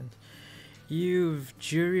 Excellent. You've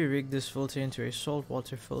jury-rigged this filter into a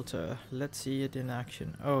saltwater filter. Let's see it in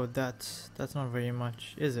action. Oh, that's not very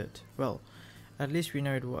much, is it? Well, at least we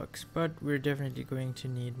know it works, but we're definitely going to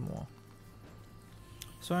need more.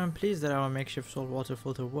 So I'm pleased that our makeshift saltwater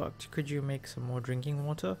filter worked. Could you make some more drinking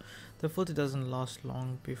water? The filter doesn't last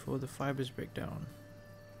long before the fibers break down.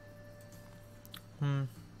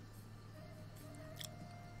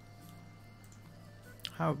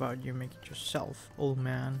 How about you make it yourself, old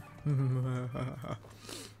man?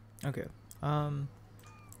 Okay.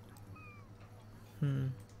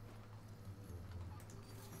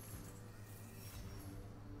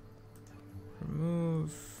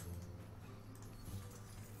 Remove.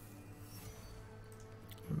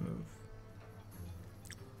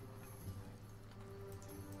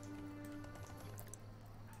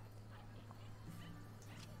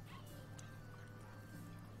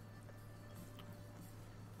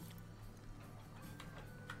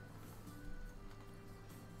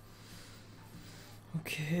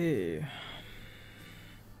 Okay.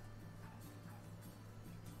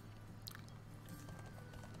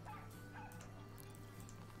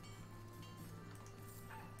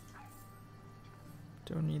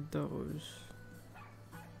 Don't need those.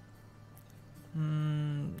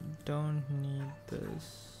 Don't need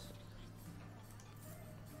this.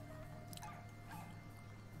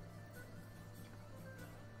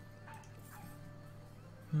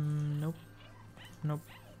 Nope. Nope.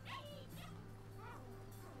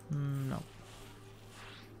 No.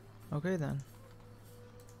 Okay then.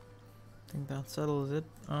 I think that settles it.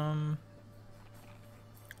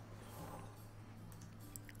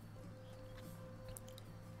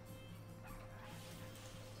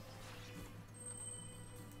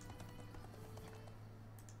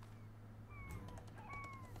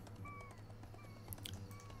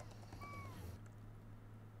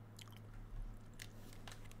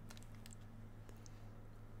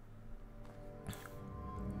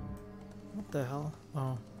 What the hell?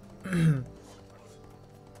 Oh.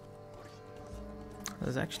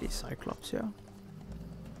 There's actually Cyclops here.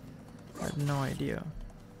 I had no idea.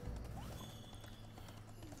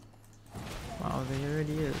 Wow, there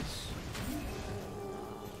already is.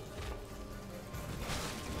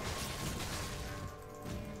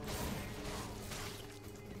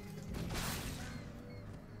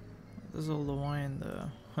 There's all the wine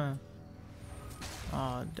there. Huh.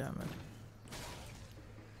 Ah, damn it.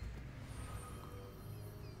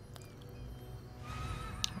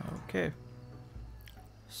 Okay.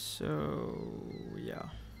 So, yeah.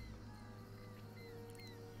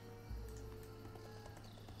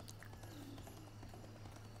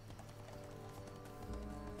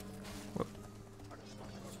 Whoop.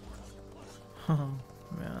 Oh,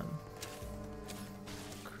 man.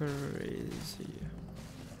 Crazy.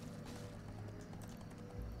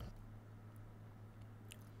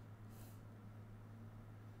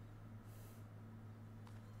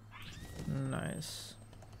 Nice.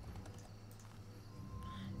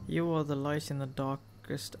 You are the light in the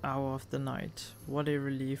darkest hour of the night. What a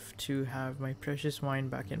relief to have my precious wine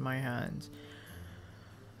back in my hands.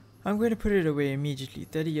 I'm going to put it away immediately.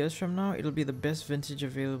 30 years from now, it'll be the best vintage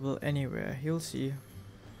available anywhere. You'll see.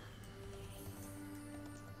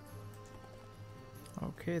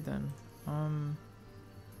 Okay then.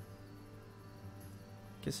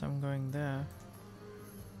 Guess I'm going there.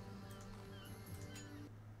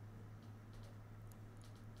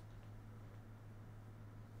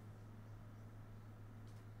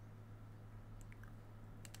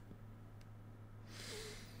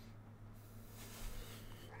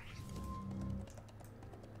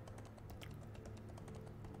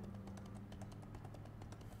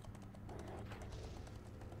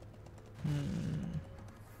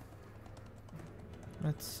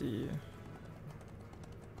 Let's see.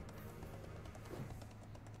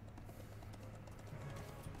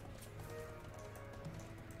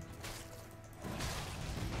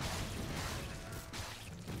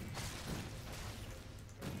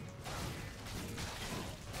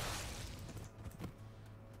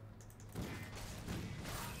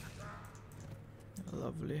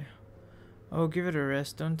 Lovely. Oh, give it a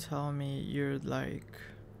rest. Don't tell me you're like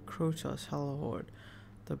Krotos Hellhorde,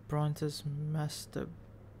 the Brontes Master.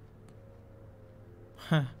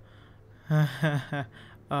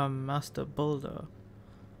 Master Builder.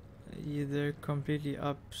 Either completely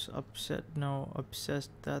upset, no, obsessed,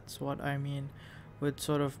 that's what I mean. With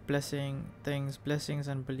sort of blessings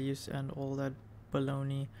and beliefs and all that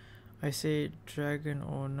baloney. I say dragon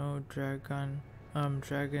or no dragon.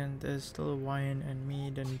 Dragon, there's still wine and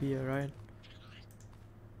mead and beer, right?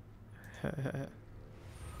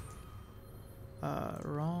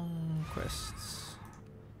 Wrong quests.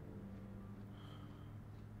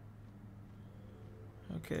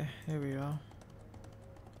 Okay, here we are.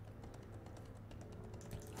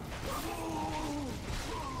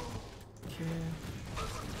 Okay.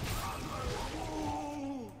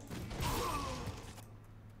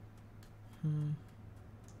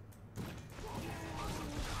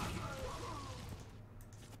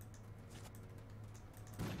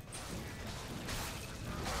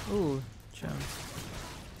 Ooh, gem.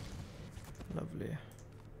 Lovely.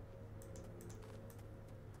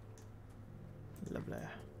 Lovely.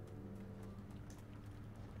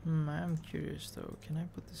 I am curious though. Can I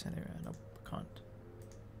put this anywhere? Nope, can't.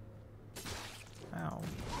 Ow.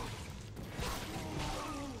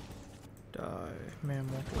 Die, mere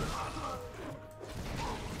mortal.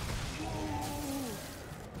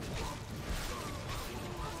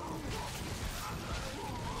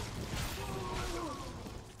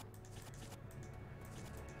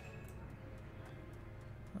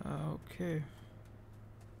 Okay.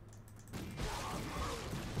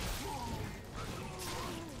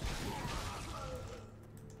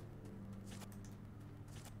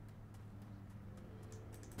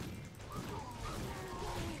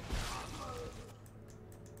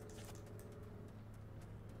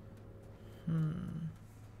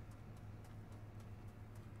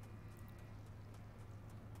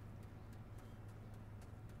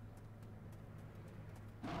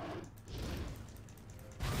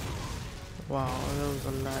 Wow, that was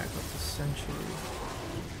a lag of a century.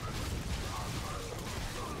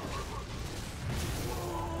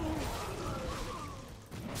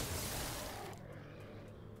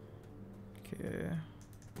 Okay.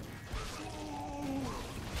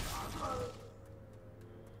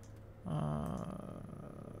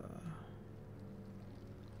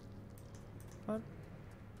 What?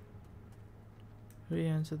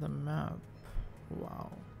 Re-enter the map.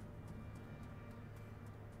 Wow.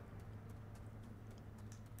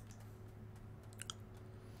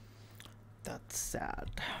 That's sad.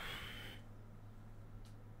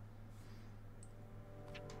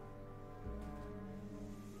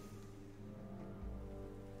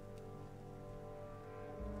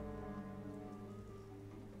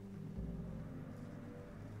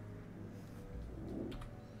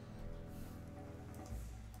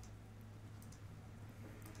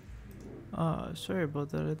 Sorry about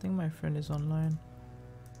that. I think my friend is online.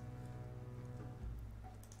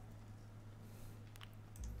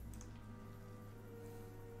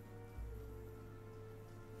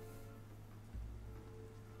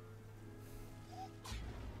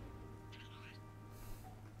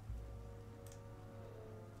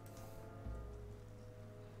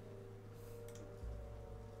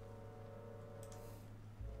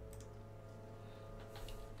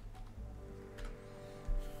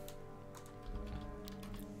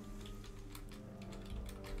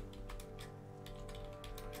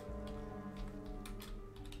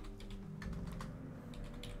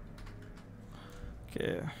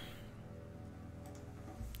 Okay.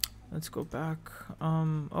 Let's go back.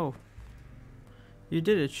 Oh. You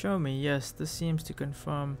did it, show me. Yes, this seems to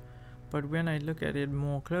confirm. But when I look at it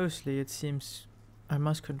more closely, it seems, I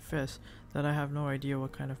must confess, that I have no idea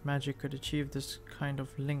what kind of magic could achieve this kind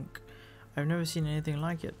of link. I've never seen anything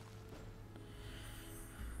like it.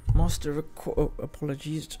 Master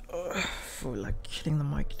apologies for like hitting the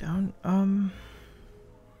mic down.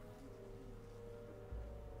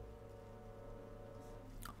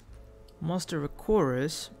 Master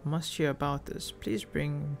Chorus must hear about this. Please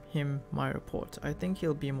bring him my report. I think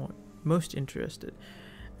he'll be most interested.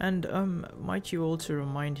 And might you also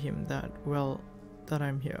remind him that, well, that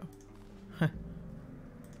I'm here.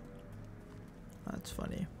 That's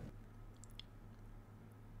funny.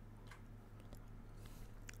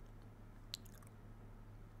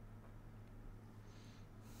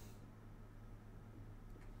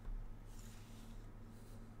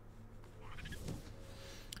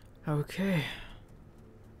 Okay.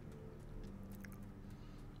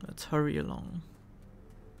 Let's hurry along.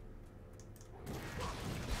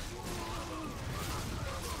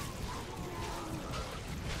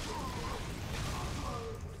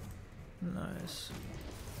 Nice.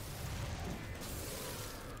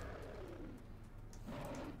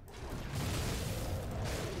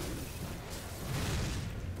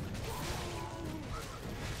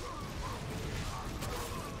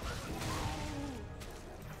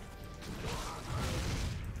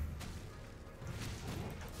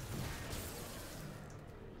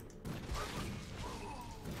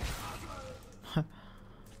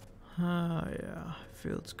 Ah, yeah,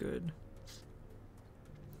 feels good.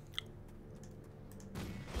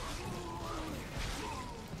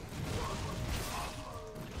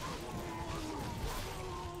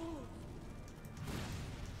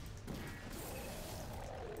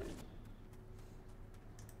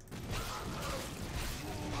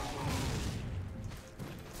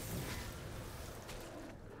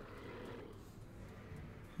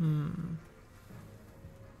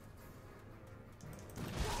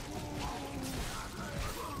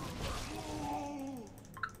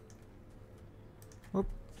 Whoop.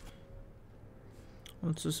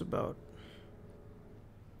 What's this about?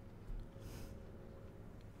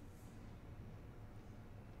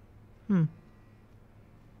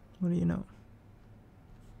 What do you know?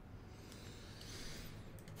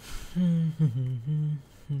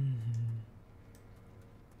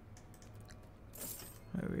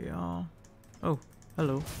 There we are. Oh,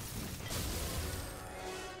 hello.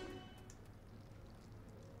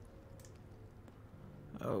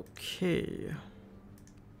 Okay.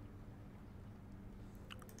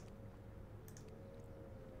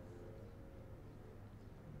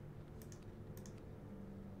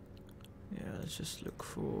 Yeah, let's just look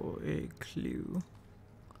for a clue.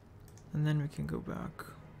 And then we can go back.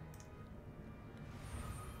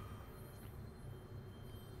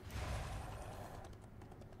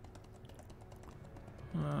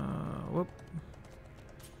 Whoop.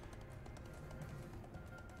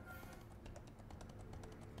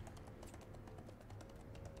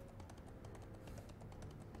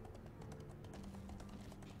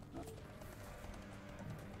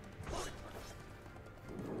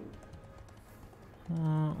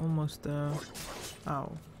 almost there.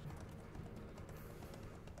 Ow.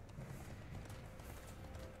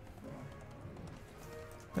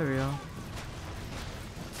 There we are.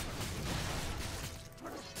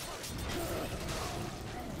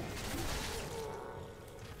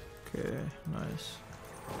 Okay, nice.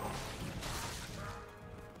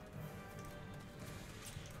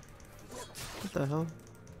 What the hell?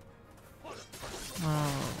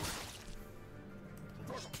 Oh.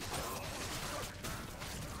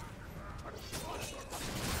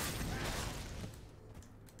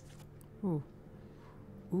 Ooh.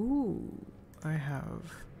 Ooh, I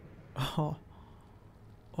have. Oh.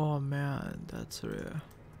 Oh man, that's rare.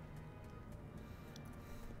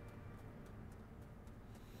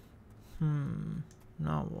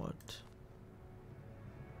 Now what?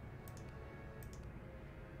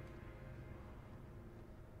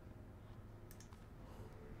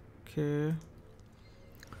 Okay.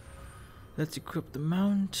 Let's equip the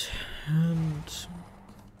mount and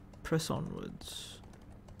press onwards.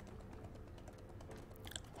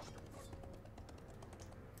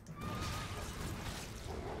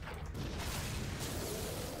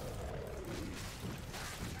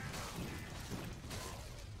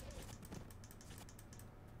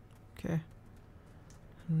 Okay.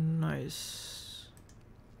 Nice.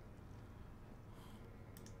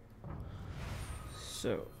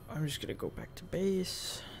 So, I'm just gonna go back to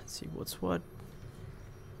base, see what's what.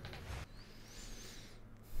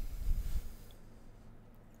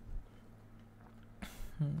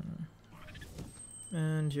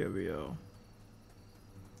 And here we are.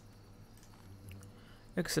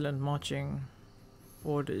 Excellent marching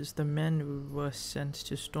orders. The men were sent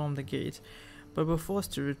to storm the gate, but were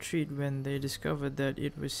forced to retreat when they discovered that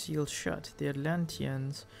it was sealed shut. The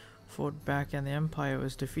Atlanteans fought back and the Empire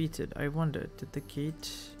was defeated. I wonder, did the gate...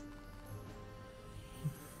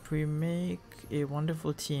 We make a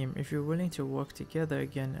wonderful team. If you're willing to work together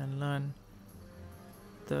again and learn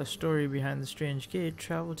the story behind the strange gate,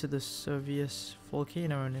 travel to the Servius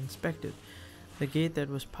volcano and inspect it. The gate that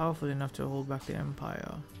was powerful enough to hold back the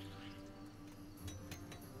Empire.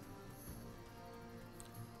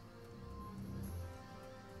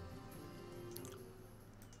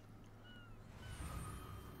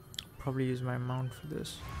 Probably use my mount for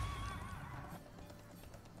this.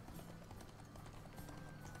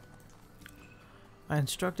 I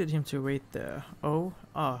instructed him to wait there. Oh,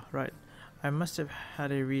 right. I must have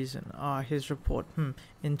had a reason. His report.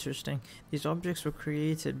 Interesting. These objects were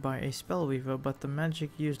created by a spellweaver, but the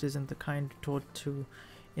magic used isn't the kind taught to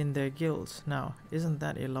in their guilds. Now, isn't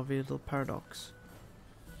that a lovely little paradox?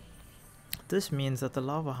 This means that the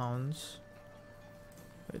lava hounds...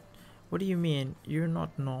 Wait, what do you mean? You're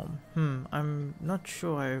not Norm. I'm not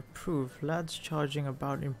sure I approve. Lads charging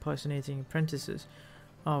about impersonating apprentices.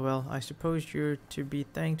 Oh well, I suppose you're to be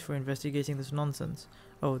thanked for investigating this nonsense.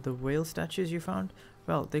 Oh, the whale statues you found?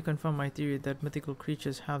 Well, they confirm my theory that mythical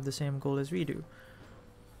creatures have the same goal as we do.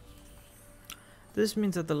 This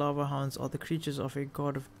means that the lava hounds are the creatures of a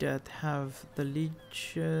god of death. Have the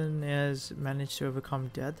legionnaires managed to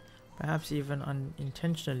overcome death? Perhaps even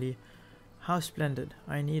unintentionally. How splendid.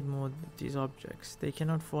 I need more of these objects. They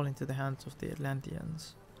cannot fall into the hands of the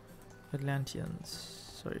Atlanteans.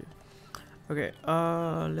 Sorry. Okay,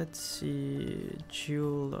 let's see.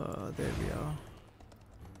 Jeweler, there we are.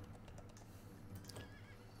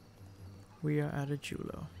 We are at a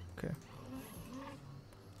jeweler. Okay.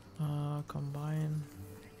 Combine.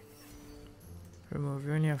 Remove.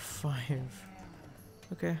 We only have 5.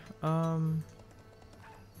 Okay.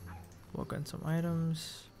 Work on some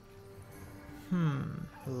items.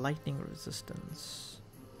 Lightning resistance.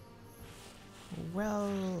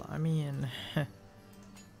 Well, I mean,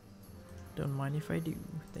 don't mind if I do.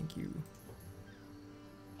 Thank you.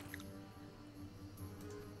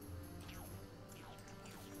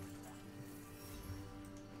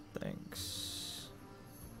 Thanks.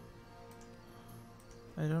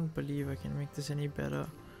 I don't believe I can make this any better.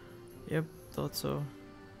 Yep, thought so.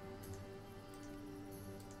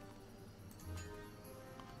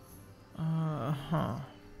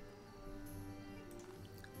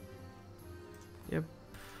 Yep.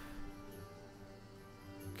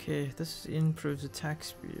 Okay, this improves attack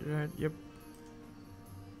speed, right? Yep.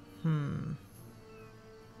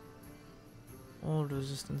 All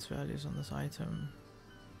resistance values on this item.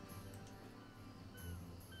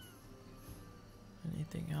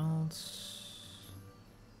 Anything else?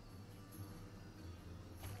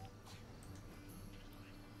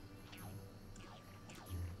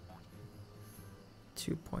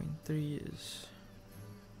 2.3 is...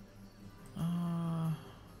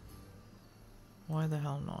 why the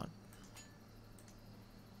hell not?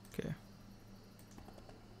 Okay.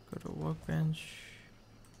 Go workbench.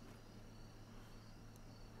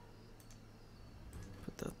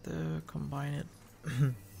 Put that there, combine it.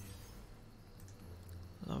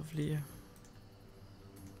 Lovely.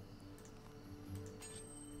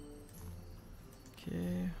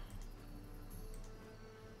 Okay.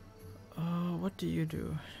 What do you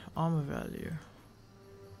do? Armor value.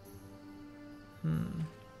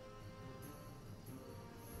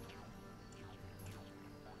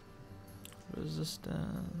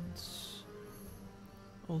 Resistance.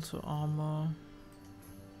 Also armor.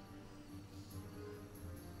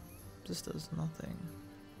 This does nothing.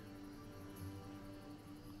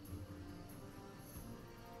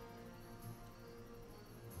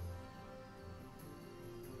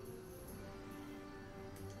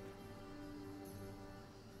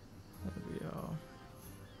 There we are.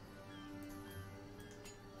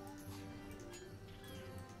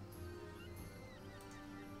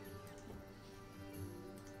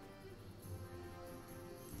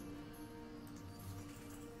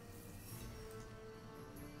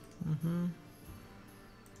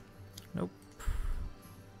 Nope.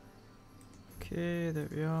 Okay, there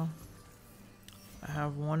we are. I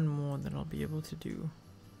have one more that I'll be able to do.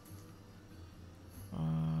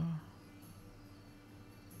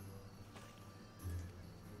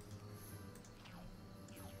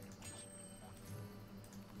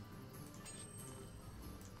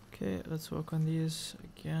 Okay, let's work on these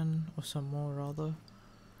again, or some more rather.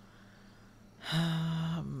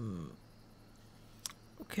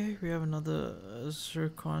 Okay, we have another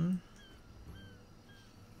zircon.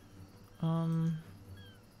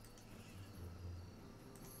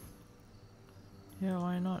 Yeah,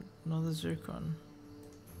 why not? Another zircon.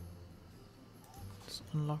 Let's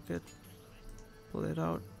unlock it. Pull it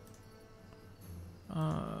out.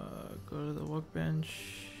 Go to the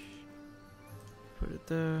workbench. Put it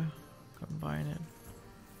there. Combine it.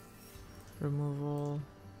 Remove all.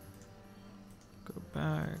 Go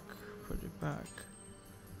back. Put it back.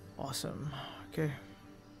 Awesome. Okay.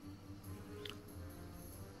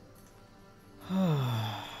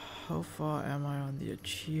 How far am I on the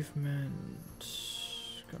achievement?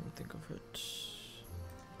 Come to think of it.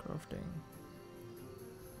 Crafting.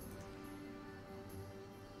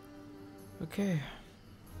 Okay.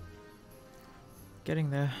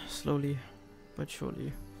 Getting there slowly but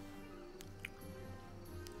surely.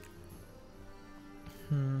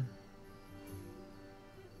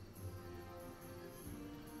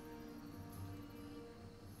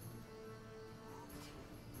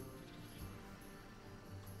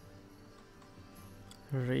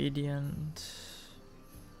 Radiant.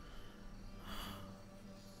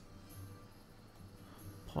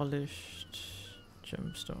 Polished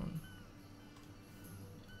gemstone.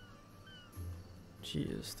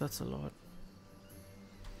 Jeez, that's a lot.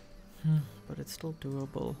 But it's still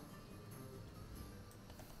doable.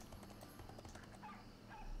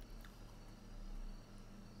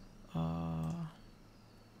 I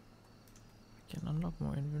can unlock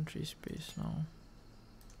more inventory space now,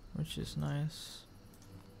 which is nice.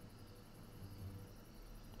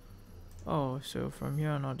 Oh, so from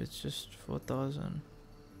here on out it's just 4,000.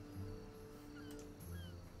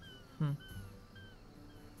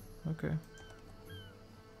 Okay.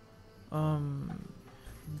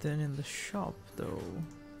 Then in the shop though.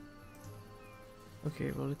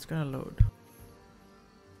 Okay, well it's gonna load.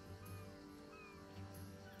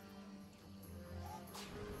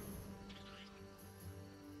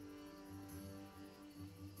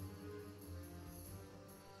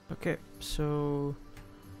 Okay, so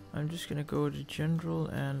I'm just gonna go to general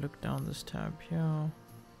and look down this tab here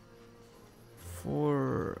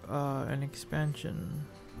for an expansion.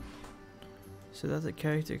 So that's a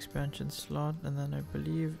character expansion slot, and then I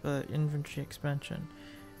believe inventory expansion.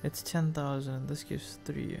 It's 10,000. This gives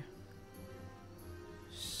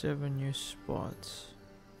 7 new spots.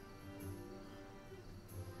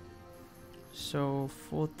 So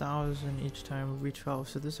 4,000 each time would be 12.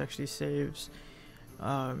 So this actually saves.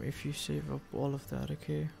 If you save up all of that,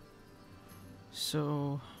 okay.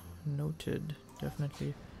 So noted,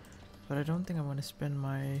 definitely. But I don't think I'm gonna spend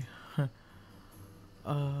my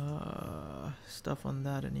stuff on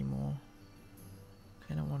that anymore.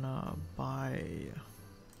 Kinda wanna buy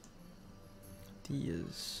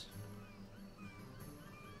these.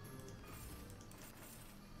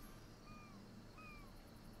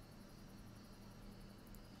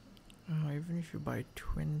 Even if you buy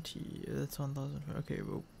 20, that's 1,000. Okay,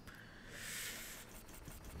 well.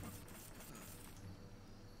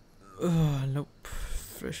 Nope.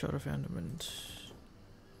 Fresh out of Andament.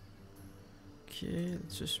 Okay,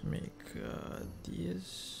 let's just make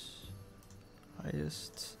these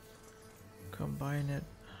highest, combine it,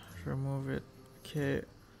 remove it. Okay.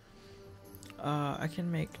 I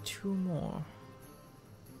can make 2 more.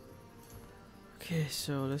 Okay,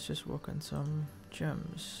 so let's just work on some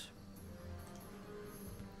gems.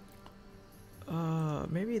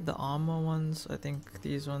 Maybe the armor ones. I think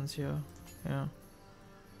these ones here. Yeah.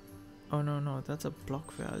 Oh no, that's a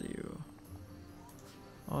block value.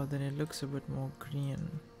 Oh, then it looks a bit more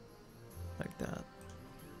green. Like that.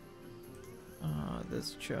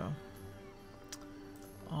 That's true.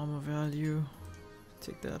 Armor value.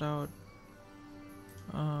 Take that out.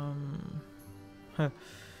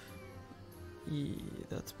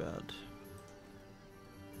 That's bad.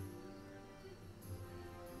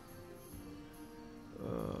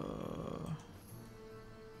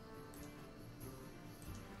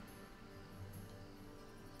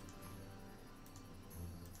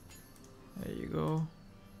 There you go.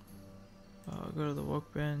 Go to the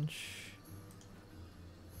workbench.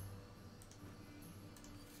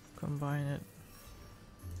 Combine it.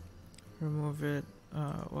 Remove it.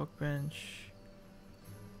 Workbench.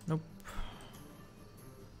 Nope.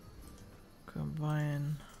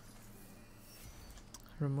 Combine.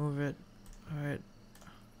 Remove it. Alright.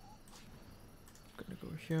 Gonna go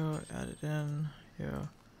here, add it in, here,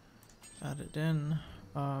 add it in.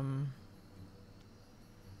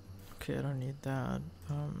 Okay, I don't need that.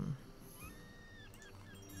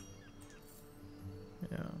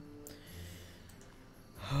 Yeah.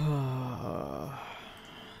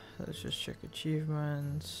 Let's just check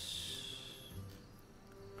achievements.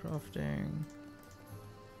 Crafting.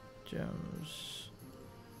 Gems.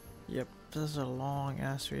 Yep, this is a long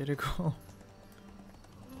ass way to go.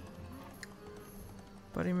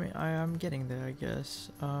 But I mean, I'm getting there, I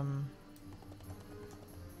guess.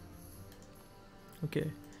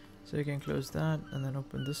 Okay, so you can close that and then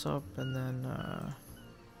open this up and then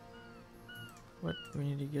what? We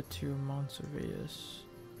need to get to Mount Surveillance.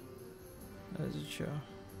 As it show.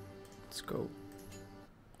 Let's go.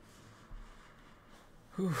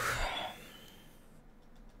 Whew.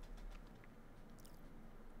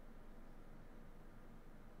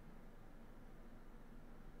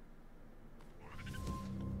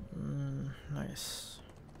 Nice.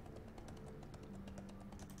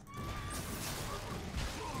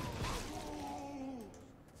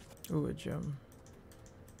 Ooh, a gem.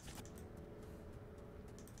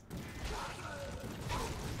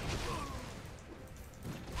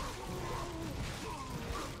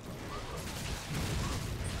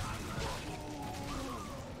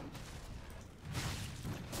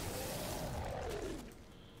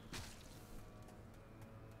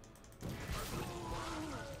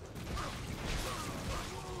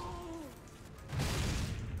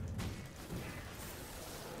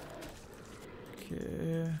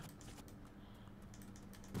 Okay.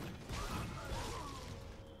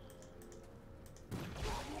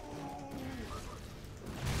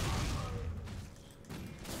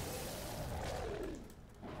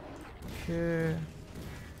 Okay.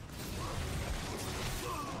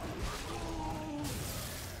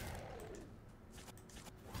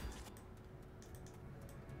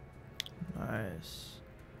 Nice.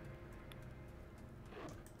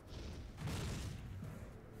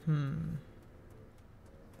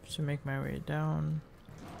 To make my way down.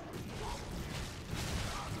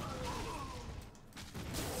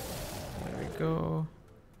 There we go.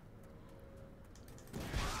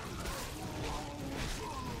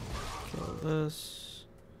 Kill this.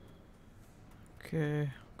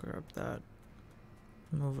 Okay, grab that.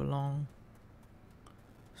 Move along.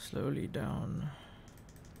 Slowly down.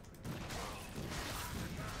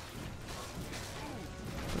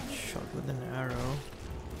 Good shot with an arrow.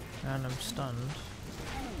 And I'm stunned.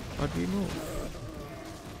 But we move.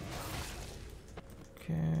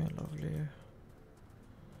 Okay, lovely.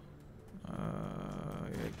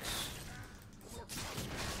 Yikes.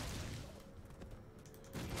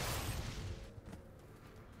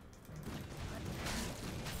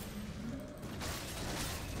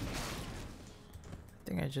 I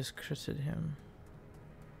think I just critted him.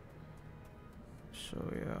 So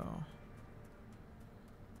yeah.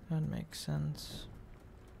 That makes sense.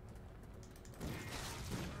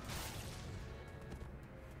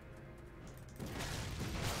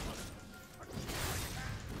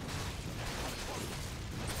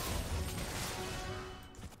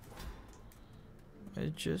 I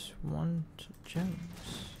just want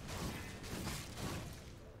gems.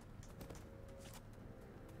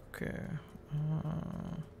 Okay.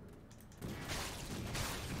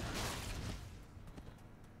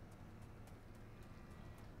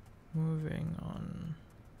 Moving on.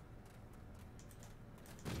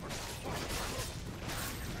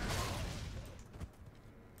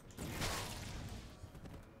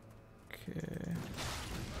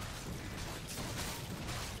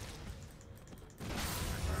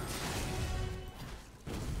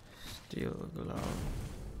 Steel glove.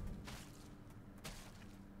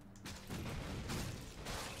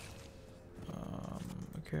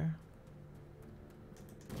 Okay.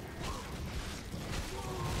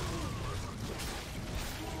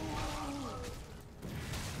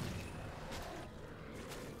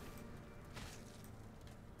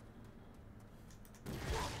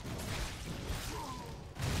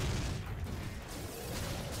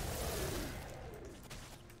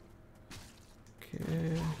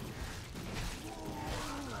 Okay.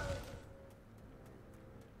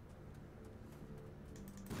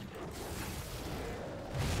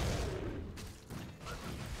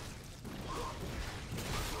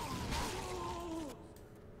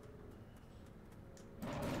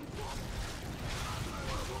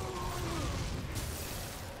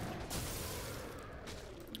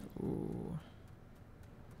 Ooh.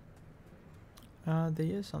 There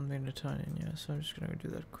is something to turn in here, so I'm just gonna do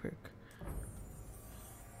that quick.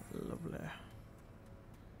 Lovely.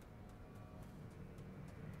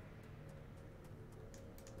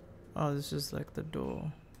 Oh, this is like the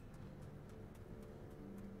door.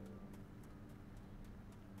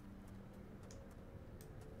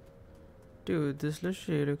 Dude, this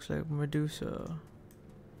literally looks like Medusa.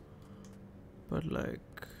 But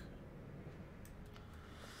like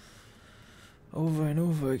over and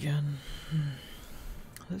over again.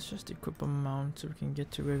 Let's just equip a mount so we can get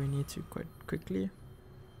to where we need to quite quickly.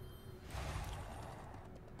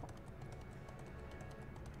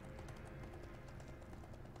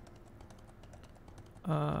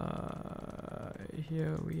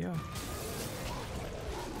 Here we are.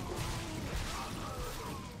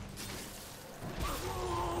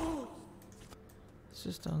 It's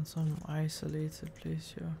just on some isolated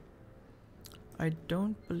place here. I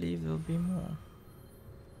don't believe there'll be more.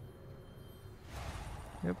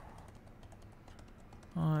 Yep.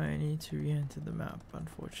 I need to re-enter the map,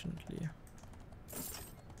 unfortunately.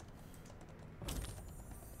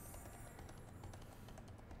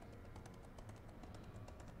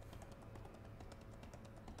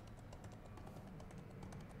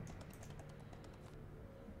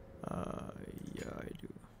 Yeah, I do.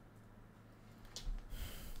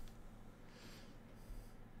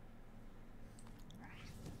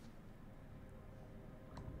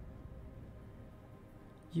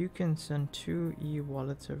 You can send 2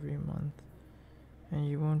 e-wallets every month and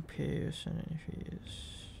you won't pay us any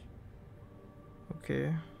fees.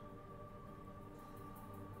 Okay.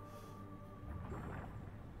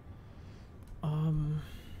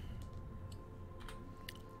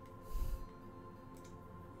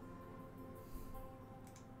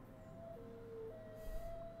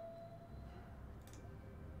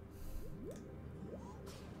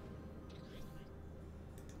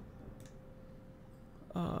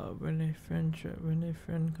 When a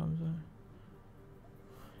friend comes on.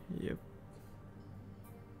 Yep.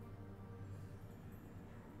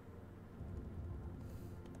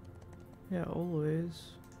 Yeah,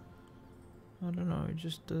 always. I don't know, it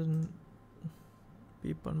just doesn't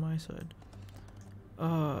beep on my side.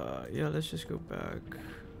 Yeah, let's just go back.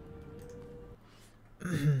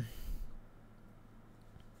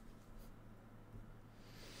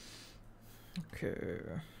 Okay.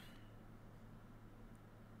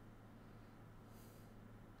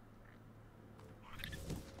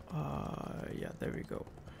 Yeah, there we go.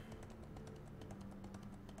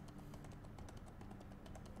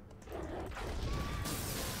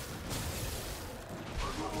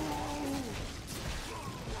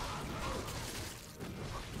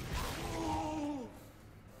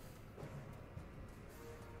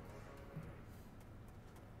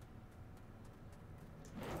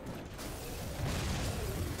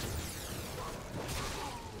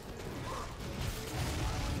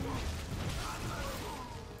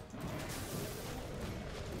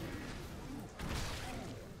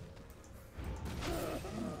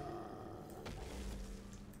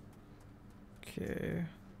 Okay.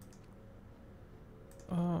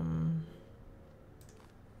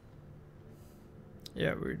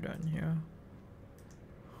 Yeah, we're done here.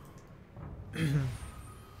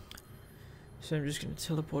 So I'm just gonna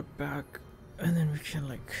teleport back and then we can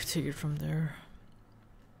like take it from there.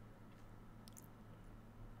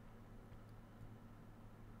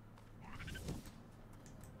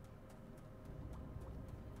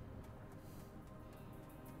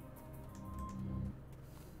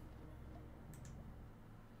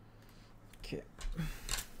 Okay.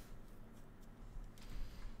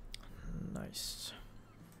 Nice.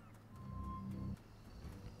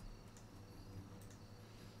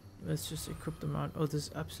 Let's just equip them out. Oh,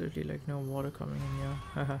 there's absolutely like no water coming in here.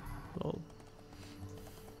 Haha, lol.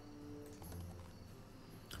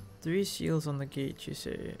 3 seals on the gate, you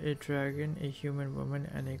say. A dragon, a human woman,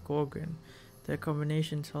 and a gorgon. Their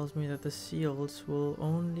combination tells me that the seals will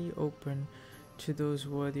only open to those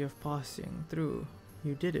worthy of passing through.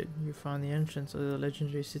 You did it. You found the entrance of the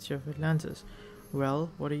legendary city of Atlantis. Well,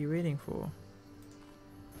 what are you waiting for?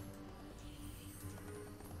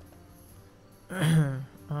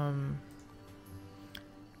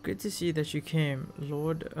 Good to see that you came.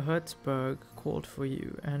 Lord Hertzberg called for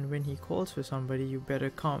you, and when he calls for somebody, you better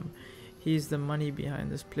come. He's the money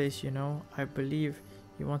behind this place, you know. I believe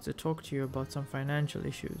he wants to talk to you about some financial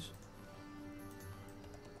issues.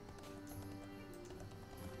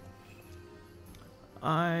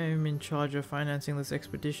 I'm in charge of financing this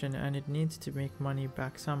expedition, and it needs to make money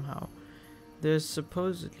back somehow. There's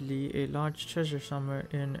supposedly a large treasure somewhere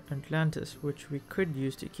in Atlantis, which we could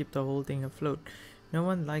use to keep the whole thing afloat. No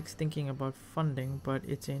one likes thinking about funding, but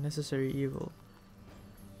it's a necessary evil.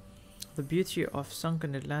 The beauty of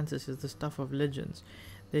sunken Atlantis is the stuff of legends.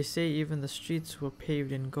 They say even the streets were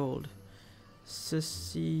paved in gold.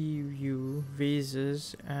 Sisiu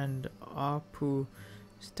vases and Apu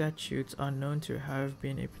statues are known to have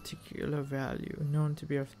been a particular value,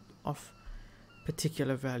 of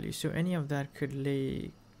particular value. So any of that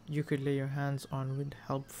you could lay your hands on would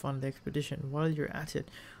help fund the expedition. While you're at it,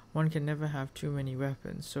 one can never have too many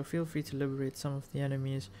weapons, so feel free to liberate some of the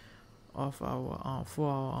enemies of for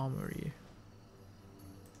our armory.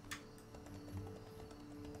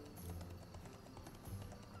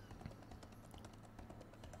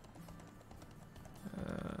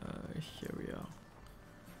 Here we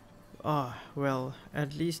are. Well,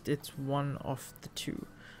 at least it's one of the two.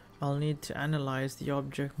 I'll need to analyze the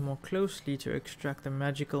object more closely to extract the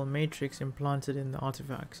magical matrix implanted in the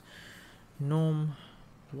artifacts. Norm,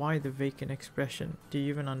 why the vacant expression? Do you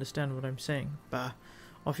even understand what I'm saying? Bah,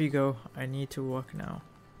 off you go. I need to work now.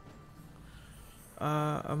 Nope.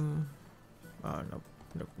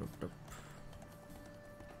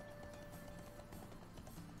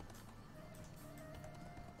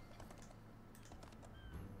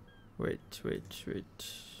 Wait.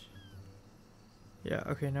 Yeah,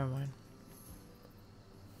 okay, never mind.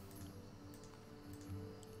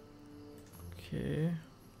 Okay.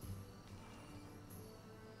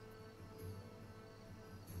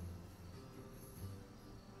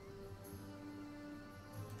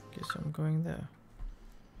 Guess I'm going there.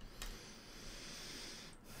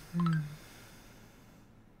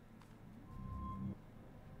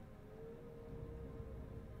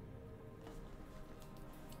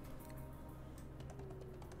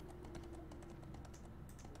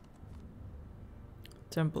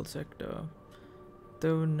 Temple sector.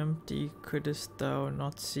 Though numpty, couldst thou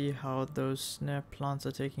not see how those snare plants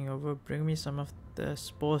are taking over? Bring me some of the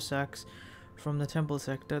spore sacks from the temple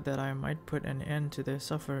sector that I might put an end to their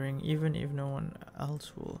suffering, even if no one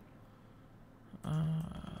else will.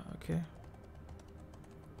 Okay.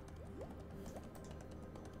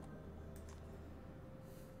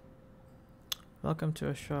 Welcome to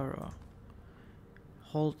Ashara.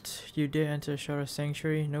 Halt, you dare enter Ashara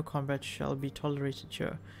Sanctuary? No combat shall be tolerated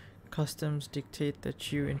here. Customs dictate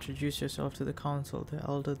that you introduce yourself to the council, the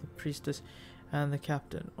elder, the priestess, and the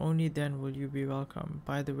captain. Only then will you be welcome.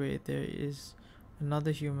 By the way, there is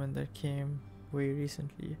another human that came way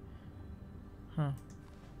recently. Huh.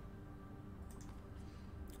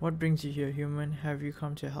 What brings you here, human? Have you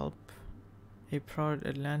come to help? A proud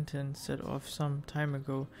Atlantean set off some time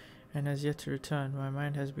ago and has yet to return. My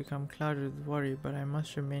mind has become clouded with worry, but I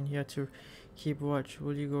must remain here to keep watch.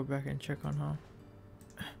 Will you go back and check on her?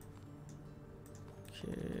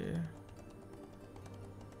 Okay.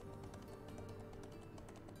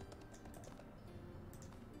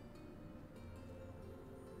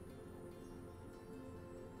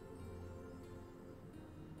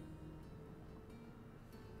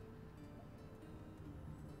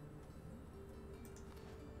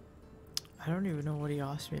 I don't even know what he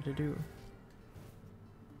asked me to do.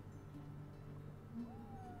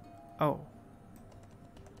 Oh.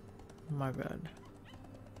 My bad.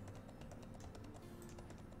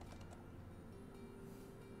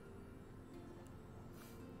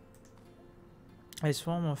 A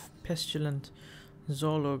swarm of pestilent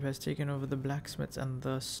Zolob has taken over the blacksmiths and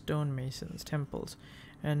the stonemasons' temples,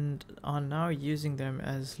 and are now using them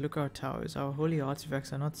as lookout towers. Our holy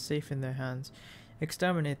artifacts are not safe in their hands.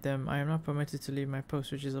 Exterminate them. I am not permitted to leave my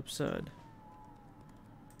post, which is absurd.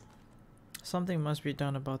 Something must be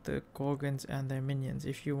done about the Gorgons and their minions.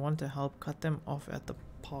 If you want to help, cut them off at the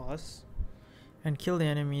pass and kill the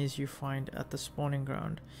enemies you find at the spawning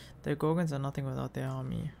ground. The Gorgons are nothing without their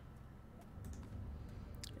army.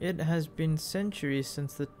 It has been centuries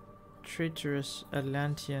since the traitorous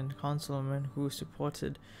Atlantean councilmen who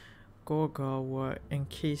supported Gorga were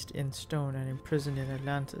encased in stone and imprisoned in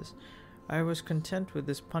Atlantis. I was content with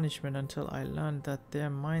this punishment until I learned that their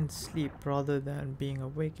minds sleep rather than being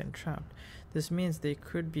awake and trapped. This means they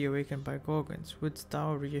could be awakened by Gorgons. Wouldst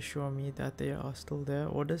thou reassure me that they are still there,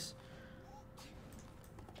 Ordis?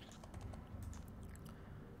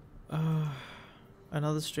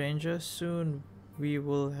 Another stranger? Soon we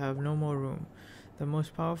will have no more room. The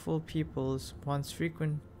most powerful peoples once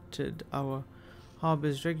frequented our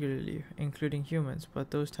harbors regularly, including humans,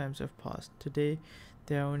 but those times have passed. Today,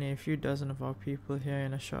 there are only a few dozen of our people here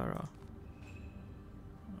in Ashara.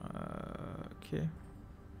 Okay.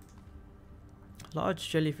 Large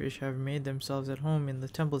jellyfish have made themselves at home in the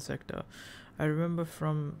temple sector. I remember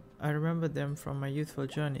them from my youthful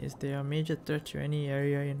journeys. They are a major threat to any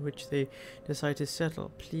area in which they decide to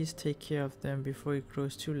settle. Please take care of them before it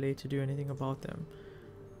grows too late to do anything about them.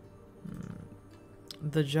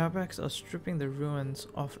 The Jabaks are stripping the ruins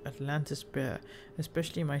of Atlantis bare,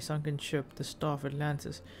 especially my sunken ship, the Star of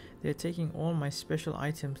Atlantis. They are taking all my special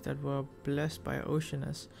items that were blessed by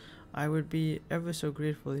Oceanus. I would be ever so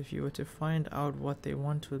grateful if you were to find out what they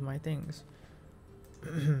want with my things.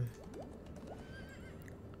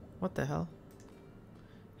 What the hell?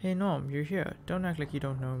 Hey Norm, you're here. Don't act like you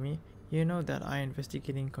don't know me. You know that I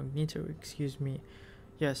investigate incognito, excuse me.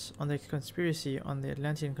 Yes, on the conspiracy, on the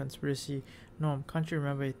Atlantean conspiracy. Norm, can't you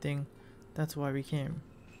remember a thing? That's why we came.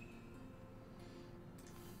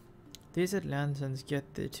 These Atlanteans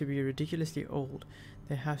get to be ridiculously old.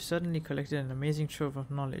 They have suddenly collected an amazing trove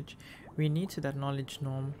of knowledge. We need to that knowledge,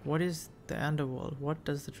 Norm. What is the underworld? What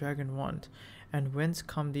does the dragon want? And whence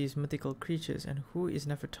come these mythical creatures? And who is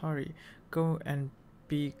Nefertari? Go and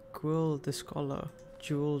beguile the scholar,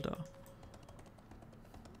 Jewelda.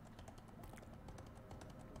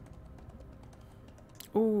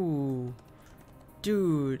 Ooh,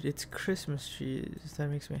 dude, it's Christmas trees. That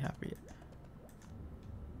makes me happy.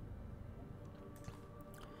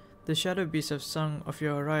 The shadow beasts have sung of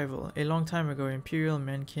your arrival. A long time ago, imperial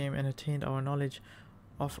men came and attained our knowledge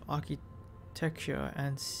of architecture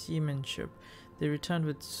and seamanship. They returned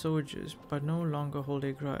with soldiers, but no longer hold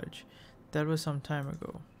a grudge. That was some time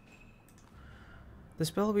ago. The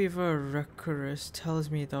spellweaver Recurus tells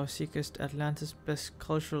me thou seekest Atlantis' best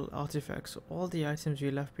cultural artifacts. All the items we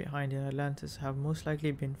left behind in Atlantis have most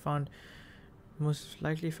likely found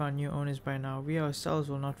new owners by now. We ourselves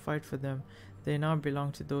will not fight for them. They now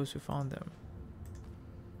belong to those who found them.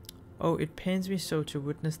 Oh, it pains me so to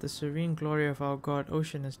witness the serene glory of our god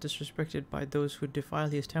Oceanus disrespected by those who defile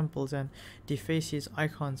his temples and deface his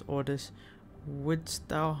icons, Ordis. Wouldst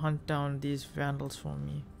thou hunt down these vandals for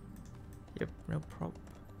me? Yep, no problem.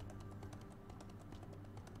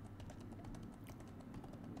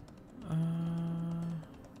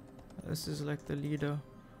 This is like the leader.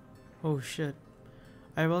 Oh shit.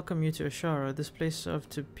 I welcome you to Ashara. This place served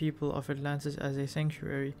to people of Atlantis as a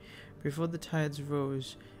sanctuary before the tides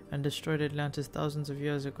rose and destroyed Atlantis thousands of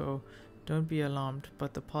years ago. Don't be alarmed,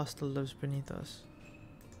 but the past still lives beneath us.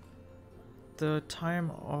 The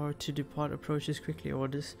time to depart approaches quickly,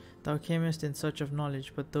 Ordis. Thou camest in search of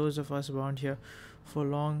knowledge, but those of us bound here for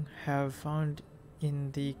long have found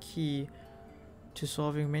in the key to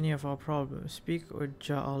solving many of our problems. Speak, or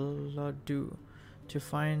Ja'Allah do, to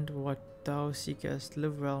find what thou seekest.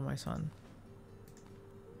 Live well, my son.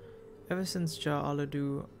 Ever since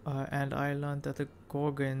Ja'Aladu and I learned that the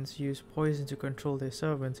Gorgons use poison to control their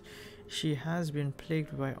servants, she has been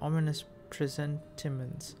plagued by ominous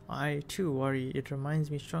presentiments. I too worry. It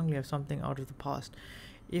reminds me strongly of something out of the past.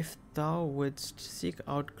 If thou wouldst seek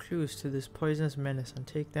out clues to this poisonous menace and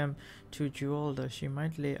take them to Jewelda, she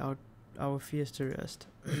might lay out our fears to rest.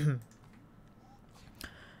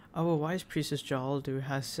 Our wise priestess Ja'Aldu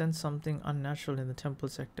has sensed something unnatural in the temple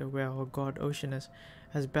sector where our god Oceanus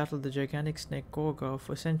has battled the gigantic snake Gorga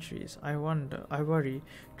for centuries. I worry.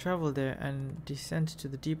 Travel there and descend to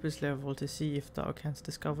the deepest level to see if thou canst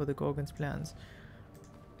discover the Gorgon's plans.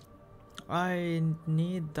 I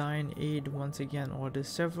need thine aid once again, Ordis.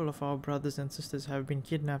 Several of our brothers and sisters have been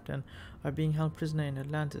kidnapped and are being held prisoner in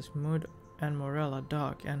Atlantis. Mood and morale are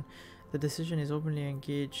dark, and the decision is openly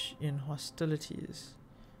engaged in hostilities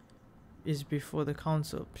is before the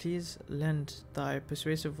council. Please lend thy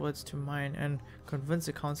persuasive words to mine and convince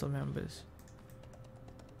the council members.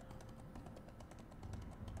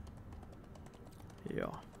 Yeah.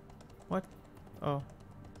 What? Oh.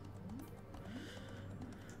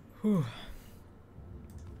 Whew.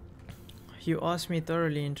 You asked me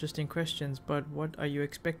thoroughly interesting questions, but what are you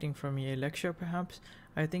expecting from me? A lecture, perhaps?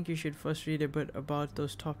 I think you should first read a bit about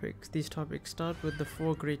these topics. Start with the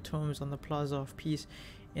 4 great tomes on the Plaza of Peace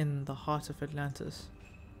in the heart of Atlantis.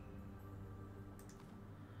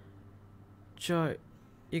 Ja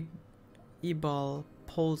Ibal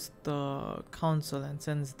polls the council and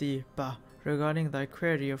sends thee. Bah, regarding thy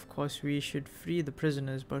query, of course we should free the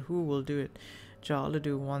prisoners, but who will do it? Ja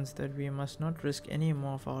Aladu wants that we must not risk any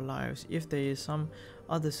more of our lives. If there is some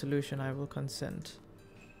other solution, I will consent.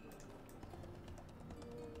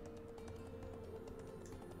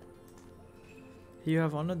 You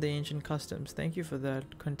have honored the ancient customs. Thank you for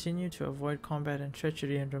that. Continue to avoid combat and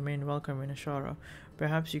treachery and remain welcome in Ashara.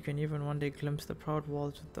 Perhaps you can even one day glimpse the proud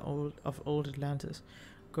walls of old Atlantis.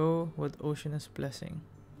 Go with Oceanus' blessing.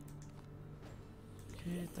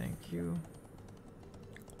 Okay, thank you.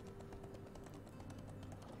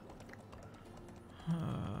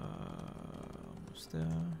 Almost there.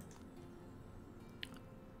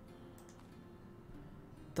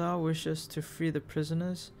 Thou wishes to free the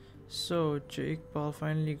prisoners? So, Iqbal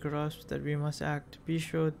finally grasps that we must act. Be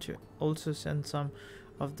sure to also send some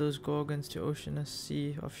of those gorgons to Oceanus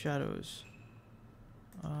Sea of Shadows.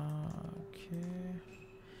 Okay.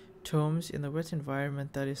 Tombs in the wet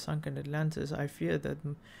environment that is sunken Atlantis. I fear that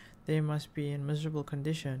they must be in miserable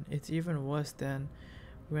condition. It's even worse than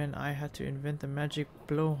when I had to invent the magic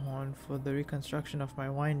blowhorn for the reconstruction of my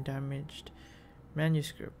wine-damaged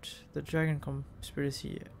manuscript. The Dragon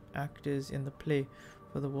Conspiracy Act is in the play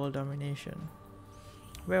for the world domination.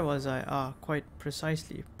 Where was I? Ah, quite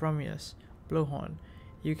precisely. Bromius. Blowhorn.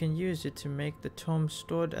 You can use it to make the tome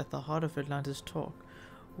stored at the heart of Atlantis talk,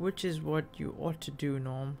 which is what you ought to do,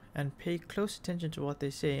 Norm, and pay close attention to what they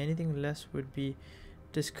say. Anything less would be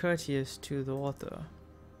discourteous to the author.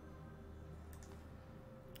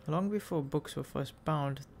 Long before books were first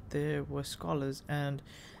bound, there were scholars, and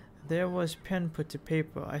there was pen put to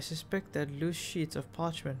paper. I suspect that loose sheets of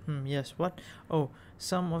parchment. Yes, what? Oh,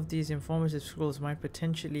 some of these informative scrolls might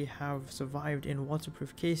potentially have survived in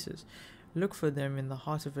waterproof cases. Look for them in the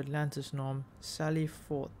heart of Atlantis, Norm. Sally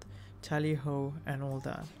forth, tally ho, and all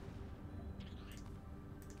that.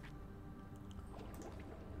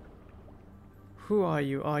 Who are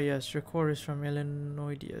you? Ah, yes, Recorus from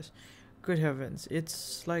Illinoidius. Good heavens,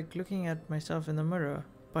 it's like looking at myself in the mirror.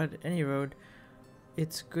 But any road,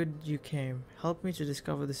 it's good you came. Help me to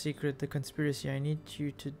discover the secret, the conspiracy. I need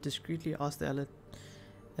you to discreetly ask the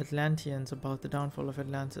Atlanteans about the downfall of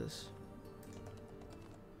Atlantis.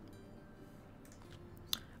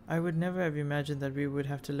 I would never have imagined that we would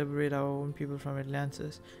have to liberate our own people from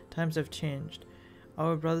Atlantis. Times have changed.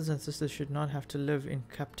 Our brothers and sisters should not have to live in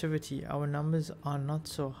captivity. Our numbers are not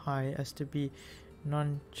so high as to be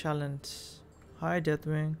nonchalant. Hi,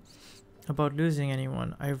 Deathwing. About losing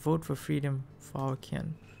anyone. I vote for freedom for our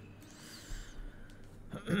kin.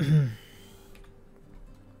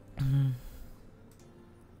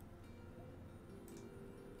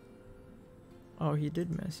 Oh, he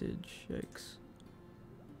did message. Yikes.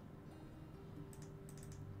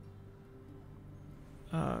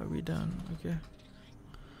 We done. Okay.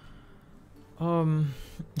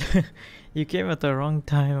 You came at the wrong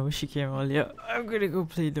time. I wish you came earlier. I'm gonna go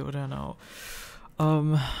play Dota now.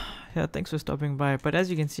 Yeah, thanks for stopping by. But as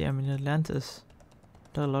you can see, I'm in Atlantis.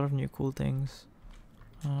 Done a lot of new cool things.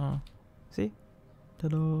 See?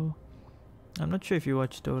 Ta-da! I'm not sure if you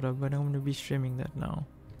watch Dota, but I'm gonna be streaming that now.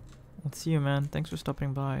 I'll see you, man. Thanks for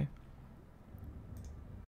stopping by.